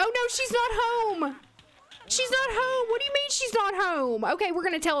coming. Oh no, she's not home. She's not home. What do you mean she's not home? Okay, we're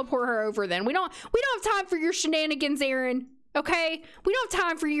gonna teleport her over then. We don't have time for your shenanigans, Aaron. Okay? We don't have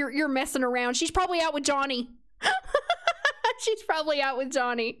time for your messing around. She's probably out with Johnny. She's probably out with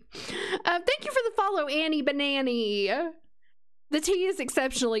Johnny. Thank you for the follow, Annie Banani. The tea is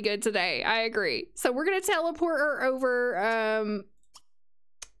exceptionally good today. I agree. So we're gonna teleport her over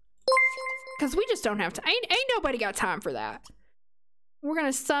because we just don't have time. Ain't nobody got time for that. We're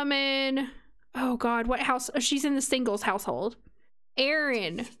gonna summon. Oh god, what house? Oh, she's in the singles household.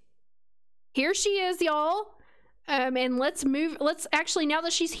 Aaron. Here she is, y'all. And let's move. Let's actually, now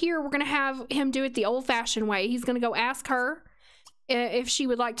that she's here, we're gonna have him do it the old-fashioned way. He's gonna go ask her if she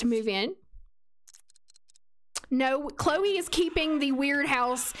would like to move in. No, Chloe is keeping the weird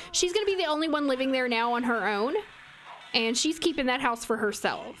house. She's gonna be the only one living there now on her own. And she's keeping that house for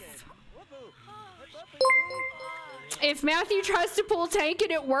herself. If Matthew tries to pull Tank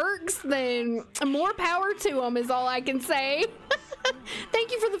and it works, then more power to him is all I can say.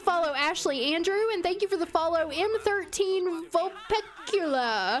 Thank you for the follow, Ashley Andrew, and thank you for the follow, M13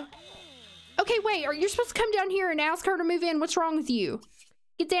 Vulpecula. Okay, wait, are you supposed to come down here and ask her to move in? What's wrong with you?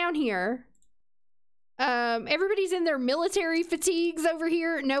 Get down here. Everybody's in their military fatigues over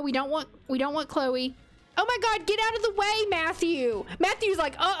here. No, we don't want Chloe. Oh my god, get out of the way, Matthew. Matthew's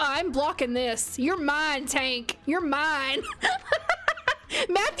like, I'm blocking this. You're mine, Tank. You're mine.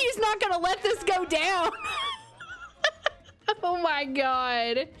 Matthew's not gonna let this go down. Oh my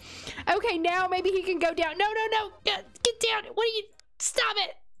god. Okay, now maybe he can go down. No. Get down. What are you? Stop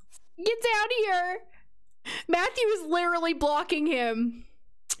it. Get down here. Matthew is literally blocking him.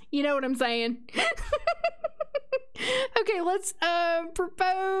 You know what I'm saying? Okay, let's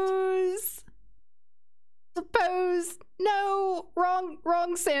propose. Propose. No,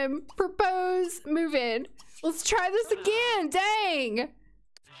 wrong sim. Propose. Move in. Let's try this again. Dang.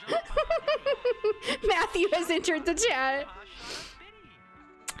 Matthew has entered the chat.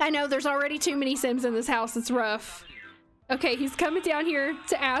 I know there's already too many sims in this house. It's rough. Okay, he's coming down here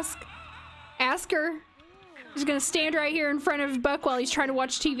to ask her. He's gonna stand right here in front of Buck while he's trying to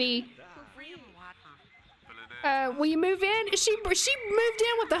watch TV. Will you move in? She moved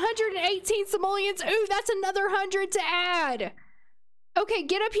in with 118 simoleons. Ooh, that's another 100 to add. Okay,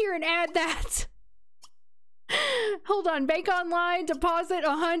 get up here and add that. Hold on, bank online, deposit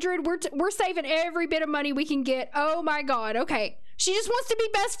 100. We're saving every bit of money we can get. Oh my God. Okay. She just wants to be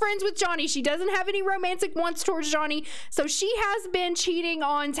best friends with Johnny. She doesn't have any romantic wants towards Johnny. So she has been cheating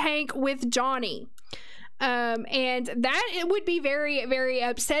on Tank with Johnny. And that it would be very, very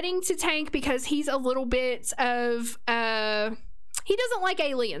upsetting to Tank because he's a little bit of, he doesn't like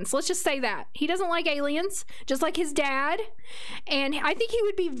aliens. Let's just say that. He doesn't like aliens, just like his dad. And I think he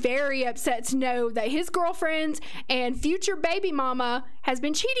would be very upset to know that his girlfriend and future baby mama has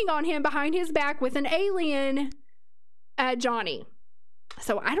been cheating on him behind his back with an alien, Johnny.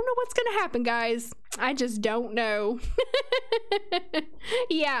 So I don't know what's going to happen, guys. I just don't know.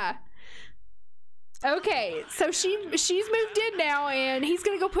 Yeah. Okay, so she's moved in now, and he's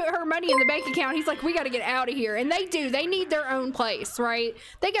gonna go put her money in the bank account. He's like, we gotta get out of here. And they do. They need their own place, right?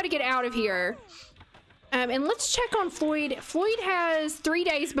 They gotta get out of here. And let's check on Floyd. Floyd has 3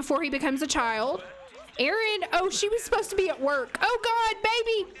 days before he becomes a child. Erin, oh, she was supposed to be at work. Oh God,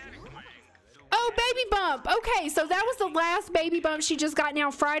 baby. Oh, baby bump. Okay, so that was the last baby bump she just got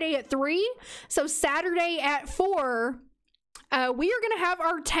now, Friday at 3. So Saturday at 4. We are gonna have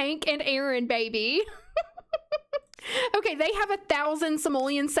our Tank and Erin baby. Okay, they have 1,000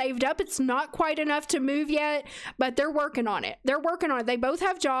 simoleons saved up. It's not quite enough to move yet, but they're working on it. They're working on it. They both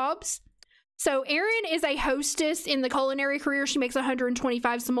have jobs. So Erin is a hostess in the culinary career. She makes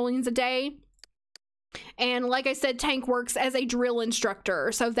 125 simoleons a day. And like I said, Tank works as a drill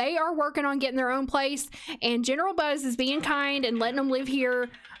instructor. So they are working on getting their own place. And General Buzz is being kind and letting them live here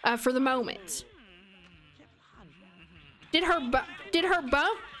for the moment. Did her bump?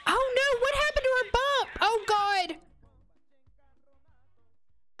 Oh no, what happened to her bump? Oh God.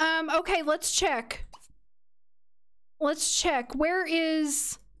 Okay, let's check. Let's check. Where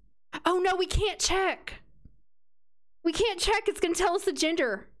is... Oh no, we can't check. We can't check. It's gonna tell us the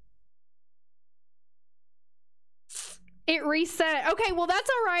gender. It reset. Okay, well that's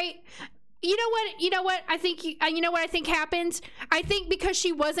all right. You know what I think happened? I think because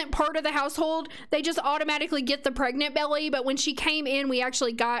she wasn't part of the household, they just automatically get the pregnant belly, but when she came in, we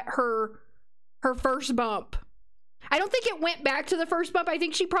actually got her first bump. I don't think it went back to the first bump. I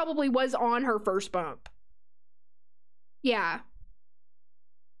think she probably was on her first bump. Yeah.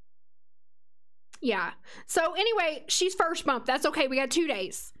 Yeah. So anyway, she's first bump. That's okay. We got 2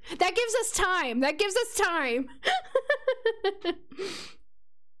 days. That gives us time. That gives us time.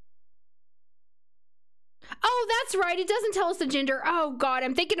 Oh, that's right. It doesn't tell us the gender. Oh, God.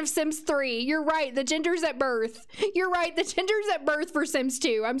 I'm thinking of Sims 3. You're right. The gender's at birth. You're right. The gender's at birth for Sims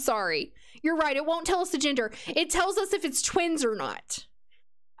 2. I'm sorry. You're right. It won't tell us the gender. It tells us if it's twins or not.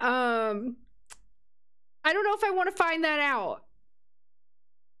 I don't know if I want to find that out.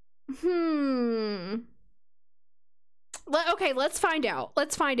 Okay, let's find out.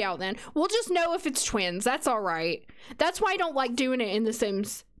 Let's find out then. We'll just know if it's twins. That's all right. That's why I don't like doing it in The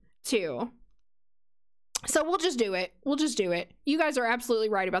Sims 2. So we'll just do it. We'll just do it. You guys are absolutely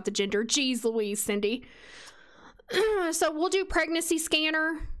right about the gender. Jeez Louise, Cindy. So we'll do pregnancy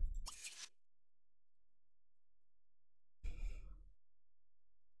scanner.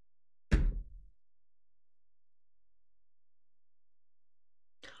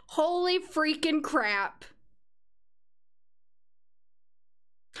 Holy freaking crap.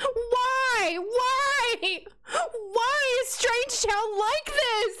 Why? Why? Why is Strangetown like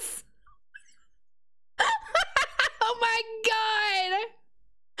this? Oh my God.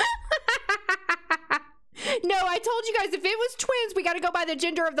 No, I told you guys if it was twins, we got to go by the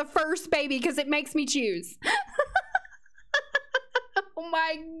gender of the first baby because it makes me choose. Oh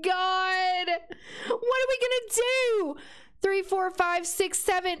my God. What are we going to do? 3, 4, 5, 6,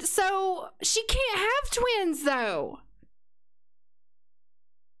 7. So she can't have twins though.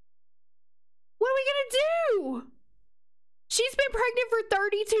 What are we going to do? She's been pregnant for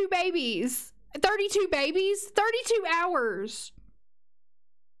 32 babies. 32 babies? 32 hours.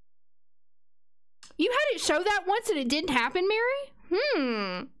 You had it show that once and it didn't happen, Mary?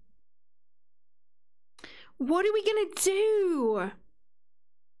 What are we gonna do?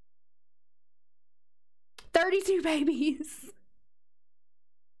 32 babies.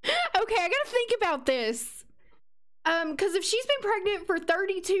 Okay, I gotta think about this. Because if she's been pregnant for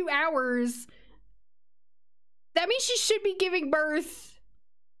 32 hours, that means she should be giving birth.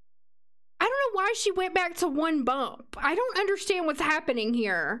 I don't know why she went back to 1 bump. I don't understand what's happening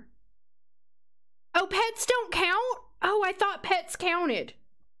here. Oh, pets don't count? Oh, I thought pets counted.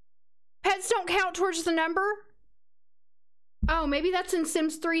 Pets don't count towards the number? Oh, maybe that's in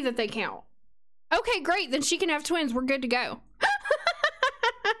Sims 3 that they count. Okay, great. Then she can have twins. We're good to go.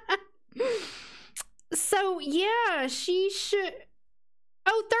 So, yeah, she should...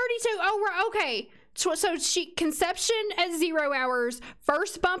 Oh, 32. Oh, okay. So conception at 0 hours,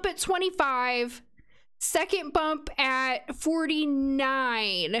 first bump at 25, second bump at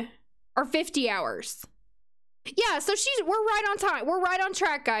 49 or 50 hours. Yeah, so we're right on time. We're right on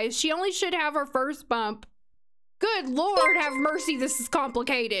track, guys. She only should have her first bump. Good Lord, have mercy. This is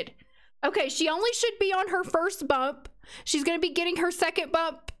complicated. Okay, she only should be on her first bump. She's going to be getting her second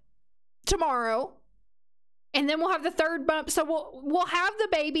bump tomorrow. And then we'll have the third bump. So we'll have the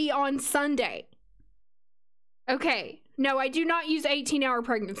baby on Sunday. Okay. No, I do not use 18-hour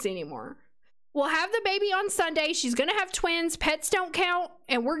pregnancy anymore. We'll have the baby on Sunday. She's going to have twins. Pets don't count.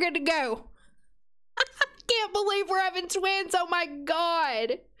 And we're good to go. I can't believe we're having twins. Oh my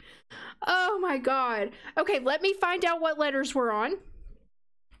God. Oh my God. Okay, let me find out what letters we're on.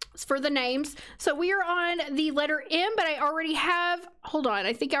 It's for the names. So we are on the letter M, but I already have, hold on.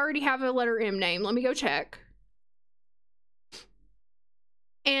 I think I already have a letter M name. Let me go check.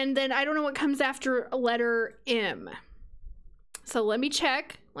 And then I don't know what comes after a letter M. So let me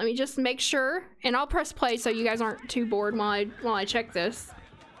check. Let me just make sure. And I'll press play so you guys aren't too bored while I check this.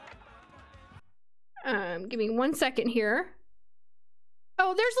 Give me 1 second here.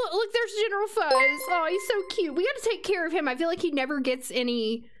 Oh, there's General Fuzz. Oh, he's so cute. We gotta take care of him. I feel like he never gets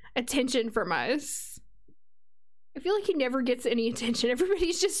any attention from us. I feel like he never gets any attention.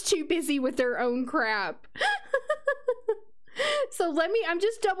 Everybody's just too busy with their own crap. So I'm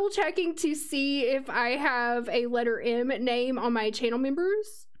just double checking to see if I have a letter M name on my channel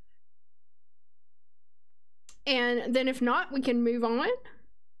members. And then if not, we can move on.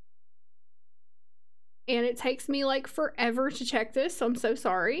 And it takes me like forever to check this, so I'm so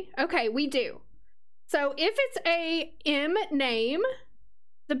sorry. Okay, we do. So if it's a M name,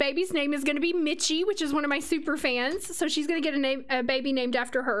 the baby's name is going to be Mitchie, which is one of my super fans. So she's going to get a baby named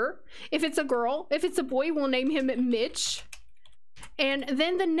after her. If it's a girl, if it's a boy, we'll name him Mitch. And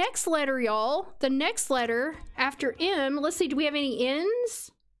then the next letter, y'all, the next letter after M, let's see, do we have any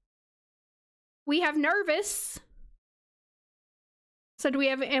N's? We have nervous. So do we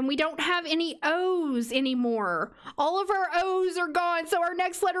have, and we don't have any O's anymore. All of our O's are gone, so our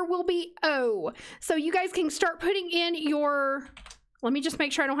next letter will be O. So you guys can start putting in your, let me just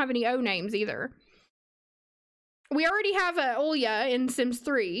make sure I don't have any O names either. We already have a Olya in Sims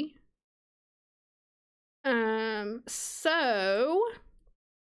 3. So,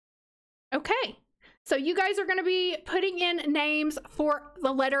 okay. So you guys are gonna be putting in names for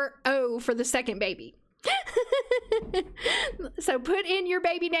the letter O for the second baby. So put in your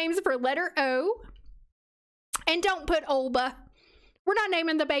baby names for letter O. And don't put Olba. We're not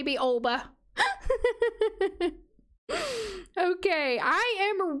naming the baby Olba. Okay,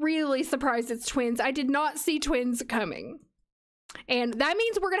 I am really surprised it's twins. I did not see twins coming. And that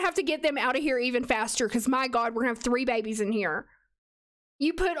means we're gonna have to get them out of here even faster, because my God, we're gonna have 3 babies in here.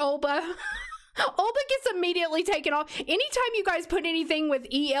 You put Olba. Olba gets immediately taken off. Anytime you guys put anything with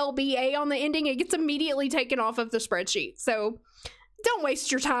ELBA on the ending, it gets immediately taken off of the spreadsheet. So don't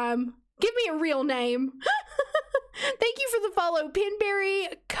waste your time. Give me a real name. Thank you for the follow,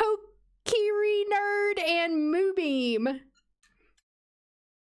 Pinberry, Kokiri Nerd, and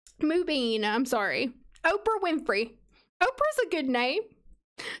Moobeen, I'm sorry. Oprah Winfrey. Oprah's a good name.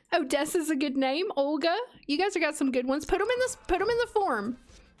 Odessa's a good name. Olga. You guys have got some good ones. Put them in the form.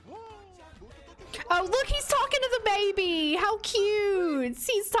 Oh, look, he's talking to the baby. How cute.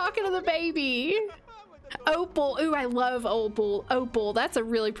 He's talking to the baby. Opal. Ooh, I love Opal. Opal. That's a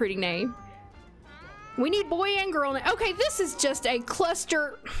really pretty name. We need boy and girl name. Okay, this is just a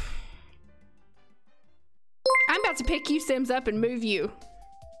cluster. I'm about to pick you Sims up and move you.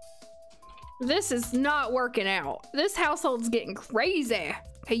 This is not working out. This household's getting crazy.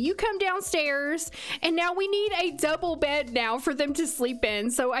 Okay, you come downstairs, and now we need a double bed now for them to sleep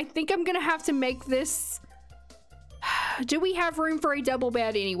in. So I think I'm gonna have to make this. Do we have room for a double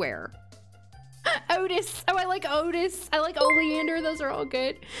bed anywhere? Otis. Oh, I like Otis. I like Oleander. Those are all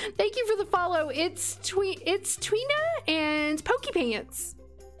good. Thank you for the follow. It's Tweena and Pokey Pants.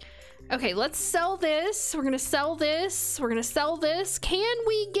 Okay, let's sell this. We're gonna sell this. We're gonna sell this. Can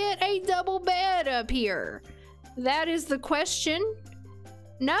we get a double bed up here? That is the question.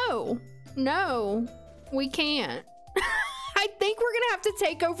 No, we can't. I think we're gonna have to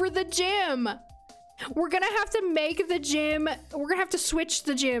take over the gym. We're gonna have to make the gym. We're gonna have to switch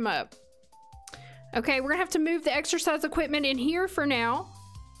the gym up. Okay, we're gonna have to move the exercise equipment in here for now.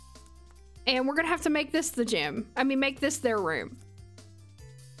 And we're gonna have to make this the gym. I mean, make this their room.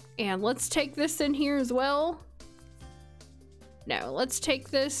 And let's take this in here as well. No, let's take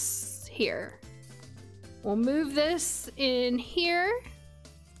this here. We'll move this in here.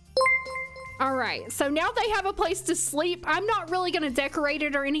 All right, so now they have a place to sleep. I'm not really gonna decorate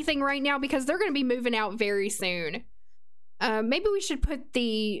it or anything right now because they're gonna be moving out very soon. Maybe we should put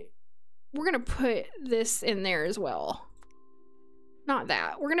we're gonna put this in there as well. Not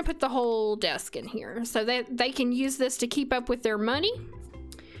that. We're gonna put the whole desk in here so that they can use this to keep up with their money.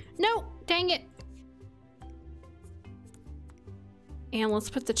 No, dang it. And let's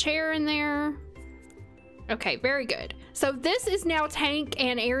put the chair in there. Okay, very good. So this is now Tank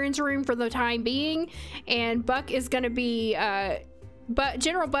and Aaron's room for the time being, and Buck is gonna be, but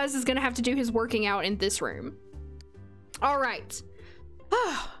General Buzz is gonna have to do his working out in this room. All right.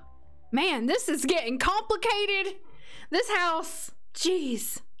 Oh, man, this is getting complicated. This house,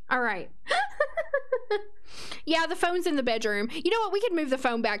 jeez. All right. Yeah, the phone's in the bedroom. You know what? We could move the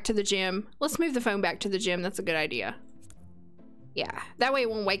phone back to the gym. Let's move the phone back to the gym. That's a good idea. Yeah, that way it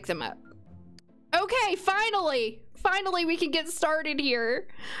won't wake them up. Okay, finally we can get started here.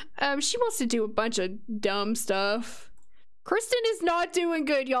 She wants to do a bunch of dumb stuff. Kristen is not doing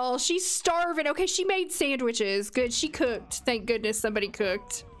good, y'all. She's starving. Okay, she made sandwiches. Good, she cooked. Thank goodness somebody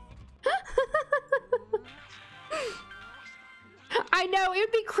cooked. I know, it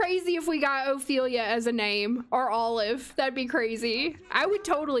would be crazy if we got Ophelia as a name, or Olive. That'd be crazy. I would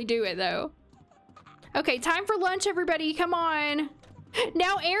totally do it though. Okay, time for lunch, everybody. Come on.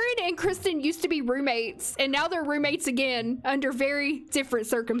 Now, Aaron and Kristen used to be roommates, and now they're roommates again under very different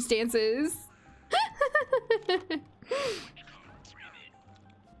circumstances.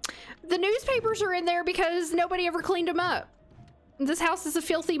 The newspapers are in there because nobody ever cleaned them up. This house is a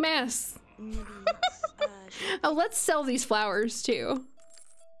filthy mess. Oh, let's sell these flowers too.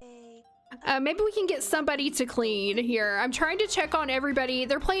 Maybe we can get somebody to clean here. I'm trying to check on everybody.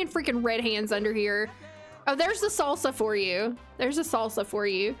 They're playing freaking Red Hands under here. Oh, there's the salsa for you. There's a salsa for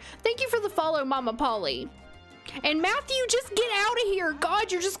you. Thank you for the follow, Mama Polly. And Matthew, just get out of here.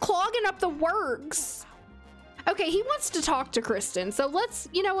 God, you're just clogging up the works. Okay, he wants to talk to Kristen. So let's,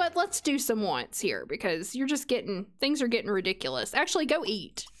 you know what? Let's do some wants here because you're just things are getting ridiculous. Actually, go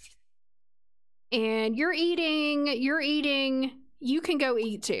eat. And you're eating. You can go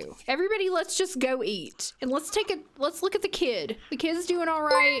eat too. Everybody, let's just go eat. And let's look at the kid. The kid's doing all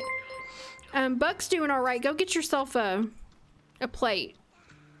right. Buck's doing all right. Go get yourself a plate.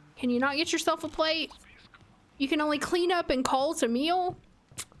 Can you not get yourself a plate? You can only clean up and call to meal?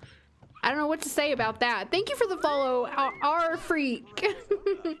 I don't know what to say about that. Thank you for the follow, our freak.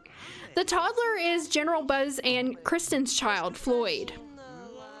 The toddler is General Buzz and Kristen's child, Floyd.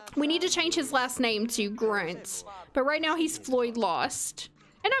 We need to change his last name to Grunts, but right now he's Floyd Lost.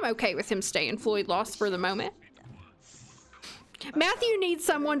 And I'm okay with him staying Floyd Lost for the moment. Matthew needs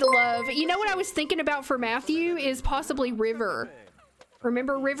someone to love. You know what I was thinking about for Matthew is possibly River.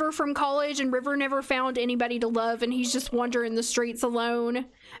 Remember River from college, and River never found anybody to love and he's just wandering the streets alone.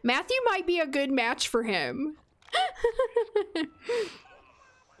 Matthew might be a good match for him.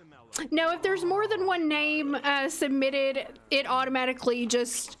 No, if there's more than one name submitted, it automatically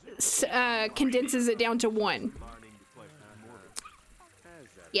just condenses it down to one.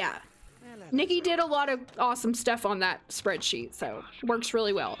 Yeah. Nikki did a lot of awesome stuff on that spreadsheet, so works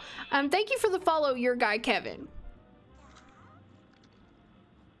really well. Thank you for the follow, your guy Kevin.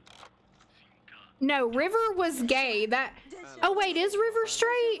 No, River was gay. Oh wait, is River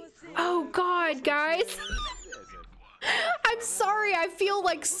straight? Oh God, guys. I'm sorry. I feel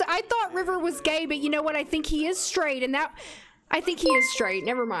like I thought River was gay, but you know what? I think he is straight, and I think he is straight.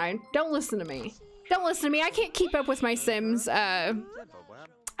 Never mind. Don't listen to me. Don't listen to me. I can't keep up with my Sims.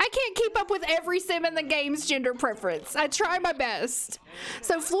 I can't keep up with every sim in the game's gender preference. I try my best.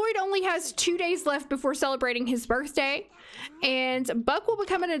 So Floyd only has 2 days left before celebrating his birthday, and Buck will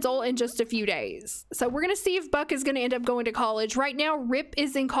become an adult in just a few days. So we're gonna see if Buck is gonna end up going to college. Right now, Rip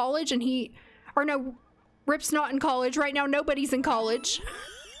is in college, and Rip's not in college. Right now, nobody's in college.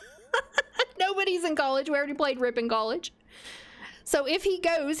 Nobody's in college. We already played Rip in college. So if he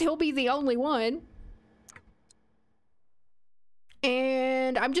goes, he'll be the only one.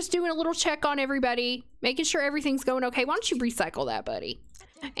 And I'm just doing a little check on everybody, making sure everything's going okay. Why don't you recycle that, buddy?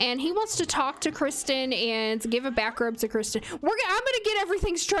 And he wants to talk to Kristen and give a back rub to Kristen. I'm gonna get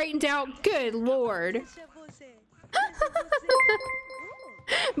everything straightened out. Good Lord.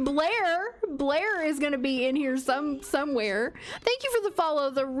 Blair is gonna be in here somewhere. Thank you for the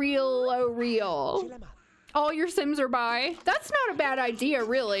follow, the real. All your Sims are bi. That's not a bad idea,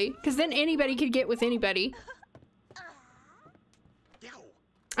 really, because then anybody could get with anybody.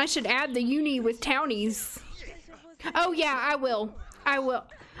 I should add the uni with townies. Oh yeah, I will.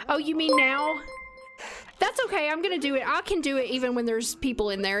 Oh, you mean now? That's okay, I'm gonna do it. I can do it even when there's people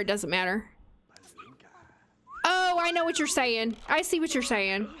in there, it doesn't matter. Oh, I know what you're saying. I see what you're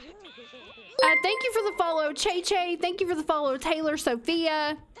saying. Thank you for the follow, Che. Thank you for the follow, Taylor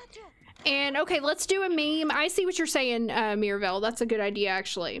Sophia. And okay, let's do a meme. I see what you're saying, Mirabelle. That's a good idea,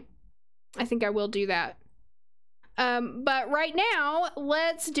 actually. I think I will do that. But right now,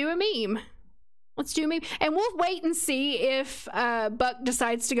 let's do a meme. Let's do a meme. And we'll wait and see if Buck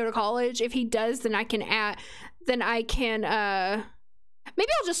decides to go to college. If he does, then I can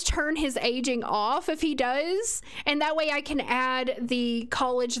maybe I'll just turn his aging off if he does. And that way I can add the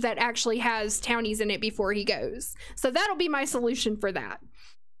college that actually has townies in it before he goes. So that'll be my solution for that.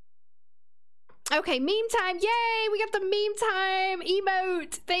 Okay, meme time. Yay, we got the meme time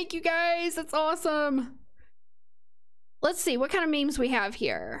emote. Thank you guys. That's awesome. Let's see what kind of memes we have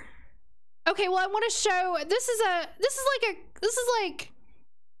here. Okay, well, I want to show, this is like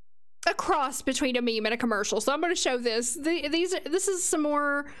a cross between a meme and a commercial. So I'm going to show this. This is some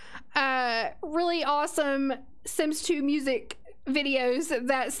more really awesome Sims 2 music videos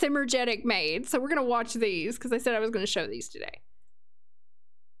that Simmergetic made. So we're going to watch these because I said I was going to show these today.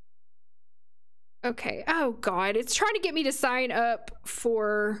 Okay. Oh God, it's trying to get me to sign up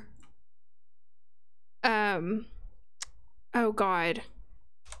for oh God.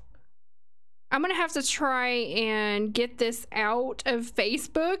 I'm gonna have to try and get this out of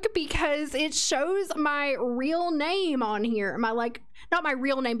Facebook because it shows my real name on here. Not my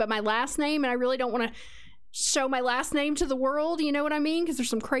real name, but my last name, and I really don't want to show my last name to the world, you know what I mean? Because there's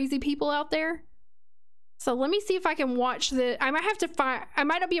some crazy people out there. So let me see if I can watch the, I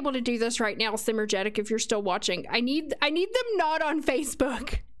might not be able to do this right now, Simmergetic, if you're still watching. I need them not on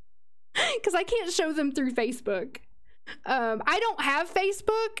Facebook because I can't show them through Facebook. I don't have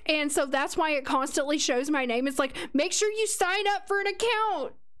Facebook, and so that's why it constantly shows my name. It's like, make sure you sign up for an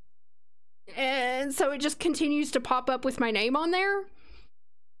account. And so it just continues to pop up with my name on there.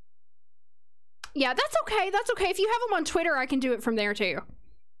 Yeah, that's okay. That's okay. If you have them on Twitter, I can do it from there too.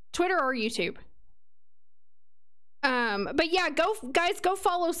 Twitter or YouTube. But yeah, guys, go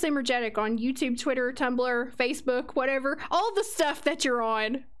follow Simmergetic on YouTube, Twitter, Tumblr, Facebook, whatever. All the stuff that you're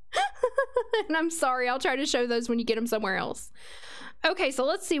on. And I'm sorry, I'll try to show those when you get them somewhere else. Okay, so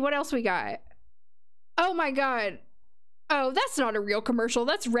let's see what else we got. Oh my God. Oh, that's not a real commercial.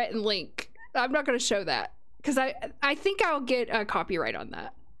 That's Rhett and Link. I'm not going to show that because I think I'll get a copyright on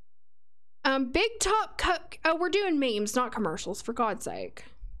that. Big Top Cup. Oh, we're doing memes, not commercials, for God's sake.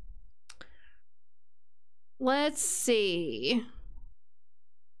 Let's see.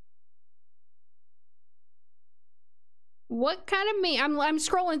 What kind of meme? I'm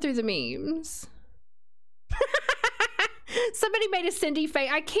scrolling through the memes. Somebody made a Cindy face.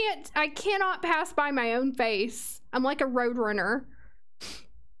 I cannot pass by my own face. I'm like a roadrunner.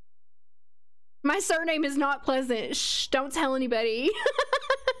 My surname is not Pleasant. Shh, don't tell anybody.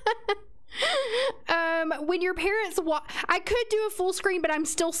 When your parents I could do a full screen, but I'm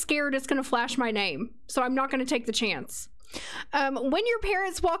still scared it's gonna flash my name, so I'm not gonna take the chance. When your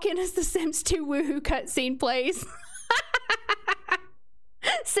parents walk in as the Sims 2 woohoo cutscene plays.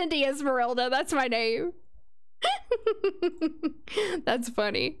 Cindy Esmeralda, that's my name. That's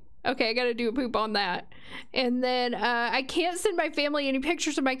funny. Okay, I gotta do a poop on that. And then I can't send my family any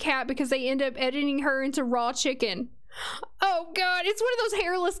pictures of my cat because they end up editing her into raw chicken. Oh God, it's one of those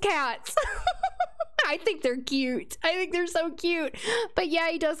hairless cats. I think they're cute. I think they're so cute. But yeah,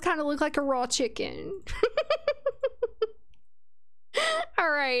 he does kind of look like a raw chicken. All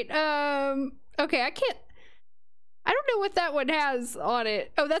right. Okay, I don't know what that one has on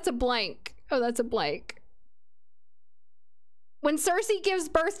it. Oh, that's a blank. Oh, that's a blank. When Cersei gives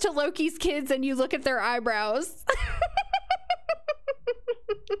birth to Loki's kids and you look at their eyebrows.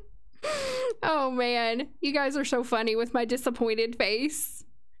 Oh man, you guys are so funny with my disappointed face.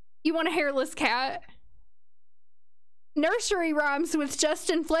 You want a hairless cat? Nursery rhymes with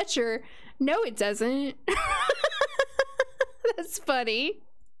Justin Fletcher. No, it doesn't. That's funny.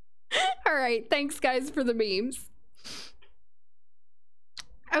 All right, thanks guys for the memes.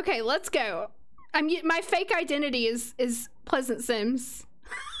 Okay, let's go. My fake identity is PleasantSims.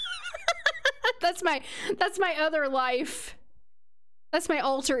 That's my other life. That's my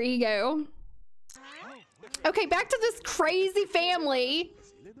alter ego. Okay, back to this crazy family.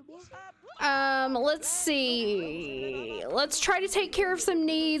 Let's see. Let's try to take care of some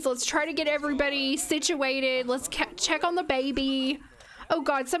needs. Let's try to get everybody situated. Let's check on the baby. Oh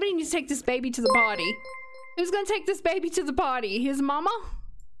God, somebody needs to take this baby to the potty. Who's gonna take this baby to the potty? His mama?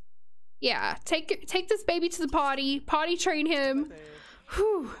 Yeah, take this baby to the potty. Potty train him.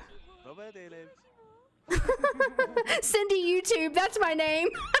 Whew. Cindy YouTube, that's my name.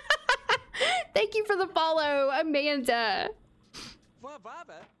 Thank you for the follow, Amanda.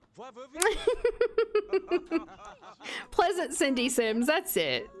 Pleasant Cindy Sims. That's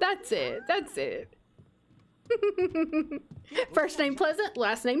it. That's it. That's it. First name Pleasant,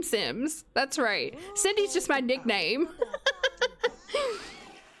 last name Sims. That's right. Cindy's just my nickname.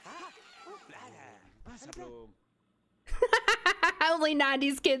 Only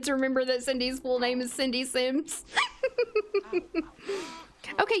 90s kids remember that Cindy's full name is Cindy Sims.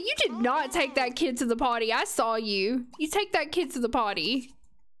 Okay, you did not take that kid to the potty. I saw you. You take that kid to the potty.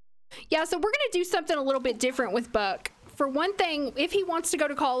 Yeah, so we're gonna do something a little bit different with Buck. For one thing, if he wants to go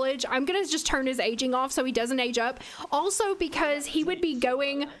to college, I'm gonna just turn his aging off so he doesn't age up. Also because he would be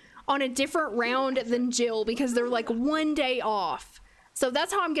going on a different round than Jill because they're like 1 day off. So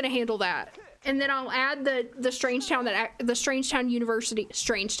that's how I'm gonna handle that. And then I'll add the Strangetown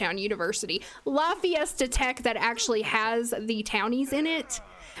University, La Fiesta Tech that actually has the townies in it.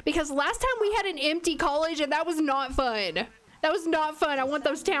 Because last time we had an empty college and that was not fun. That was not fun. I want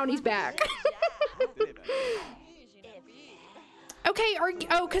those townies back. Okay,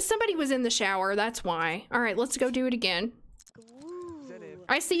 oh, because somebody was in the shower. That's why. All right, let's go do it again.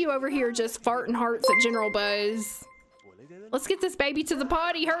 I see you over here just farting hearts at General Buzz. Let's get this baby to the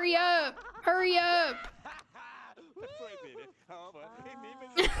potty. Hurry up. Hurry up.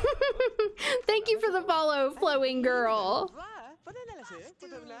 Thank you for the follow, Flowing Girl.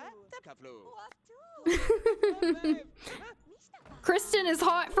 Kristen is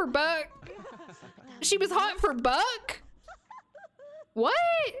hot for Buck. She was hot for Buck? What?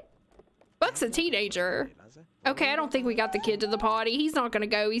 Buck's a teenager. Okay, I don't think we got the kid to the potty. He's not gonna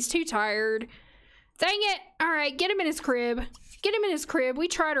go. He's too tired. Dang it. All right, get him in his crib. Get him in his crib. We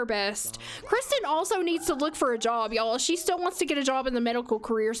tried our best. Kristen also needs to look for a job, y'all. She still wants to get a job in the medical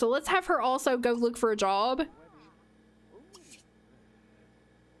career, so let's have her also go look for a job.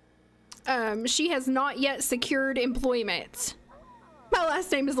 She has not yet secured employment. My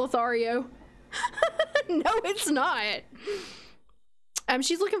last name is Lothario. No, it's not.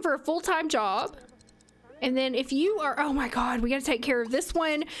 She's looking for a full-time job. And then if you are, oh my God, we gotta take care of this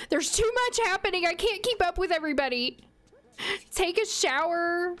one. There's too much happening. I can't keep up with everybody. Take a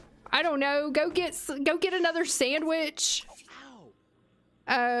shower. I don't know. Go get another sandwich.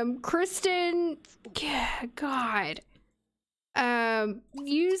 Kristen, yeah, God.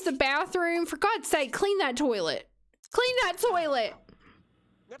 Use the bathroom. For God's sake, clean that toilet. Clean that toilet.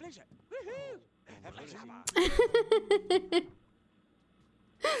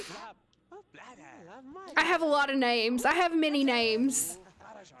 I have a lot of names. I have many names.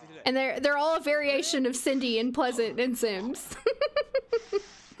 And they're all a variation of Cindy and Pleasant and Sims.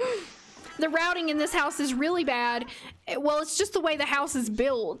 The routing in this house is really bad. Well, it's just the way the house is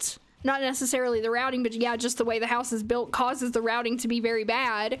built. Not necessarily the routing, but yeah, just the way the house is built causes the routing to be very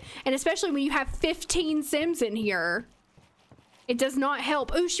bad. And especially when you have 15 Sims in here. It does not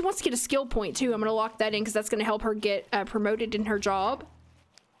help. Oh, she wants to get a skill point too. I'm gonna lock that in because that's gonna help her get promoted in her job.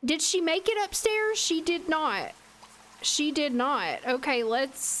 Did she make it upstairs? She did not. She did not. Okay,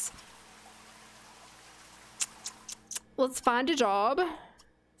 let's find a job.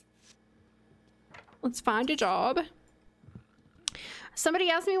 Let's find a job.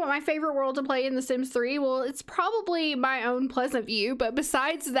 Somebody asked me what my favorite world to play in The Sims 3. Well, it's probably my own Pleasant View, but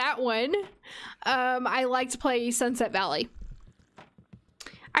besides that one, I like to play Sunset Valley.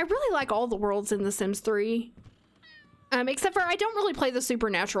 I really like all the worlds in The Sims 3. Except for I don't really play the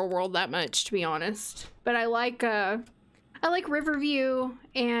Supernatural world that much, to be honest. But I like Riverview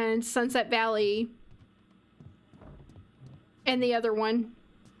and Sunset Valley. And the other one.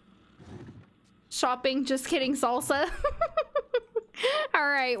 Shopping, just kidding, salsa.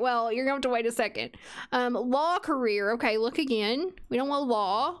 Alright, well, you're going to have to wait a second. Law career. Okay, look again. We don't want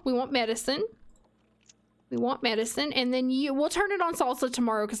law. We want medicine. We want medicine. And then we'll turn it on salsa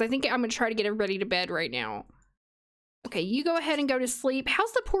tomorrow because I think I'm going to try to get everybody to bed right now. Okay, you go ahead and go to sleep.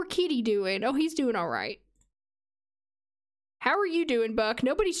 How's the poor kitty doing? Oh, he's doing all right. How are you doing, Buck?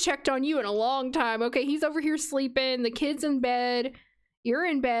 Nobody's checked on you in a long time. Okay, he's over here sleeping. The kid's in bed. You're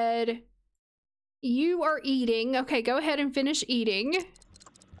in bed. You are eating. Okay, go ahead and finish eating.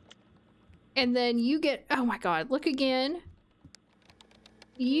 And then you get... Oh my God, look again.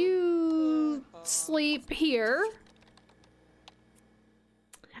 You sleep here.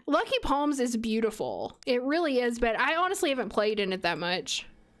 Lucky Palms is beautiful. It really is, but I honestly haven't played in it that much.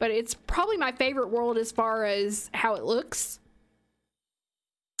 But it's probably my favorite world as far as how it looks.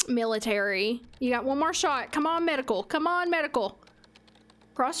 Military. You got one more shot. Come on, medical. Come on, medical.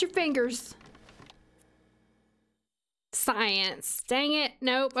 Cross your fingers. Science. Dang it.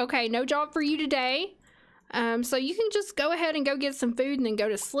 Nope. Okay, no job for you today. So you can just go ahead and go get some food and then go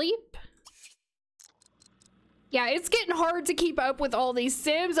to sleep. Yeah, it's getting hard to keep up with all these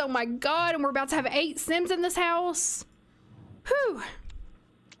Sims. Oh my god, and we're about to have 8 Sims in this house. Whew.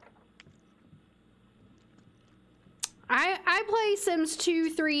 I play Sims 2,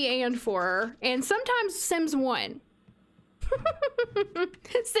 3, and 4, and sometimes Sims 1.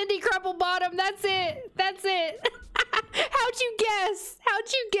 Cindy Crumple Bottom, that's it. That's it. How'd you guess?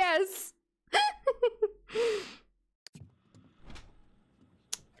 How'd you guess?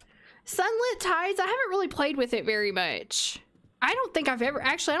 Sunlit Tides, I haven't really played with it very much. I don't think I've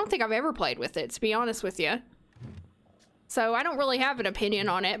ever played with it, to be honest with you. So I don't really have an opinion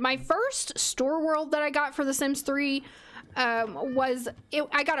on it. My first store world that I got for The Sims 3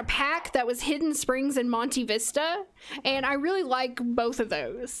 I got a pack that was Hidden Springs and Monte Vista, and I really like both of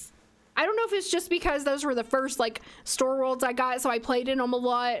those. I don't know if it's just because those were the first like store worlds I got, so I played in them a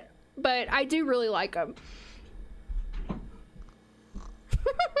lot, but I do really like them.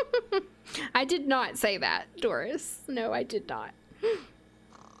 I did not say that, Doris. No, I did not.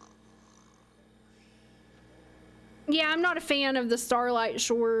 Yeah, I'm not a fan of the Starlight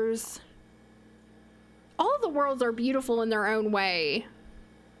Shores. All of the worlds are beautiful in their own way.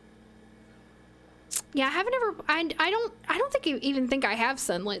 Yeah, I haven't ever, I don't think even think I have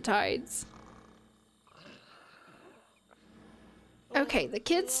Sunlit Tides. Okay, the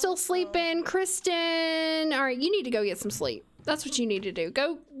kid's still sleeping. Kristen, all right, you need to go get some sleep. That's what you need to do.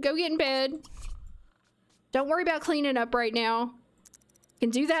 Go get in bed. Don't worry about cleaning up right now. You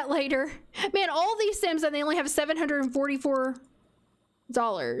can do that later. Man, all these Sims and they only have $744.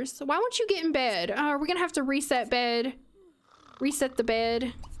 Why won't you get in bed? We're gonna have to reset bed. Reset the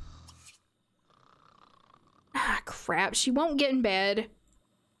bed. Ah, crap. She won't get in bed.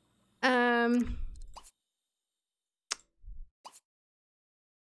 I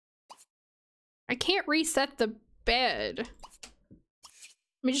can't reset the bed.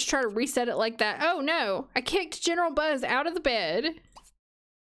 Let me just try to reset it like that. Oh no, I kicked General Buzz out of the bed.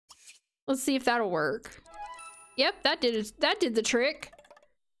 Let's see if that'll work. Yep, that did the trick.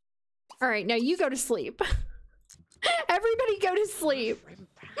 All right, now you go to sleep. Everybody go to sleep.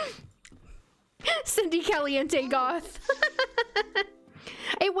 Cindy Caliente Goth.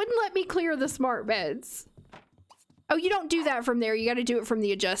 It wouldn't let me clear the smart beds. Oh, you don't do that from there. You got to do it from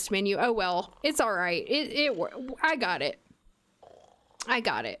the adjust menu. Oh well, it's all right. I got it. I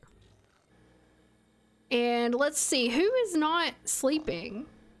got it. And let's see, who is not sleeping?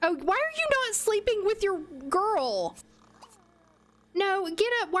 Oh, why are you not sleeping with your girl? No,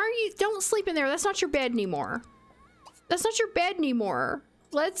 get up. Why are you, don't sleep in there. That's not your bed anymore. That's not your bed anymore.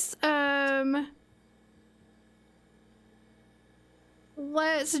 Let's, no,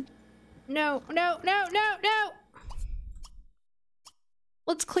 no, no, no, no.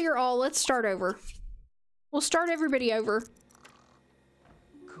 Let's clear all. Let's start over. We'll start everybody over.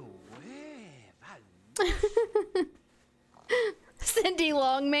 Cindy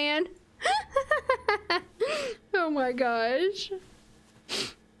Longman. Oh my gosh.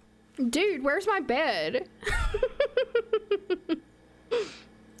 Dude, where's my bed?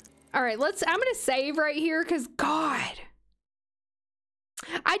 All right, I'm gonna save right here because God.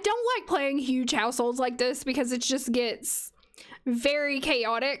 I don't like playing huge households like this because it just gets very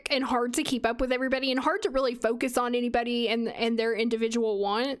chaotic and hard to keep up with everybody and hard to really focus on anybody and their individual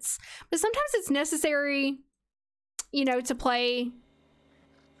wants. But sometimes it's necessary, you know, to play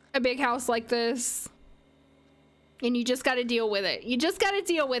a big house like this. And you just got to deal with it. You just got to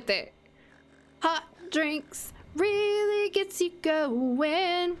deal with it. Hot drinks really gets you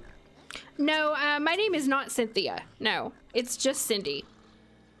going. No, my name is not Cynthia. No, it's just Cindy.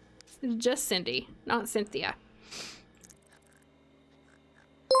 It's just Cindy, not Cynthia.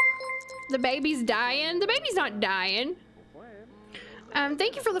 The baby's dying. The baby's not dying.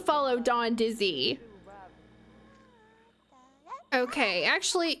 Thank you for the follow, Don Dizzy. Okay,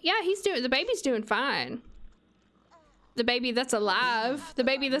 actually, yeah, the baby's doing fine. The baby that's alive. The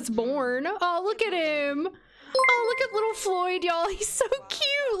baby that's born. Oh, look at him. Oh, look at little Floyd, y'all. He's so cute.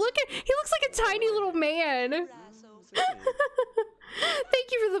 He looks like a tiny little man.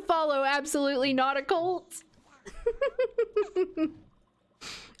 Thank you for the follow. Absolutely not a cult.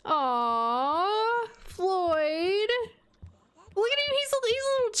 Aww, Floyd. Look at him. He's a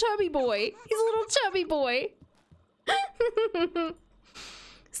little chubby boy. He's a little chubby boy.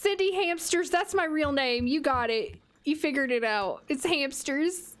 Cindy Hamsters. That's my real name. You got it. You figured it out. It's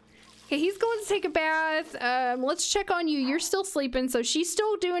Hamsters. Okay, he's going to take a bath. Let's check on you. You're still sleeping, so she's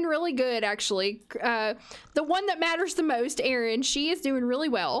still doing really good, actually. The one that matters the most, Erin, she is doing really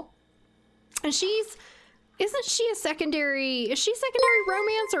well. And isn't she a secondary, is she secondary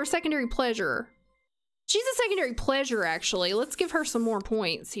romance or a secondary pleasure? She's a secondary pleasure, actually. Let's give her some more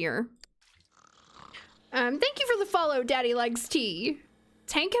points here. Thank you for the follow, Daddy Likes Tea.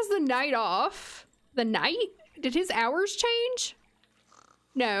 Tank has the night off. The night? Did his hours change?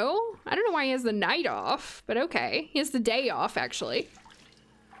 No. I don't know why he has the night off, but okay. He has the day off, actually.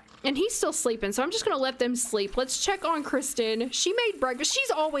 And he's still sleeping, so I'm just gonna let them sleep. Let's check on Kristen. She made breakfast.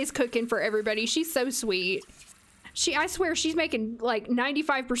 She's always cooking for everybody. She's so sweet. I swear, she's making like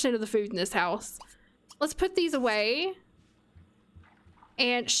 95% of the food in this house. Let's put these away.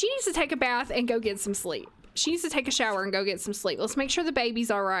 And she needs to take a bath and go get some sleep. She needs to take a shower and go get some sleep. Let's make sure the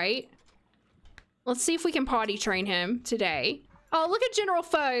baby's all right. Let's see if we can potty train him today. Oh, look at General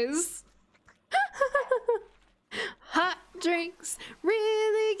Fuzz. Hot drinks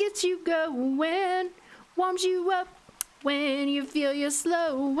really get you going. Warms you up when you feel you're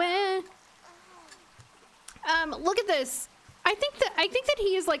slowing. Look at this. I think that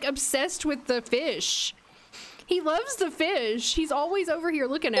he is like obsessed with the fish. He loves the fish. He's always over here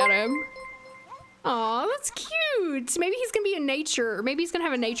looking at him. Aw, that's cute. Maybe he's gonna be in nature. Maybe he's gonna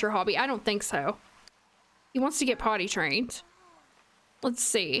have a nature hobby. I don't think so. He wants to get potty trained. Let's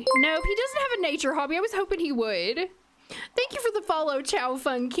see. Nope, he doesn't have a nature hobby. I was hoping he would. Thank you for the follow, Chow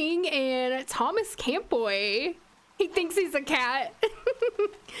Fun King and Thomas Campboy. He thinks he's a cat.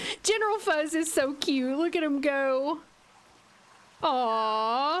 General Fuzz is so cute. Look at him go.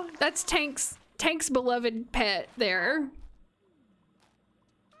 Aww, that's Tank's beloved pet there.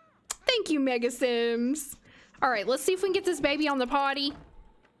 Thank you, Mega Sims. All right, let's see if we can get this baby on the potty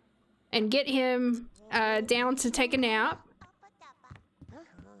and get him down to take a nap.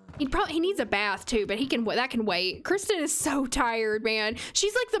 He needs a bath too, but that can wait. Kristen is so tired, man.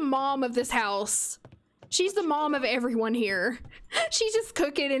 She's like the mom of this house. She's the mom of everyone here. She's just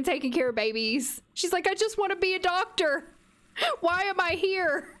cooking and taking care of babies. She's like, I just want to be a doctor. Why am I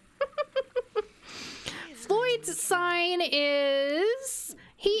here? Floyd's sign is,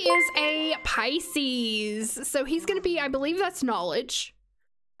 he is a Pisces. So he's going to be, I believe that's knowledge.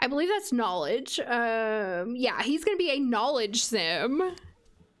 I believe that's knowledge. Yeah, he's going to be a knowledge sim.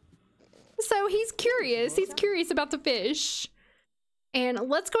 So he's curious. He's curious about the fish. And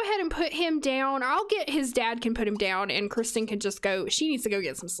let's go ahead and put him down. I'll get his dad can put him down and Kristen can just go. She needs to go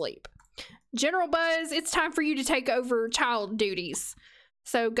get some sleep. General Buzz, it's time for you to take over child duties.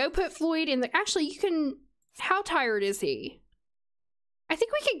 So go put Floyd in the, actually you can, how tired is he? I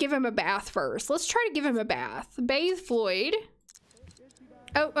think we could give him a bath first. Let's try to give him a bath. Bathe Floyd.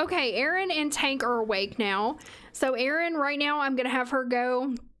 Oh, okay. Erin and Tank are awake now. So Erin, right now I'm going to have her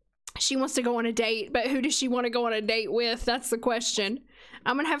go. She wants to go on a date, but who does she want to go on a date with? That's the question.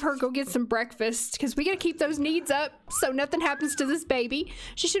 I'm going to have her go get some breakfast because we got to keep those needs up so nothing happens to this baby.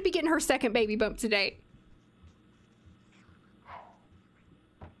 She should be getting her second baby bump today.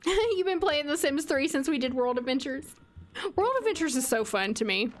 You've been playing The Sims 3 since we did World Adventures. World Adventures is so fun to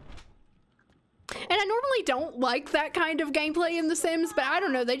me. And I normally don't like that kind of gameplay in The Sims, but I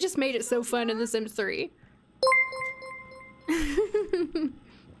don't know. They just made it so fun in The Sims 3.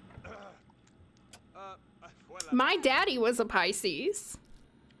 My daddy was a Pisces.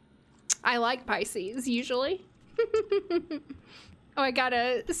 I like Pisces, usually. Oh, I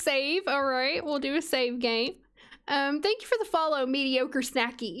gotta save. All right, we'll do a save game. Thank you for the follow, Mediocre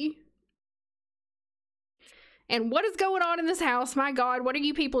Snacky. And what is going on in this house? My God, what are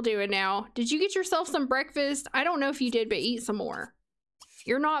you people doing now? Did you get yourself some breakfast? I don't know if you did, but eat some more.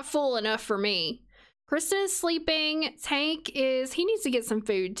 You're not full enough for me. Kristen is sleeping. Tank is, he needs to get some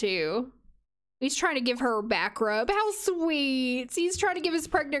food too. He's trying to give her a back rub. How sweet. He's trying to give his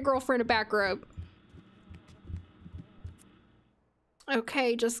pregnant girlfriend a back rub.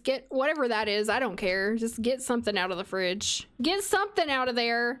 Okay, just get whatever that is. I don't care. Just get something out of the fridge. Get something out of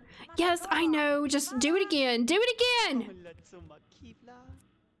there. Yes, I know. Just do it again. Do it again.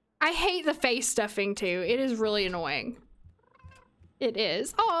 I hate the face stuffing too. It is really annoying. It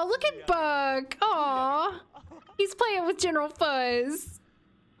is. Oh, look at Buck. Aw. He's playing with General Fuzz.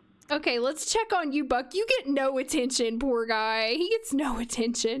 Okay, let's check on you, Buck. You get no attention, poor guy. He gets no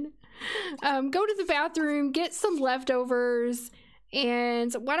attention. Go to the bathroom, get some leftovers,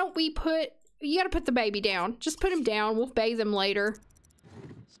 and why don't we put, you gotta put the baby down. Just put him down. We'll bathe him later.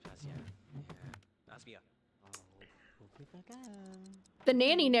 The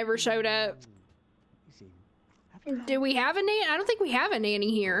nanny never showed up. Do we have a nanny? I don't think we have a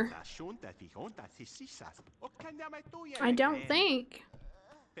nanny here. I don't think.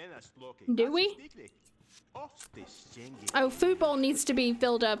 Do we? Oh, food bowl needs to be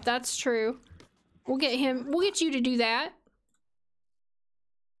filled up. That's true. We'll get him. We'll get you to do that.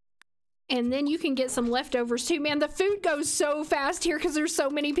 And then you can get some leftovers too. Man, the food goes so fast here because there's so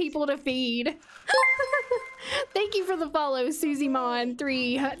many people to feed. Thank you for the follow, Susie Mon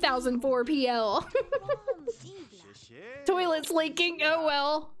 3004 PL. Toilet's leaking. Oh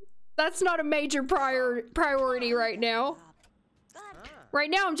well. That's not a major priority right now. Right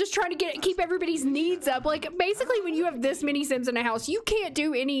now, I'm just trying to keep everybody's needs up. Like, basically, when you have this many Sims in a house, you can't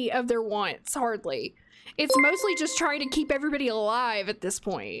do any of their wants, hardly. It's mostly just trying to keep everybody alive at this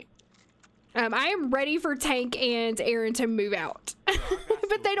point. I am ready for Tank and Aaron to move out.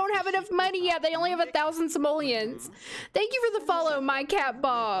 But they don't have enough money yet. They only have 1,000 simoleons. Thank you for the follow, My Cat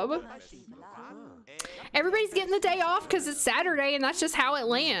Bob. Everybody's getting the day off because it's Saturday, and that's just how it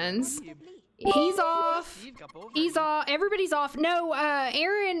lands. He's off. He's off. Everybody's off. No,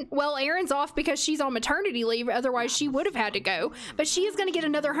 Aaron, well, Aaron's off because she's on maternity leave. Otherwise, she would have had to go. But she is going to get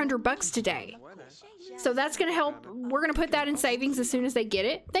another $100 today. So that's going to help. We're going to put that in savings as soon as they get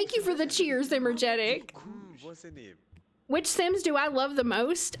it. Thank you for the cheers, Energetic. Which Sims do I love the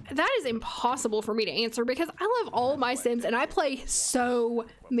most? That is impossible for me to answer because I love all my Sims and I play so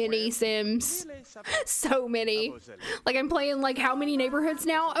many Sims. So many. Like I'm playing like how many neighborhoods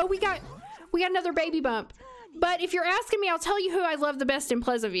now? Oh, we got another baby bump. But if you're asking me, I'll tell you who I love the best in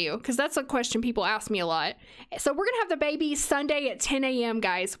Pleasant View because that's a question people ask me a lot. So we're going to have the baby Sunday at 10 a.m.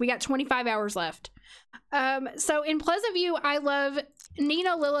 guys. We got 25 hours left. So in Pleasant View, I love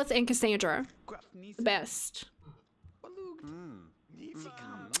Nina, Lilith, and Cassandra. The best.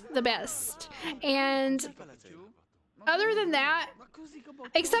 The best. And other than that,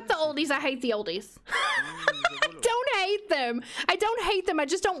 except the oldies, I hate the oldies. Don't hate them. I don't hate them. I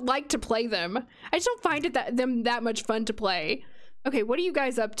just don't like to play them. I just don't find them that much fun to play. Okay, what are you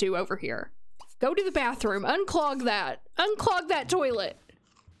guys up to over here? Go to the bathroom. Unclog that. Unclog that toilet.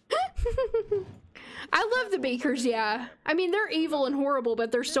 I love the Beakers, yeah. I mean, they're evil and horrible,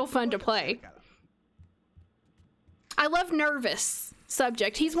 but they're still fun to play. I love Nervous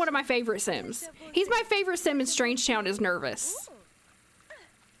Subject. He's one of my favorite Sims. He's my favorite Sim in Strangetown is Nervous.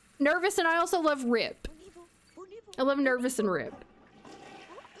 Nervous, and I also love Rip. I love Nervous and Rip.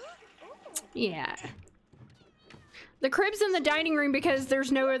 Yeah. The crib's in the dining room because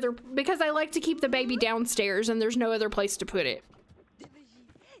there's no other, because I like to keep the baby downstairs and there's no other place to put it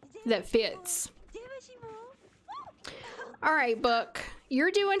that fits. All right, Book. You're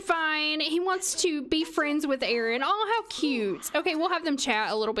doing fine. He wants to be friends with Aaron. Oh, how cute. Okay, we'll have them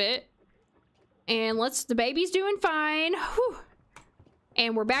chat a little bit. And the baby's doing fine. Whew.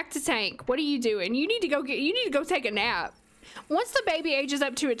 And we're back to Tank. What are you doing? You need to go take a nap. Once the baby ages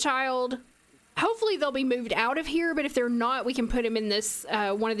up to a child, hopefully they'll be moved out of here, but if they're not, we can put him in this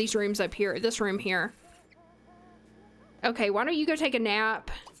one of these rooms up here, this room here. Okay, why don't you go take a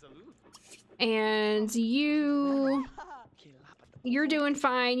nap? And you're doing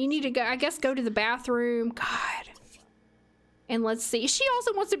fine. You need to go, I guess, go to the bathroom. God. And let's see. She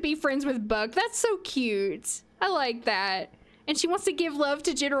also wants to be friends with Buck. That's so cute. I like that. And she wants to give love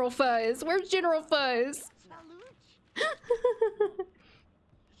to General Fuzz. Where's General Fuzz?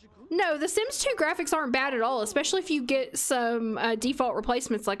 No, the Sims 2 graphics aren't bad at all, especially if you get some default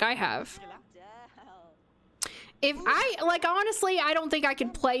replacements like I have. Honestly, I don't think I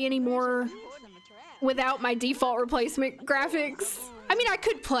could play anymore without my default replacement graphics. I mean, I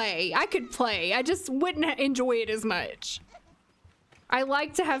could play. I just wouldn't enjoy it as much. I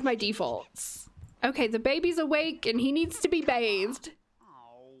like to have my defaults. Okay, the baby's awake and he needs to be bathed.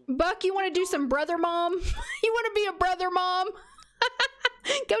 Buck, you want to do some brother mom? You want to be a brother mom?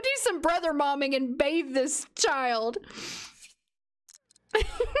 Go do some brother momming and bathe this child.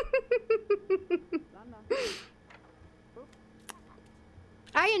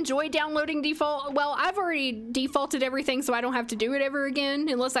 I enjoy downloading default. Well, I've already defaulted everything so I don't have to do it ever again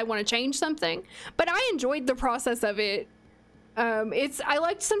unless I want to change something. But I enjoyed the process of it. Sometimes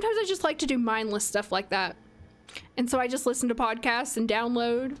I just like to do mindless stuff like that. And so I just listen to podcasts and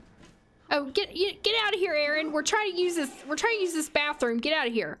download. Oh, get out of here, Aaron. We're trying to use this bathroom. Get out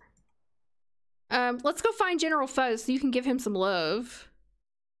of here. Let's go find General Fuzz so you can give him some love.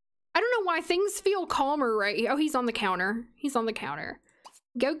 I don't know why things feel calmer right here. Oh, he's on the counter. He's on the counter.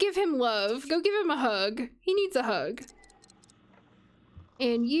 Go give him love. Go give him a hug. He needs a hug.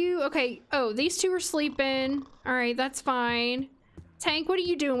 And you, okay. Oh, these two are sleeping. All right, that's fine. Tank, what are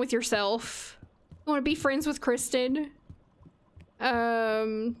you doing with yourself? You want to be friends with Kristen? I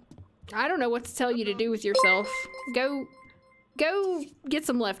don't know what to tell you to do with yourself. Go get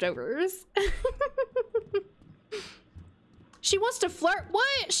some leftovers. She wants to flirt.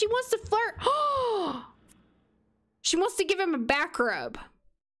 What? She wants to flirt. Oh! She wants to give him a back rub.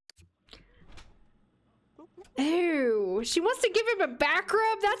 Ew, she wants to give him a back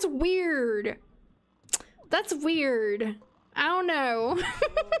rub? That's weird. That's weird. I don't know.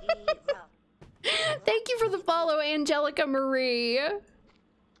 Thank you for the follow, Angelica Marie.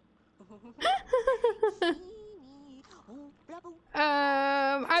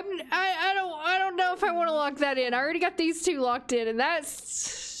 I don't know if I want to lock that in. I already got these two locked in, and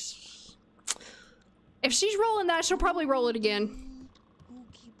that's... If she's rolling that, she'll probably roll it again.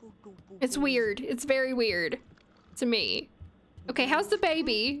 It's weird. It's very weird to me. Okay, how's the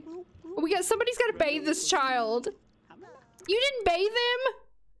baby? Somebody's got to bathe this child. You didn't bathe him?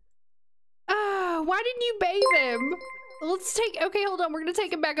 Why didn't you bathe him? Okay, hold on. We're gonna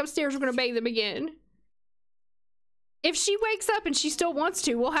take him back upstairs. We're gonna bathe him again. If she wakes up and she still wants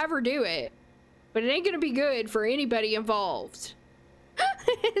to, we'll have her do it. But it ain't gonna be good for anybody involved.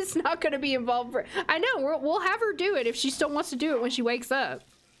 It's not gonna be involved for... I know, we'll have her do it if she still wants to do it when she wakes up.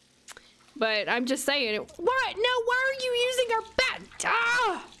 But I'm just saying... What? No, why are you using our bat?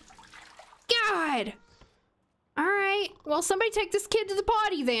 Ah! God! Alright, well, somebody take this kid to the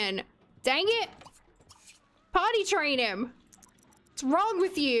potty then. Dang it. Potty train him. What's wrong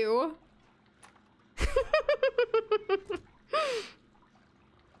with you?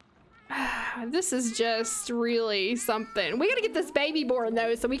 This is just really something. We gotta get this baby born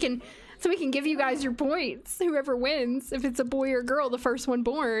though, so we can give you guys your points. Whoever wins, if it's a boy or girl, the first one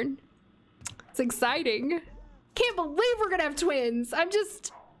born. It's exciting. Can't believe we're gonna have twins. I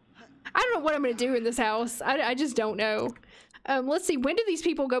don't know what I'm gonna do in this house. I just don't know. Let's see, when do these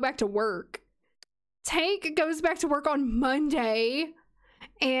people go back to work? Tank goes back to work on Monday,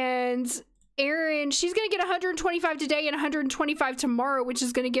 and Erin, she's gonna get 125 today and 125 tomorrow, which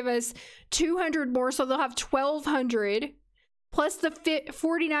is gonna give us 200 more, so they'll have 1,200 plus the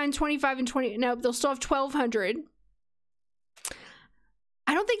 49, 25, and 20. No, they'll still have 1,200.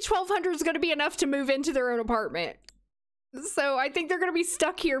 I don't think 1,200 is gonna be enough to move into their own apartment, so I think they're gonna be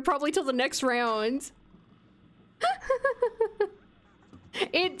stuck here probably till the next round.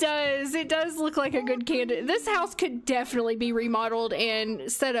 It does look like a good candidate. This house could definitely be remodeled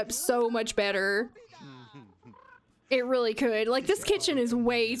and set up so much better. It really could. Like, this kitchen is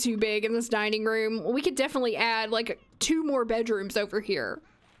way too big in this dining room. We could definitely add like 2 more bedrooms over here.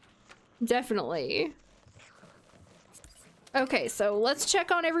 Definitely. Okay, so let's check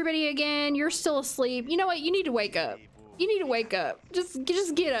on everybody again. You're still asleep. You know what? You need to wake up. You need to wake up. Just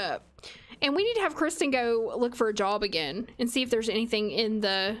get up. And we need to have Kristen go look for a job again and see if there's anything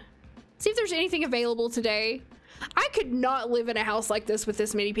available today. I could not live in a house like this with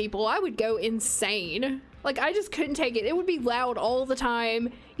this many people. I would go insane. Like, I just couldn't take it. It would be loud all the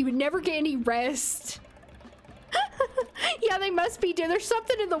time. You would never get any rest. Yeah, they must be. There's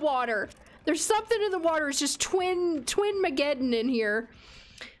something in the water. There's something in the water. It's just twin Mageddon in here.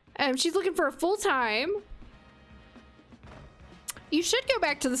 She's looking for a full-time. You should go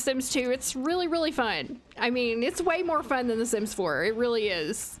back to The Sims 2. It's really, really fun. I mean, it's way more fun than The Sims 4. It really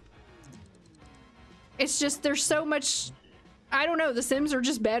is. It's just, there's so much... I don't know, The Sims are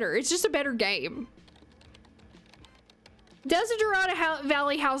just better. It's just a better game. Desiderata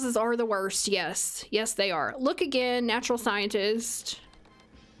Valley houses are the worst. Yes. Yes, they are. Look again, natural scientist.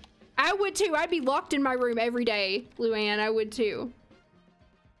 I would too. I'd be locked in my room every day, Luann. I would too.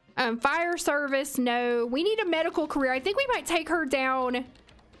 Fire service, no. We need a medical career. I think we might take her down.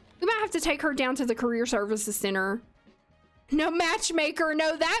 We might have to take her down to the career services center. No, matchmaker.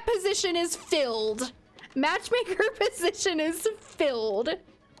 No, that position is filled. Matchmaker position is filled.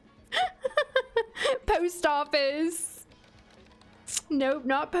 Post office. Nope,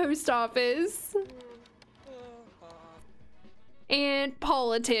 not post office. And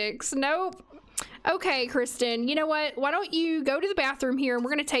politics. Nope. Okay, Kristen, you know what? Why don't you go to the bathroom here, and we're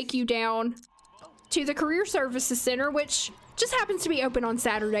going to take you down to the Career Services Center, which just happens to be open on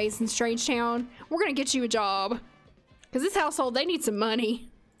Saturdays in Strangetown. We're going to get you a job. Because this household, they need some money.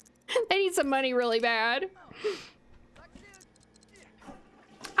 They need some money really bad.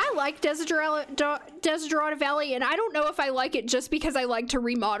 I like Desiderata Valley, and I don't know if I like it just because I like to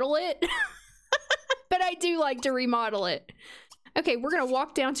remodel it. But I do like to remodel it. Okay, we're gonna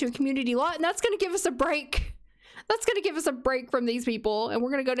walk down to a community lot, and that's gonna give us a break. That's gonna give us a break from these people, and we're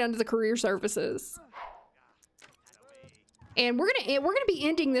gonna go down to the career services. And we're gonna be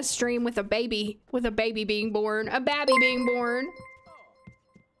ending this stream with a baby being born, a babby being born.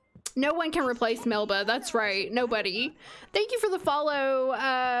 No one can replace Melba. That's right, nobody. Thank you for the follow,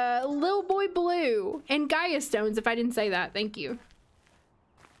 Lil Boy Blue and Gaia Stones. If I didn't say that, thank you.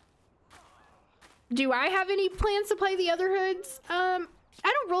 Do I have any plans to play the other hoods? I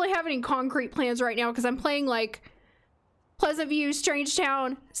don't really have any concrete plans right now because I'm playing like Pleasant View,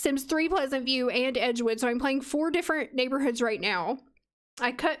 Strangetown, Sims 3 Pleasant View, and Edgewood. So I'm playing 4 different neighborhoods right now.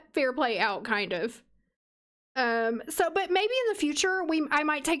 I cut Fair Play out, kind of. But maybe in the future I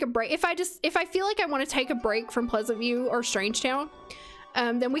might take a break. If I feel like I want to take a break from Pleasant View or Strangetown,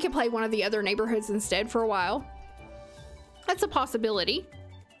 then we can play one of the other neighborhoods instead for a while. That's a possibility.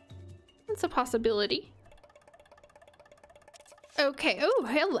 That's a possibility. Okay. Oh,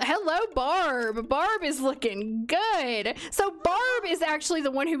 hello, Barb. Barb is looking good. So Barb is actually the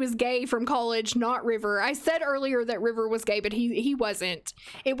one who was gay from college, not River. I said earlier that River was gay, but he wasn't.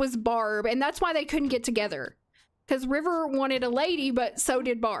 It was Barb, and that's why they couldn't get together. Because River wanted a lady, but so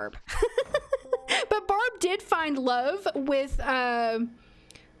did Barb. But Barb did find love with,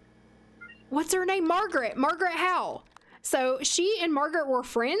 what's her name? Margaret Howe. So she and Margaret were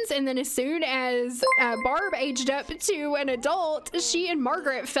friends, and then as soon as Barb aged up to an adult, she and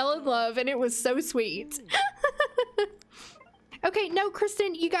Margaret fell in love, and it was so sweet. Okay, no,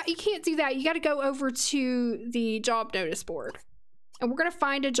 Kristen, you can't do that. You got to go over to the job notice board, and we're gonna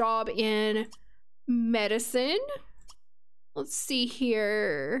find a job in medicine. Let's see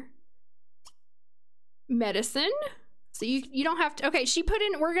here. Medicine. So you don't have to. Okay,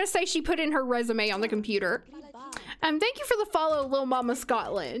 we're gonna say she put in her resume on the computer. Thank you for the follow, Lil Mama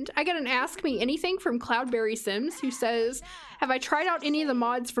Scotland. I got an Ask Me Anything from Cloudberry Sims, who says, have I tried out any of the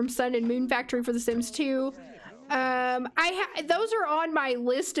mods from Sun and Moon Factory for The Sims 2? Those are on my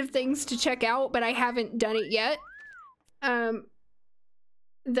list of things to check out, but I haven't done it yet. The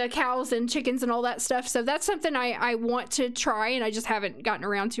cows and chickens and all that stuff. So that's something I want to try, and I just haven't gotten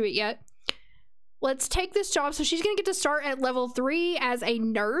around to it yet. Let's take this job. So she's gonna get to start at level 3 as a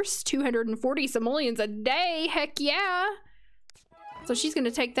nurse, 240 simoleons a day. Heck yeah. So she's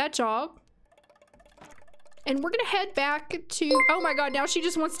gonna take that job. And we're gonna head back to, oh my God, now she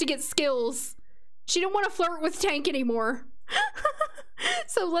just wants to get skills. She don't want to flirt with Tank anymore.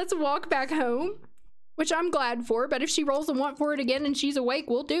 So let's walk back home, which I'm glad for, but if she rolls a want for it again and she's awake,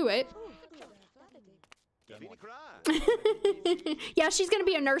 we'll do it. Yeah, she's gonna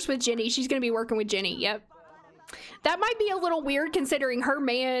be a nurse with Jenny. She's gonna be working with Jenny. Yep. That might be a little weird considering her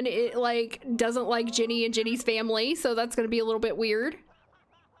man doesn't like Jenny and Jenny's family, so that's gonna be a little bit weird.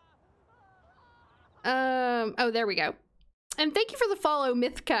 Oh, there we go. And thank you for the follow,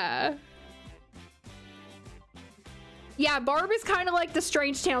 Mythka. Yeah, Barb is kind of like the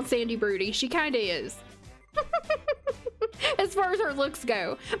Strangetown Sandy Broody. She kind of is. As far as her looks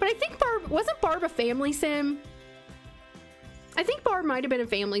go. But I think wasn't Barb a family sim? I think Barb might have been a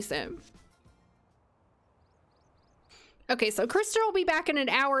family sim. Okay, so Kristen will be back in an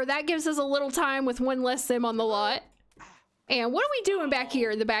hour. That gives us a little time with one less sim on the lot. And what are we doing back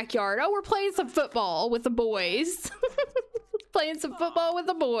here in the backyard? Oh, we're playing some football with the boys. Playing some football with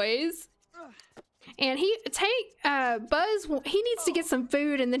the boys. And Buzz, he needs to get some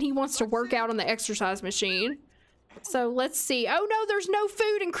food, and then he wants to work out on the exercise machine. So let's see. Oh no, there's no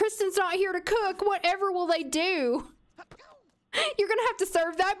food and Kristen's not here to cook. Whatever will they do? You're gonna have to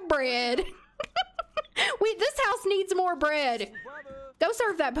serve that bread. This house needs more bread. Go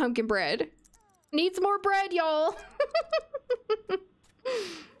serve that pumpkin bread. Needs more bread, y'all.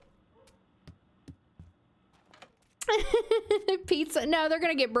 Pizza. No, they're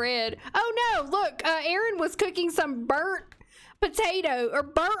gonna get bread. Oh no, look, Aaron was cooking some burnt potato or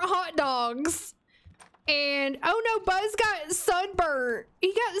burnt hot dogs. And oh no, Buzz got sunburnt.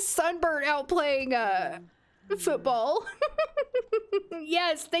 He got sunburnt out playing football.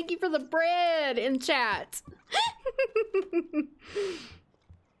 Yes, thank you for the bread in chat.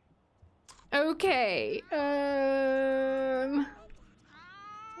 Okay.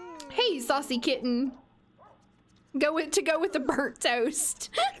 Hey, saucy kitten. Go with the burnt toast.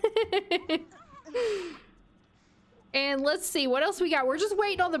 And let's see what else we got. We're just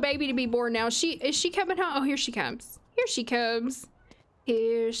waiting on the baby to be born now. Is she coming home? Oh, here she comes. Here she comes.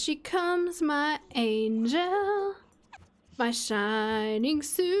 Here she comes, my angel, my shining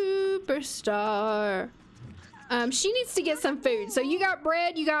superstar. She needs to get some food. So you got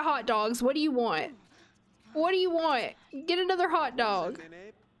bread, you got hot dogs. What do you want? What do you want? Get another hot dog.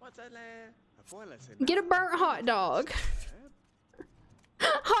 Get a burnt hot dog.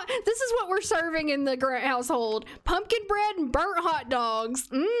 This is what we're serving in the Grunt household. Pumpkin bread and burnt hot dogs.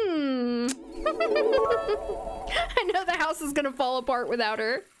 Mmm. I know the house is gonna fall apart without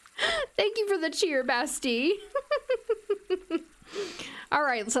her. Thank you for the cheer, Basti. All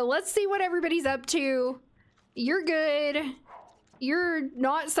right, so let's see what everybody's up to. You're good. You're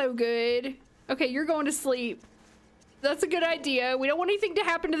not so good. Okay, you're going to sleep. That's a good idea. We don't want anything to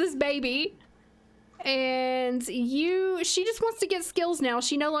happen to this baby. And she just wants to get skills now.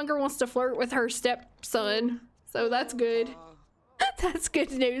 She no longer wants to flirt with her stepson. So that's good. That's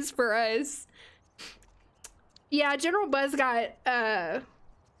good news for us. Yeah, General Buzz got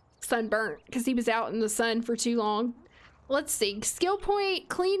sunburnt because he was out in the sun for too long. Let's see. Skill point,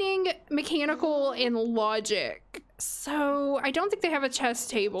 cleaning, mechanical, and logic. So I don't think they have a chess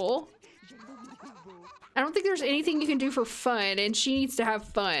table. I don't think there's anything you can do for fun, and she needs to have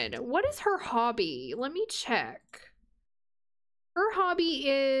fun. What is her hobby? Let me check. Her hobby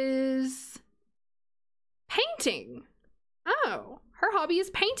is painting. Oh, her hobby is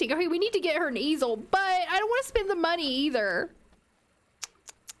painting. Okay, we need to get her an easel, but I don't want to spend the money either.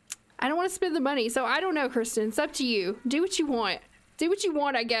 I don't want to spend the money, so I don't know, Kristen. It's up to you. Do what you want. Do what you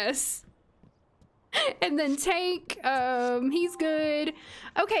want, I guess. And then Tank, he's good.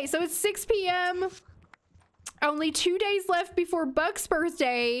 Okay, so it's 6 p.m. Only 2 days left before Buck's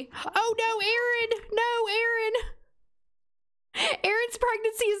birthday. Oh no, Aaron! No, Aaron! Erin's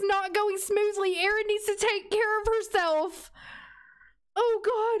pregnancy is not going smoothly. Erin needs to take care of herself. Oh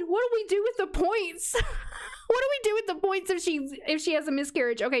God, what do we do with the points? What do we do with the points if she has a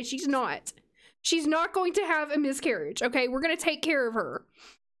miscarriage? Okay, she's not. She's not going to have a miscarriage. Okay, we're gonna take care of her.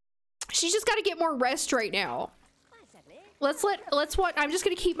 She's just got to get more rest right now. Let's what? I'm just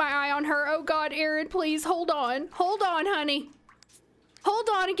gonna keep my eye on her. Oh God, Erin, please hold on. Hold on, honey. Hold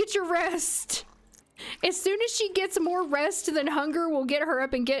on and get your rest. As soon as she gets more rest than hunger, we'll get her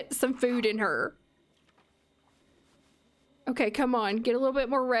up and get some food in her. Okay, come on. Get a little bit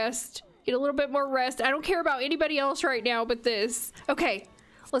more rest. Get a little bit more rest. I don't care about anybody else right now but this. Okay,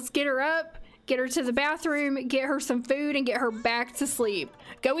 let's get her up, get her to the bathroom, get her some food, and get her back to sleep.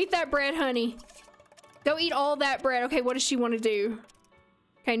 Go eat that bread, honey. Go eat all that bread. Okay, what does she want to do?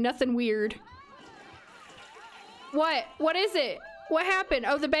 Okay, nothing weird. What? What is it? What happened?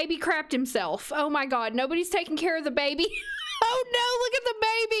 Oh, the baby crapped himself. Oh my God, nobody's taking care of the baby. Oh no, look at the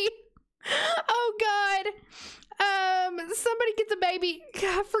baby. Oh God. Somebody get the baby.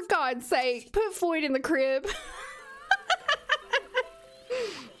 God, for God's sake, put Floyd in the crib.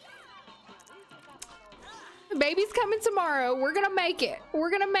 The baby's coming tomorrow. We're gonna make it.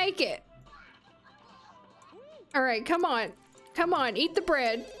 We're gonna make it. All right, come on. Come on, eat the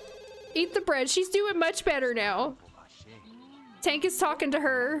bread. Eat the bread. She's doing much better now. Tank is talking to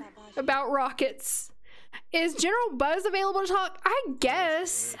her about rockets. Is General Buzz available to talk? I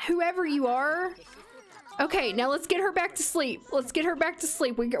guess, whoever you are. Okay, now let's get her back to sleep. Let's get her back to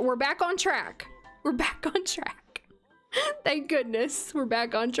sleep. We're back on track. We're back on track. Thank goodness we're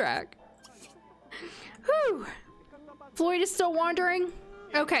back on track. Whew. Floyd is still wandering.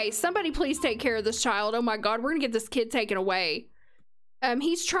 Okay, somebody please take care of this child. Oh my God, we're gonna get this kid taken away.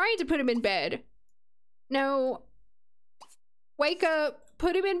 He's trying to put him in bed. No. Wake up.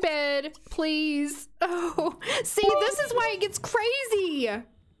 Put him in bed, please. Oh, see, this is why it gets crazy.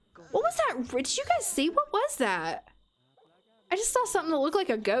 What was that? Did you guys see? What was that? I just saw something that looked like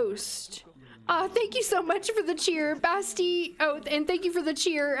a ghost. Thank you so much for the cheer, Basti. Oh, and thank you for the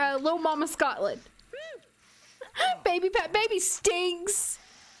cheer, Lil Mama Scotland. Baby stinks.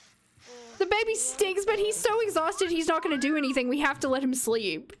 The baby stinks, but he's so exhausted he's not gonna do anything. We have to let him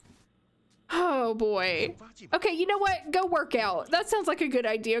sleep. Oh boy. Okay, you know what? Go work out. That sounds like a good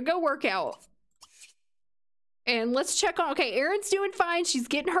idea. Go work out. And let's check on, okay, Erin's doing fine. She's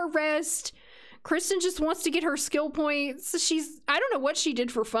getting her rest. Kristen just wants to get her skill points. I don't know what she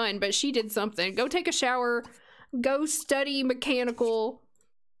did for fun, but she did something. Go take a shower. Go study mechanical.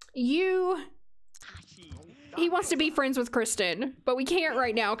 He wants to be friends with Kristen, but we can't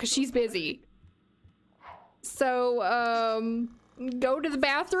right now because she's busy. So, go to the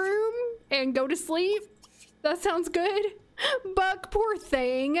bathroom and go to sleep. That sounds good. Buck, poor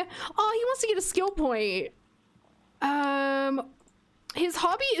thing. Oh, he wants to get a skill point. His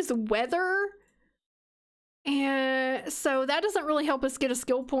hobby is weather. And so that doesn't really help us get a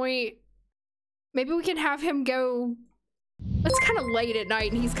skill point. Maybe we can have him go. It's kind of late at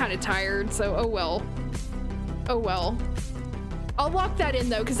night and he's kind of tired, so oh well. Oh well. I'll lock that in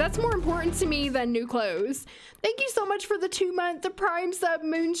though, because that's more important to me than new clothes. Thank you so much for the 2-month, the Prime sub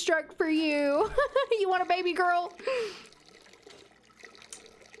Moonstruck for you. You want a baby girl?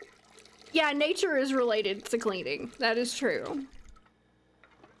 Yeah, nature is related to cleaning. That is true.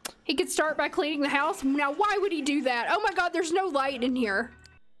 He could start by cleaning the house. Now, why would he do that? Oh my God, there's no light in here.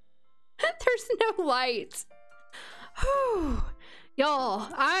 There's no light. Whew. Y'all,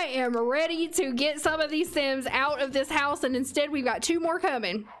 I am ready to get some of these Sims out of this house, and instead we've got 2 more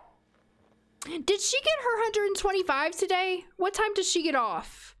coming. Did she get her 125 today? What time does she get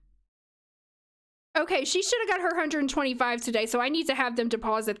off? Okay, she should have got her 125 today, so I need to have them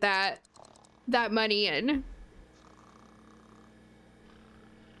deposit that money in.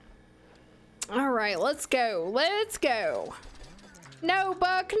 All right, let's go. Let's go. No,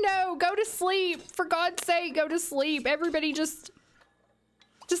 Buck, no, go to sleep. For God's sake, go to sleep. Everybody just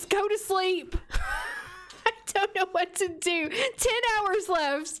go to sleep. I don't know what to do. 10 hours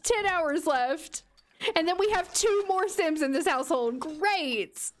left. 10 hours left. And then we have 2 more Sims in this household.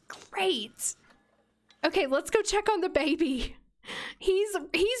 Great. Great. Okay, let's go check on the baby. He's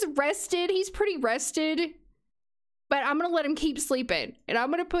rested. He's pretty rested. But I'm gonna let him keep sleeping. And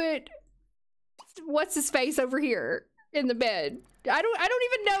I'm gonna put what's his face over here in the bed. I don't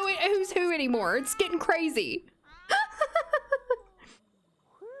even know who's who anymore. It's getting crazy.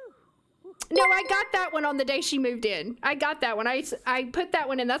 No, I got that one on the day she moved in. I got that one. I put that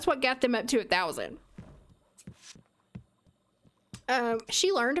one in. That's what got them up to 1,000.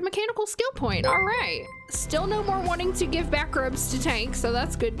 She learned a mechanical skill point. All right. Still no more wanting to give back rubs to Tank, so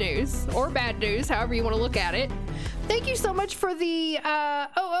that's good news. Or bad news, however you want to look at it. Thank you so much for the,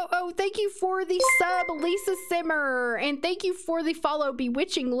 thank you for the sub, Lisa Simmer. And thank you for the follow,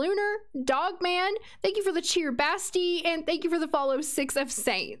 Bewitching Lunar, Dogman. Thank you for the cheer, Basti. And thank you for the follow, 6 of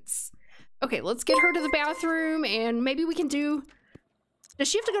Saints. Okay, let's get her to the bathroom and maybe we can do... Does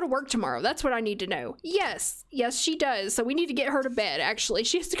she have to go to work tomorrow? That's what I need to know. Yes. Yes, she does. So we need to get her to bed, actually.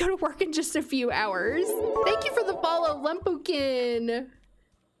 She has to go to work in just a few hours. Thank you for the follow, Lumpukin.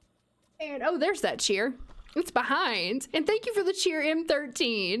 And, oh, there's that cheer. It's behind. And thank you for the cheer,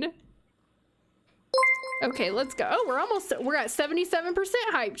 M13. Okay, let's go. Oh, we're at 77%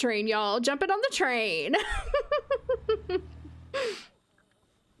 hype train, y'all. Jumping on the train.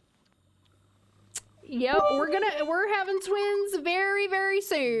 Yep, we're having twins very, very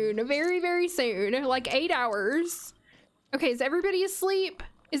soon. Very, very soon. Like 8 hours. Okay, is everybody asleep?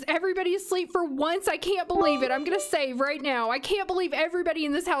 Is everybody asleep for once? I can't believe it. I'm gonna save right now. I can't believe everybody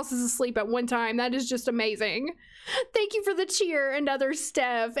in this house is asleep at one time. That is just amazing. Thank you for the cheer and other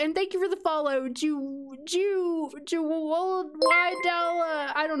stuff. And thank you for the follow,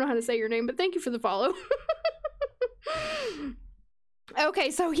 I don't know how to say your name, but thank you for the follow.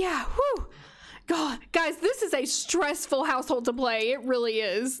 Okay, so yeah, whew. God, guys, this is a stressful household to play. It really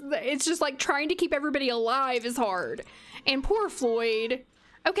is. It's just like trying to keep everybody alive is hard. And poor Floyd.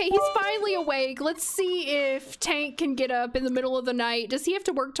 Okay, he's finally awake. Let's see if Tank can get up in the middle of the night. Does he have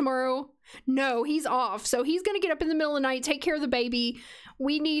to work tomorrow? No, he's off. So he's gonna get up in the middle of the night, take care of the baby.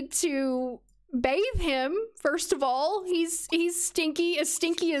 We need to bathe him, first of all. He's stinky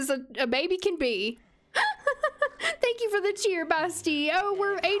as a baby can be. Thank you for the cheer, Basti. Oh,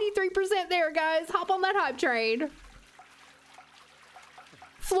 we're 83% there, guys. Hop on that hype train.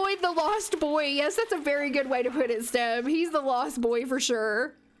 Floyd the lost boy. Yes, that's a very good way to put it, Steb. He's the lost boy for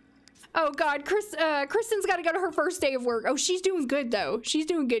sure. Oh God, Kristen's got to go to her first day of work. Oh, she's doing good though. She's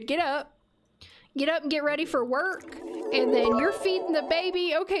doing good. Get up and get ready for work. And then you're feeding the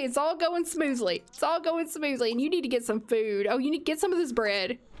baby. Okay, it's all going smoothly. It's all going smoothly. And you need to get some food. Oh, you need to get some of this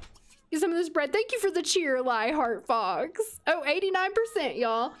bread. Get some of this bread. Thank you for the cheer, Heart Fox. Oh, 89%,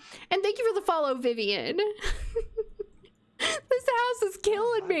 y'all. And thank you for the follow, Vivian. This house is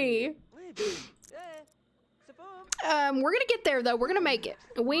killing me. We're gonna get there though. We're gonna make it.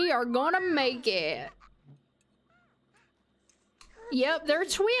 We are gonna make it. Yep, they're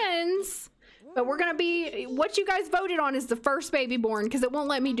twins. But we're gonna be, what you guys voted on is the first baby born because it won't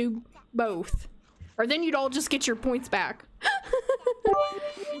let me do both. Or then you'd all just get your points back.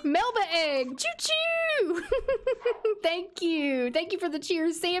 Melba egg, choo-choo. Thank you for the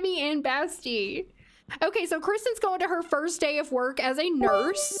cheers, Sammy and Basti. Okay, so Kristen's going to her first day of work as a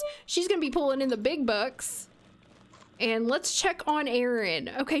nurse. She's gonna be pulling in the big bucks. And let's check on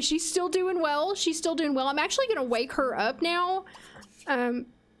Erin. Okay, she's still doing well. I'm actually gonna wake her up now. And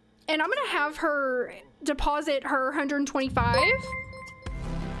I'm gonna have her deposit her 125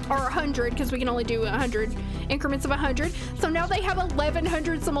 or 100 because we can only do 100 increments of 100. So now they have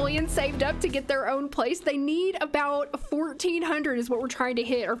 1,100 simoleons saved up to get their own place. They need about 1,400 is what we're trying to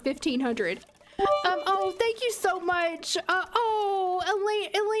hit, or 1,500. Oh, thank you so much.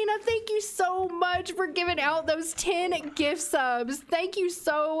 Elena, thank you so much for giving out those 10 gift subs. Thank you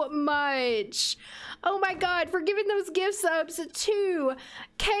so much. Oh my God, for giving those gift subs to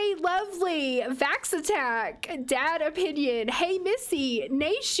K Lovely, Vax Attack, Dad Opinion, Hey Missy,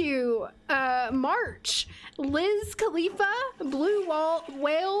 Naishu, March, Liz Khalifa, Blue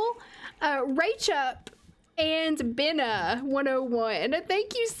Whale, Rach Up, and Benna 101.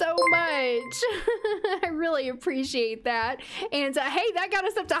 Thank you so much. I really appreciate that. And hey, that got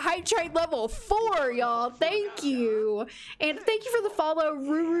us up to hype train level 4, y'all. Thank you. And thank you for the follow,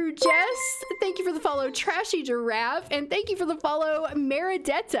 Ruru Jess. Thank you for the follow, Trashy Giraffe. And thank you for the follow,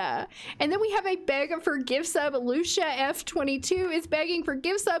 Meridetta. And then we have a beg for gift sub. Lucia F22 is begging for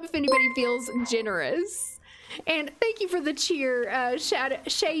gift sub if anybody feels generous. And thank you for the cheer,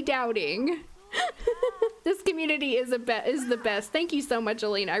 Shay Doubting. This community is the best. Thank you so much,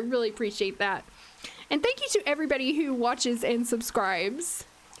 Alina. I really appreciate that. And thank you to everybody who watches and subscribes.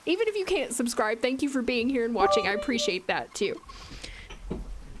 Even if you can't subscribe, thank you for being here and watching. I appreciate that too.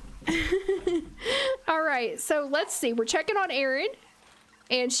 All right, so let's see. We're checking on Erin,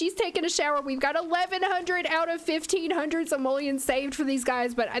 and she's taking a shower. We've got 1,100 out of 1,500 simoleons saved for these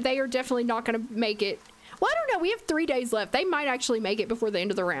guys, but they are definitely not going to make it. Well, I don't know. We have 3 days left. They might actually make it before the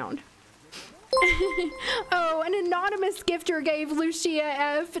end of the round. Oh, an anonymous gifter gave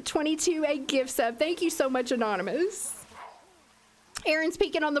Lucia F22 a gift sub. Thank you so much, Anonymous. Aaron's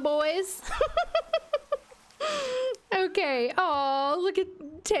peeking on the boys. Okay. Oh, look at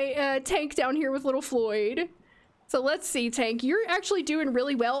Tank down here with little Floyd. So let's see, Tank. You're actually doing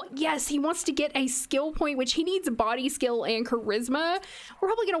really well. Yes, he wants to get a skill point, which he needs body skill and charisma. We're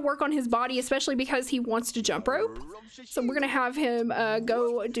probably going to work on his body, especially because he wants to jump rope. So we're going to have him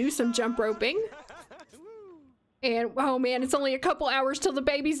go do some jump roping. And oh man, it's only a couple hours till the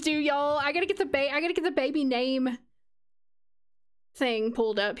baby's due, y'all. I gotta get the baby name thing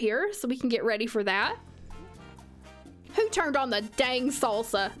pulled up here so we can get ready for that. Who turned on the dang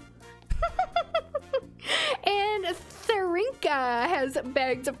salsa? And Tharinka has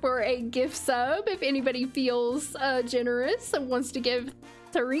begged for a gift sub if anybody feels generous and wants to give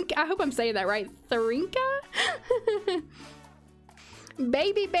Tharinka. I hope I'm saying that right. Tharinka?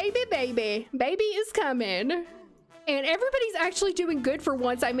 Baby is coming. And everybody's actually doing good for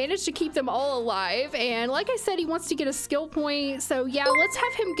once. I managed to keep them all alive. And like I said, he wants to get a skill point. So yeah, let's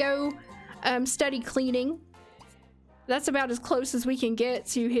have him go study cleaning. That's about as close as we can get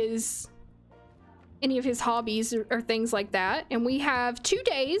to any of his hobbies or things like that. And we have 2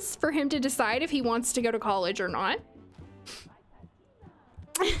 days for him to decide if he wants to go to college or not.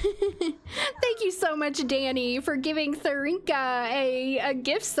 Thank you so much, Danny, for giving Tharinka a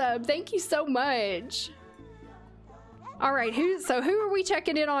gift sub. Thank you so much. All right, who are we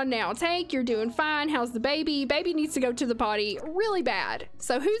checking in on now? Tank, you're doing fine. How's the baby? Baby needs to go to the potty really bad.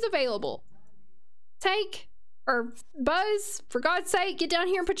 So who's available? Tank or Buzz, for God's sake, get down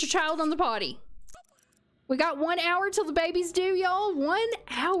here and put your child on the potty. We got 1 hour till the baby's due, y'all. 1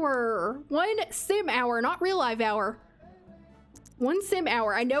 hour. 1 sim hour, not real life hour. 1 sim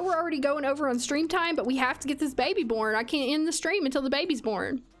hour. I know we're already going over on stream time, but we have to get this baby born. I can't end the stream until the baby's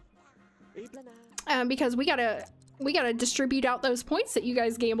born. Because we gotta distribute out those points that you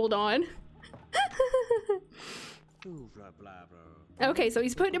guys gambled on. Okay, so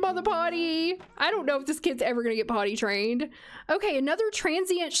he's putting him on the potty. I don't know if this kid's ever gonna get potty trained. Okay, another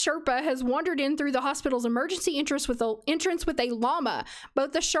transient Sherpa has wandered in through the hospital's emergency entrance with a llama.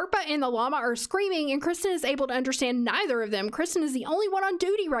 Both the Sherpa and the llama are screaming, and Kristen is able to understand neither of them. Kristen is the only one on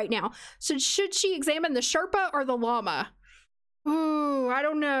duty right now. So should she examine the Sherpa or the llama? Ooh, I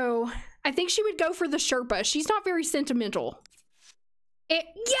don't know. I think she would go for the Sherpa. She's not very sentimental. Yes,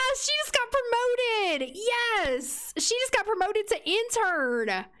 she just got promoted. Yes, she just got promoted to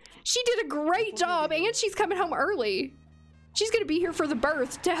intern. She did a great job, and she's coming home early. She's gonna be here for the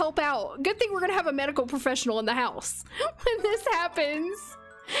birth to help out. Good thing we're gonna have a medical professional in the house when this happens.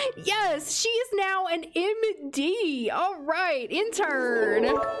 Yes, she is now an MD. All right, intern.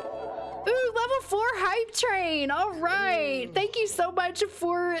 Ooh, level 4 hype train. All right. Thank you so much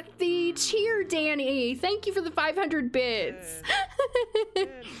for the cheer, Danny. Thank you for the 500 bits.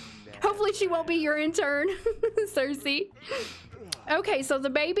 Hopefully she won't be your intern, Cersei. Okay, so the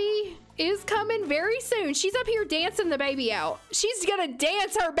baby is coming very soon. She's up here dancing the baby out. She's gonna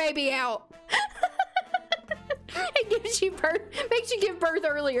dance her baby out. It gives you birth, makes you give birth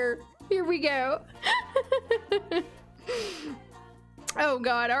earlier. Here we go. Oh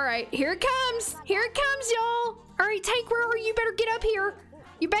God, all right, here it comes, y'all. All right, Tank, where are you? You better get up here.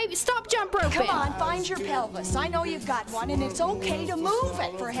 You baby, stop jump roping. Come on, find your pelvis. I know you've got one, and it's okay to move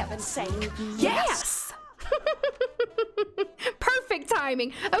it, for heaven's sake. Yes. Perfect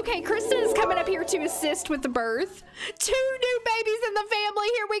timing. Okay, Kristen is coming up here to assist with the birth. 2 new babies in the family.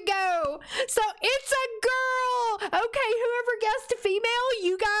 Here we go. So it's a girl. Okay, whoever guessed female,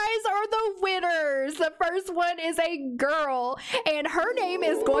 you guys are the winners. The first one is a girl, and her name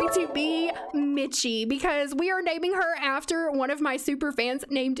is going to be Mitchie because we are naming her after one of my super fans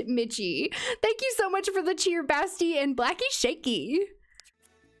named Mitchie. Thank you so much for the cheer, Basti and Blackie Shaky.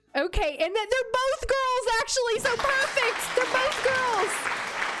 Okay, and then they're both girls actually, so perfect. They're both girls.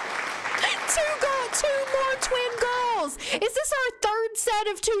 Two more twin girls. Is this our third set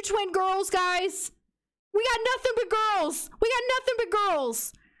of 2 twin girls, guys? We got nothing but girls. We got nothing but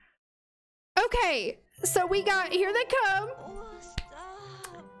girls. Okay, so we got, here they come.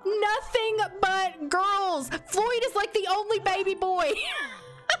 Nothing but girls. Floyd is like the only baby boy.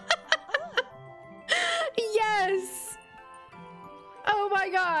 Yes. Oh my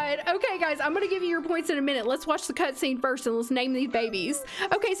god. Okay, guys, I'm gonna give you your points in a minute. Let's watch the cutscene first and let's name these babies.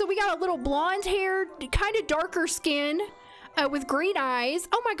 Okay, so we got a little blonde hair, kind of darker skin, with green eyes.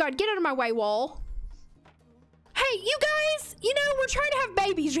 Oh my god, get out of my way, Wall. Hey, you guys, you know, we're trying to have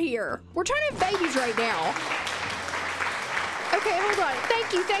babies here. We're trying to have babies right now. Okay, hold on.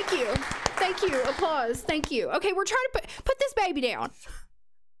 Thank you, thank you. Thank you, applause, thank you. Okay, we're trying to put this baby down.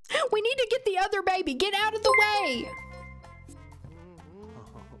 We need to get the other baby. Get out of the way.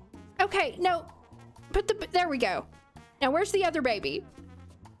 Okay, no, there we go. Now, where's the other baby?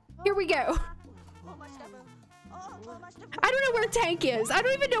 Here we go. I don't know where Tank is. I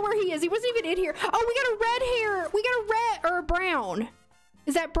don't even know where he is. He wasn't even in here. Oh, we got a red hair. We got a red or a brown.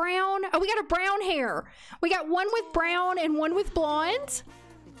 Is that brown? Oh, we got a brown hair. We got one with brown and one with blonde.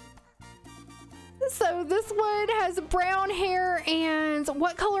 So this one has brown hair and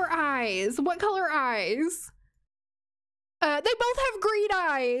what color eyes? What color eyes? They both have green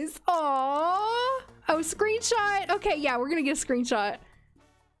eyes. Aww. Oh, screenshot. Okay, yeah, we're gonna get a screenshot.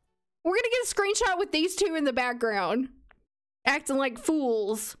 We're gonna get a screenshot with these two in the background. Acting like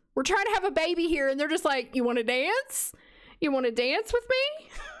fools. We're trying to have a baby here and they're just like, you wanna dance? You wanna dance with me?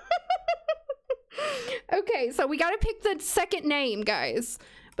 Okay, so we gotta pick the second name, guys.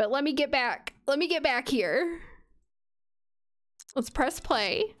 But let me get back. Let me get back here. Let's press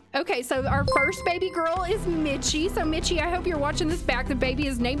play. Okay, so our first baby girl is Mitchie. So Mitchie, I hope you're watching this back. The baby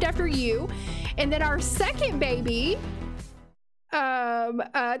is named after you. And then our second baby,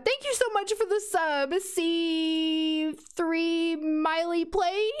 thank you so much for the sub, C3 Miley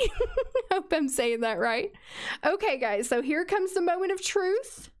Play. Hope I'm saying that right. Okay, guys, so here comes the moment of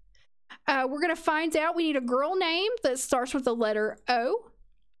truth. We're gonna find out. We need a girl name that starts with the letter O.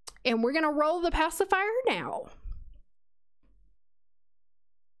 And we're gonna roll the pacifier now.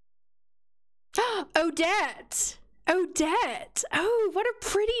 Odette. Odette. Oh, what a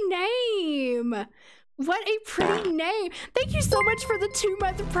pretty name. What a pretty name. Thank you so much for the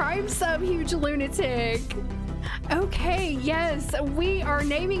 2-month Prime sub, Huge Lunatic. Okay, yes, we are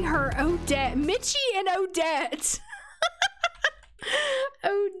naming her Odette. Mitchie and Odette.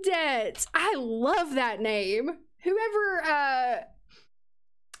 Odette. I love that name. Whoever,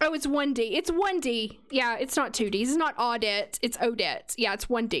 oh, it's 1D. It's 1D. Yeah, it's not 2D. It's not Audette. It's Odette. Yeah, it's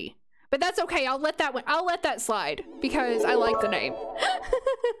 1D. But that's okay. I'll let that slide because I like the name.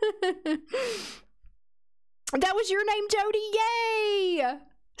 That was your name, Jody. Yay!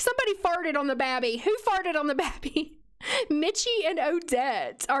 Somebody farted on the babby. Who farted on the babby? Mitchie and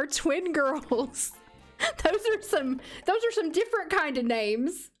Odette, our twin girls. Those are some different kind of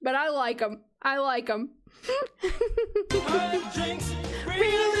names, but I like them. I like them.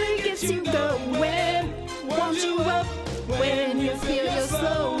 Really gets you going. Won't you up when you feel you're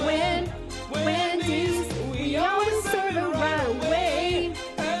slowing? Wendy's, we always serve it right away.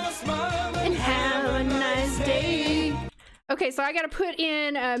 And have a nice day. Okay, so I gotta put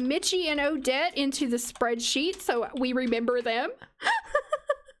in Mitchie and Odette into the spreadsheet so we remember them.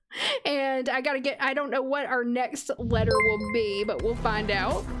 And I gotta get, I don't know what our next letter will be, but we'll find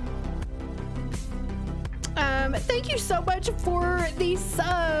out. Thank you so much for the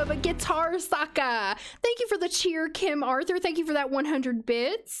sub, Guitar Saka. Thank you for the cheer, Kim Arthur. Thank you for that 100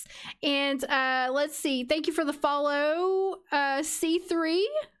 bits. And let's see. Thank you for the follow, C3.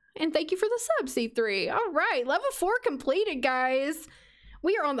 And thank you for the sub, C3. All right, level 4 completed, guys.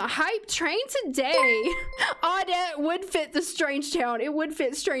 We are on the hype train today. Audette would fit the Strangetown. It would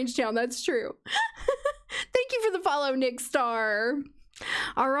fit Strangetown, that's true. Thank you for the follow, Nick Star.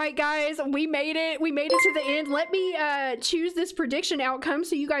 All right, guys, we made it. We made it to the end. Let me choose this prediction outcome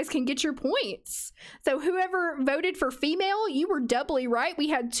so you guys can get your points. So whoever voted for female, you were doubly right. We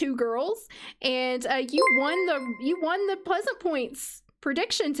had 2 girls, and you won the Pleasant Points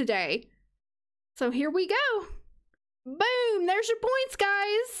prediction today. So here we go. Boom, there's your points,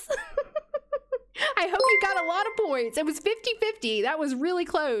 guys. I hope you got a lot of points. It was 50-50. That was really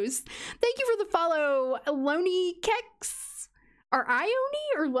close. Thank you for the follow, Loney Kex. Or Ione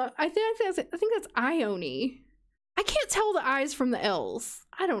or I think that's Ione. I can't tell the I's from the L's.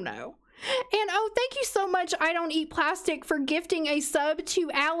 I don't know. And oh, thank you so much, I Don't Eat Plastic, for gifting a sub to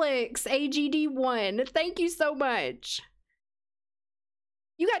Alex AGD1. Thank you so much.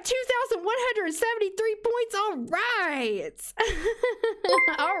 You got 2,173 points. All right.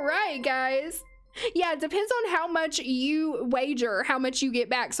 All right, guys. Yeah, it depends on how much you wager, how much you get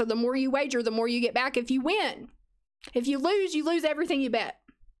back. So the more you wager, the more you get back if you win. If you lose everything you bet.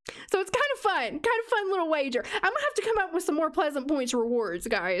 So it's kind of fun little wager. I'm gonna have to come up with some more Pleasant Points rewards,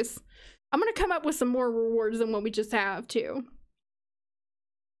 guys. I'm gonna come up with some more rewards than what we just have too.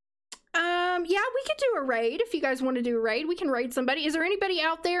 Yeah, we could do a raid if you guys want to do a raid. We can raid somebody. Is there anybody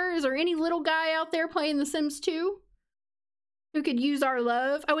out there? Is there any little guy out there playing The Sims 2 who could use our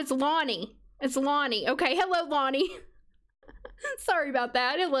love? Oh, it's Lonnie. It's Lonnie. Okay, hello, Lonnie. Sorry about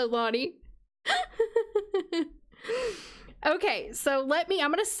that. Hello, Lonnie. Okay, so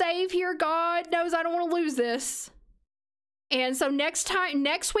I'm gonna save here. God knows I don't want to lose this. And so next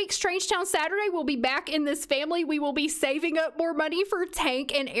week, Strangetown Saturday, we'll be back in this family. We will be saving up more money for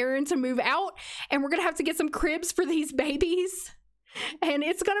Tank and Aaron to move out. And we're gonna have to get some cribs for these babies. And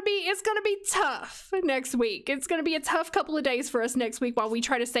it's gonna be tough next week. It's gonna be a tough couple of days for us next week while we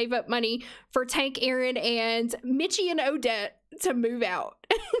try to save up money for Tank, Aaron, and Mitchie and Odette to move out.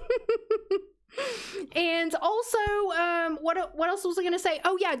 And also, what else was I gonna say?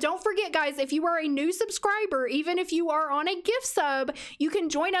 Oh yeah, don't forget, guys, if you are a new subscriber, even if you are on a gift sub, you can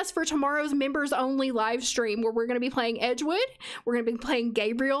join us for tomorrow's members only live stream where we're gonna be playing Edgewood. We're gonna be playing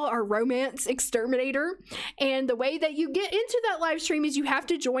Gabriel, our romance exterminator. And the way that you get into that live stream is you have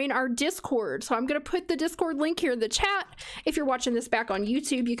to join our Discord. So I'm gonna put the Discord link here in the chat. If you're watching this back on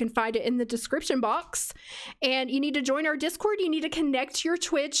YouTube, you can find it in the description box. And you need to join our Discord. You need to connect your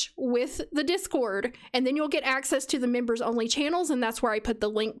Twitch with the Discord, and then you'll get access to the members only channels, and that's where I put the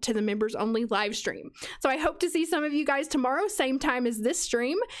link to the members only live stream. So I hope to see some of you guys tomorrow, same time as this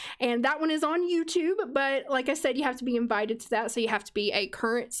stream, and that one is on YouTube, but like I said, you have to be invited to that, so you have to be a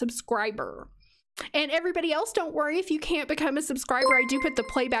current subscriber. And everybody else, don't worry if you can't become a subscriber. I do put the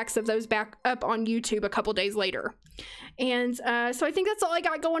playbacks of those back up on YouTube a couple days later. And so I think that's all I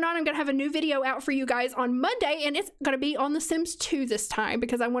got going on. I'm gonna have a new video out for you guys on Monday, and it's gonna be on The Sims 2 this time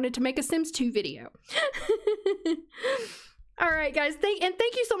because I wanted to make a Sims 2 video. All right, guys, thank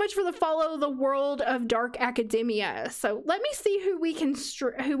you so much for the follow the World of Dark Academia. So let me see who we can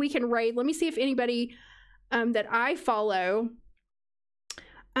raid. Let me see if anybody that I follow.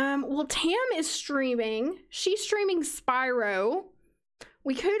 Well, Tam is streaming. She's streaming Spyro.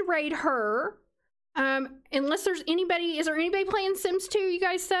 We could raid her. Unless there's anybody, is there anybody playing Sims 2, you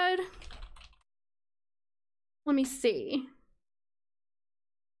guys said? Let me see.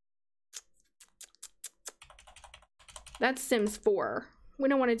 That's Sims 4. We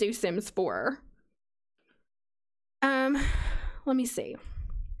don't want to do Sims 4. Let me see.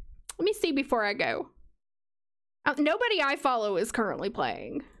 Let me see before I go. Nobody I follow is currently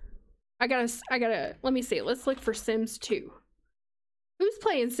playing. I gotta, let me see. Let's look for Sims 2. Who's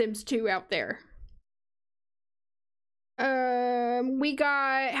playing Sims 2 out there? We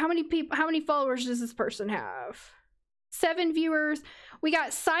got, how many followers does this person have? 7 viewers. We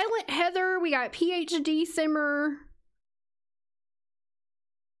got Silent Heather. We got PhD Simmer.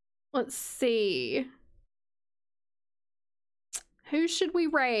 Let's see. Who should we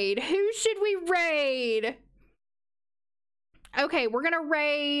raid? Who should we raid? Okay, we're gonna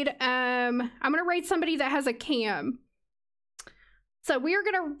raid, I'm gonna raid somebody that has a cam. So we're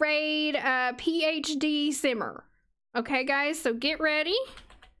gonna raid PhD Simmer. Okay, guys, so get ready.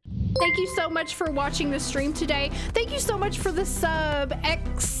 Thank you so much for watching the stream today. Thank you so much for the sub,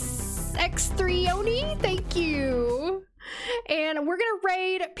 X3Oni. Thank you. And we're gonna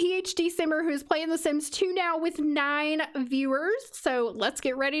raid PhD Simmer, who's playing The Sims 2 now with 9 viewers. So let's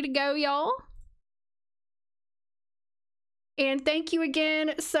get ready to go, y'all. And thank you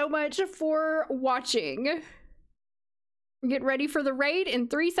again so much for watching. Get ready for the raid in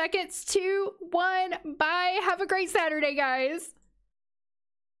 3 seconds, 2, 1, bye. Have a great Saturday, guys.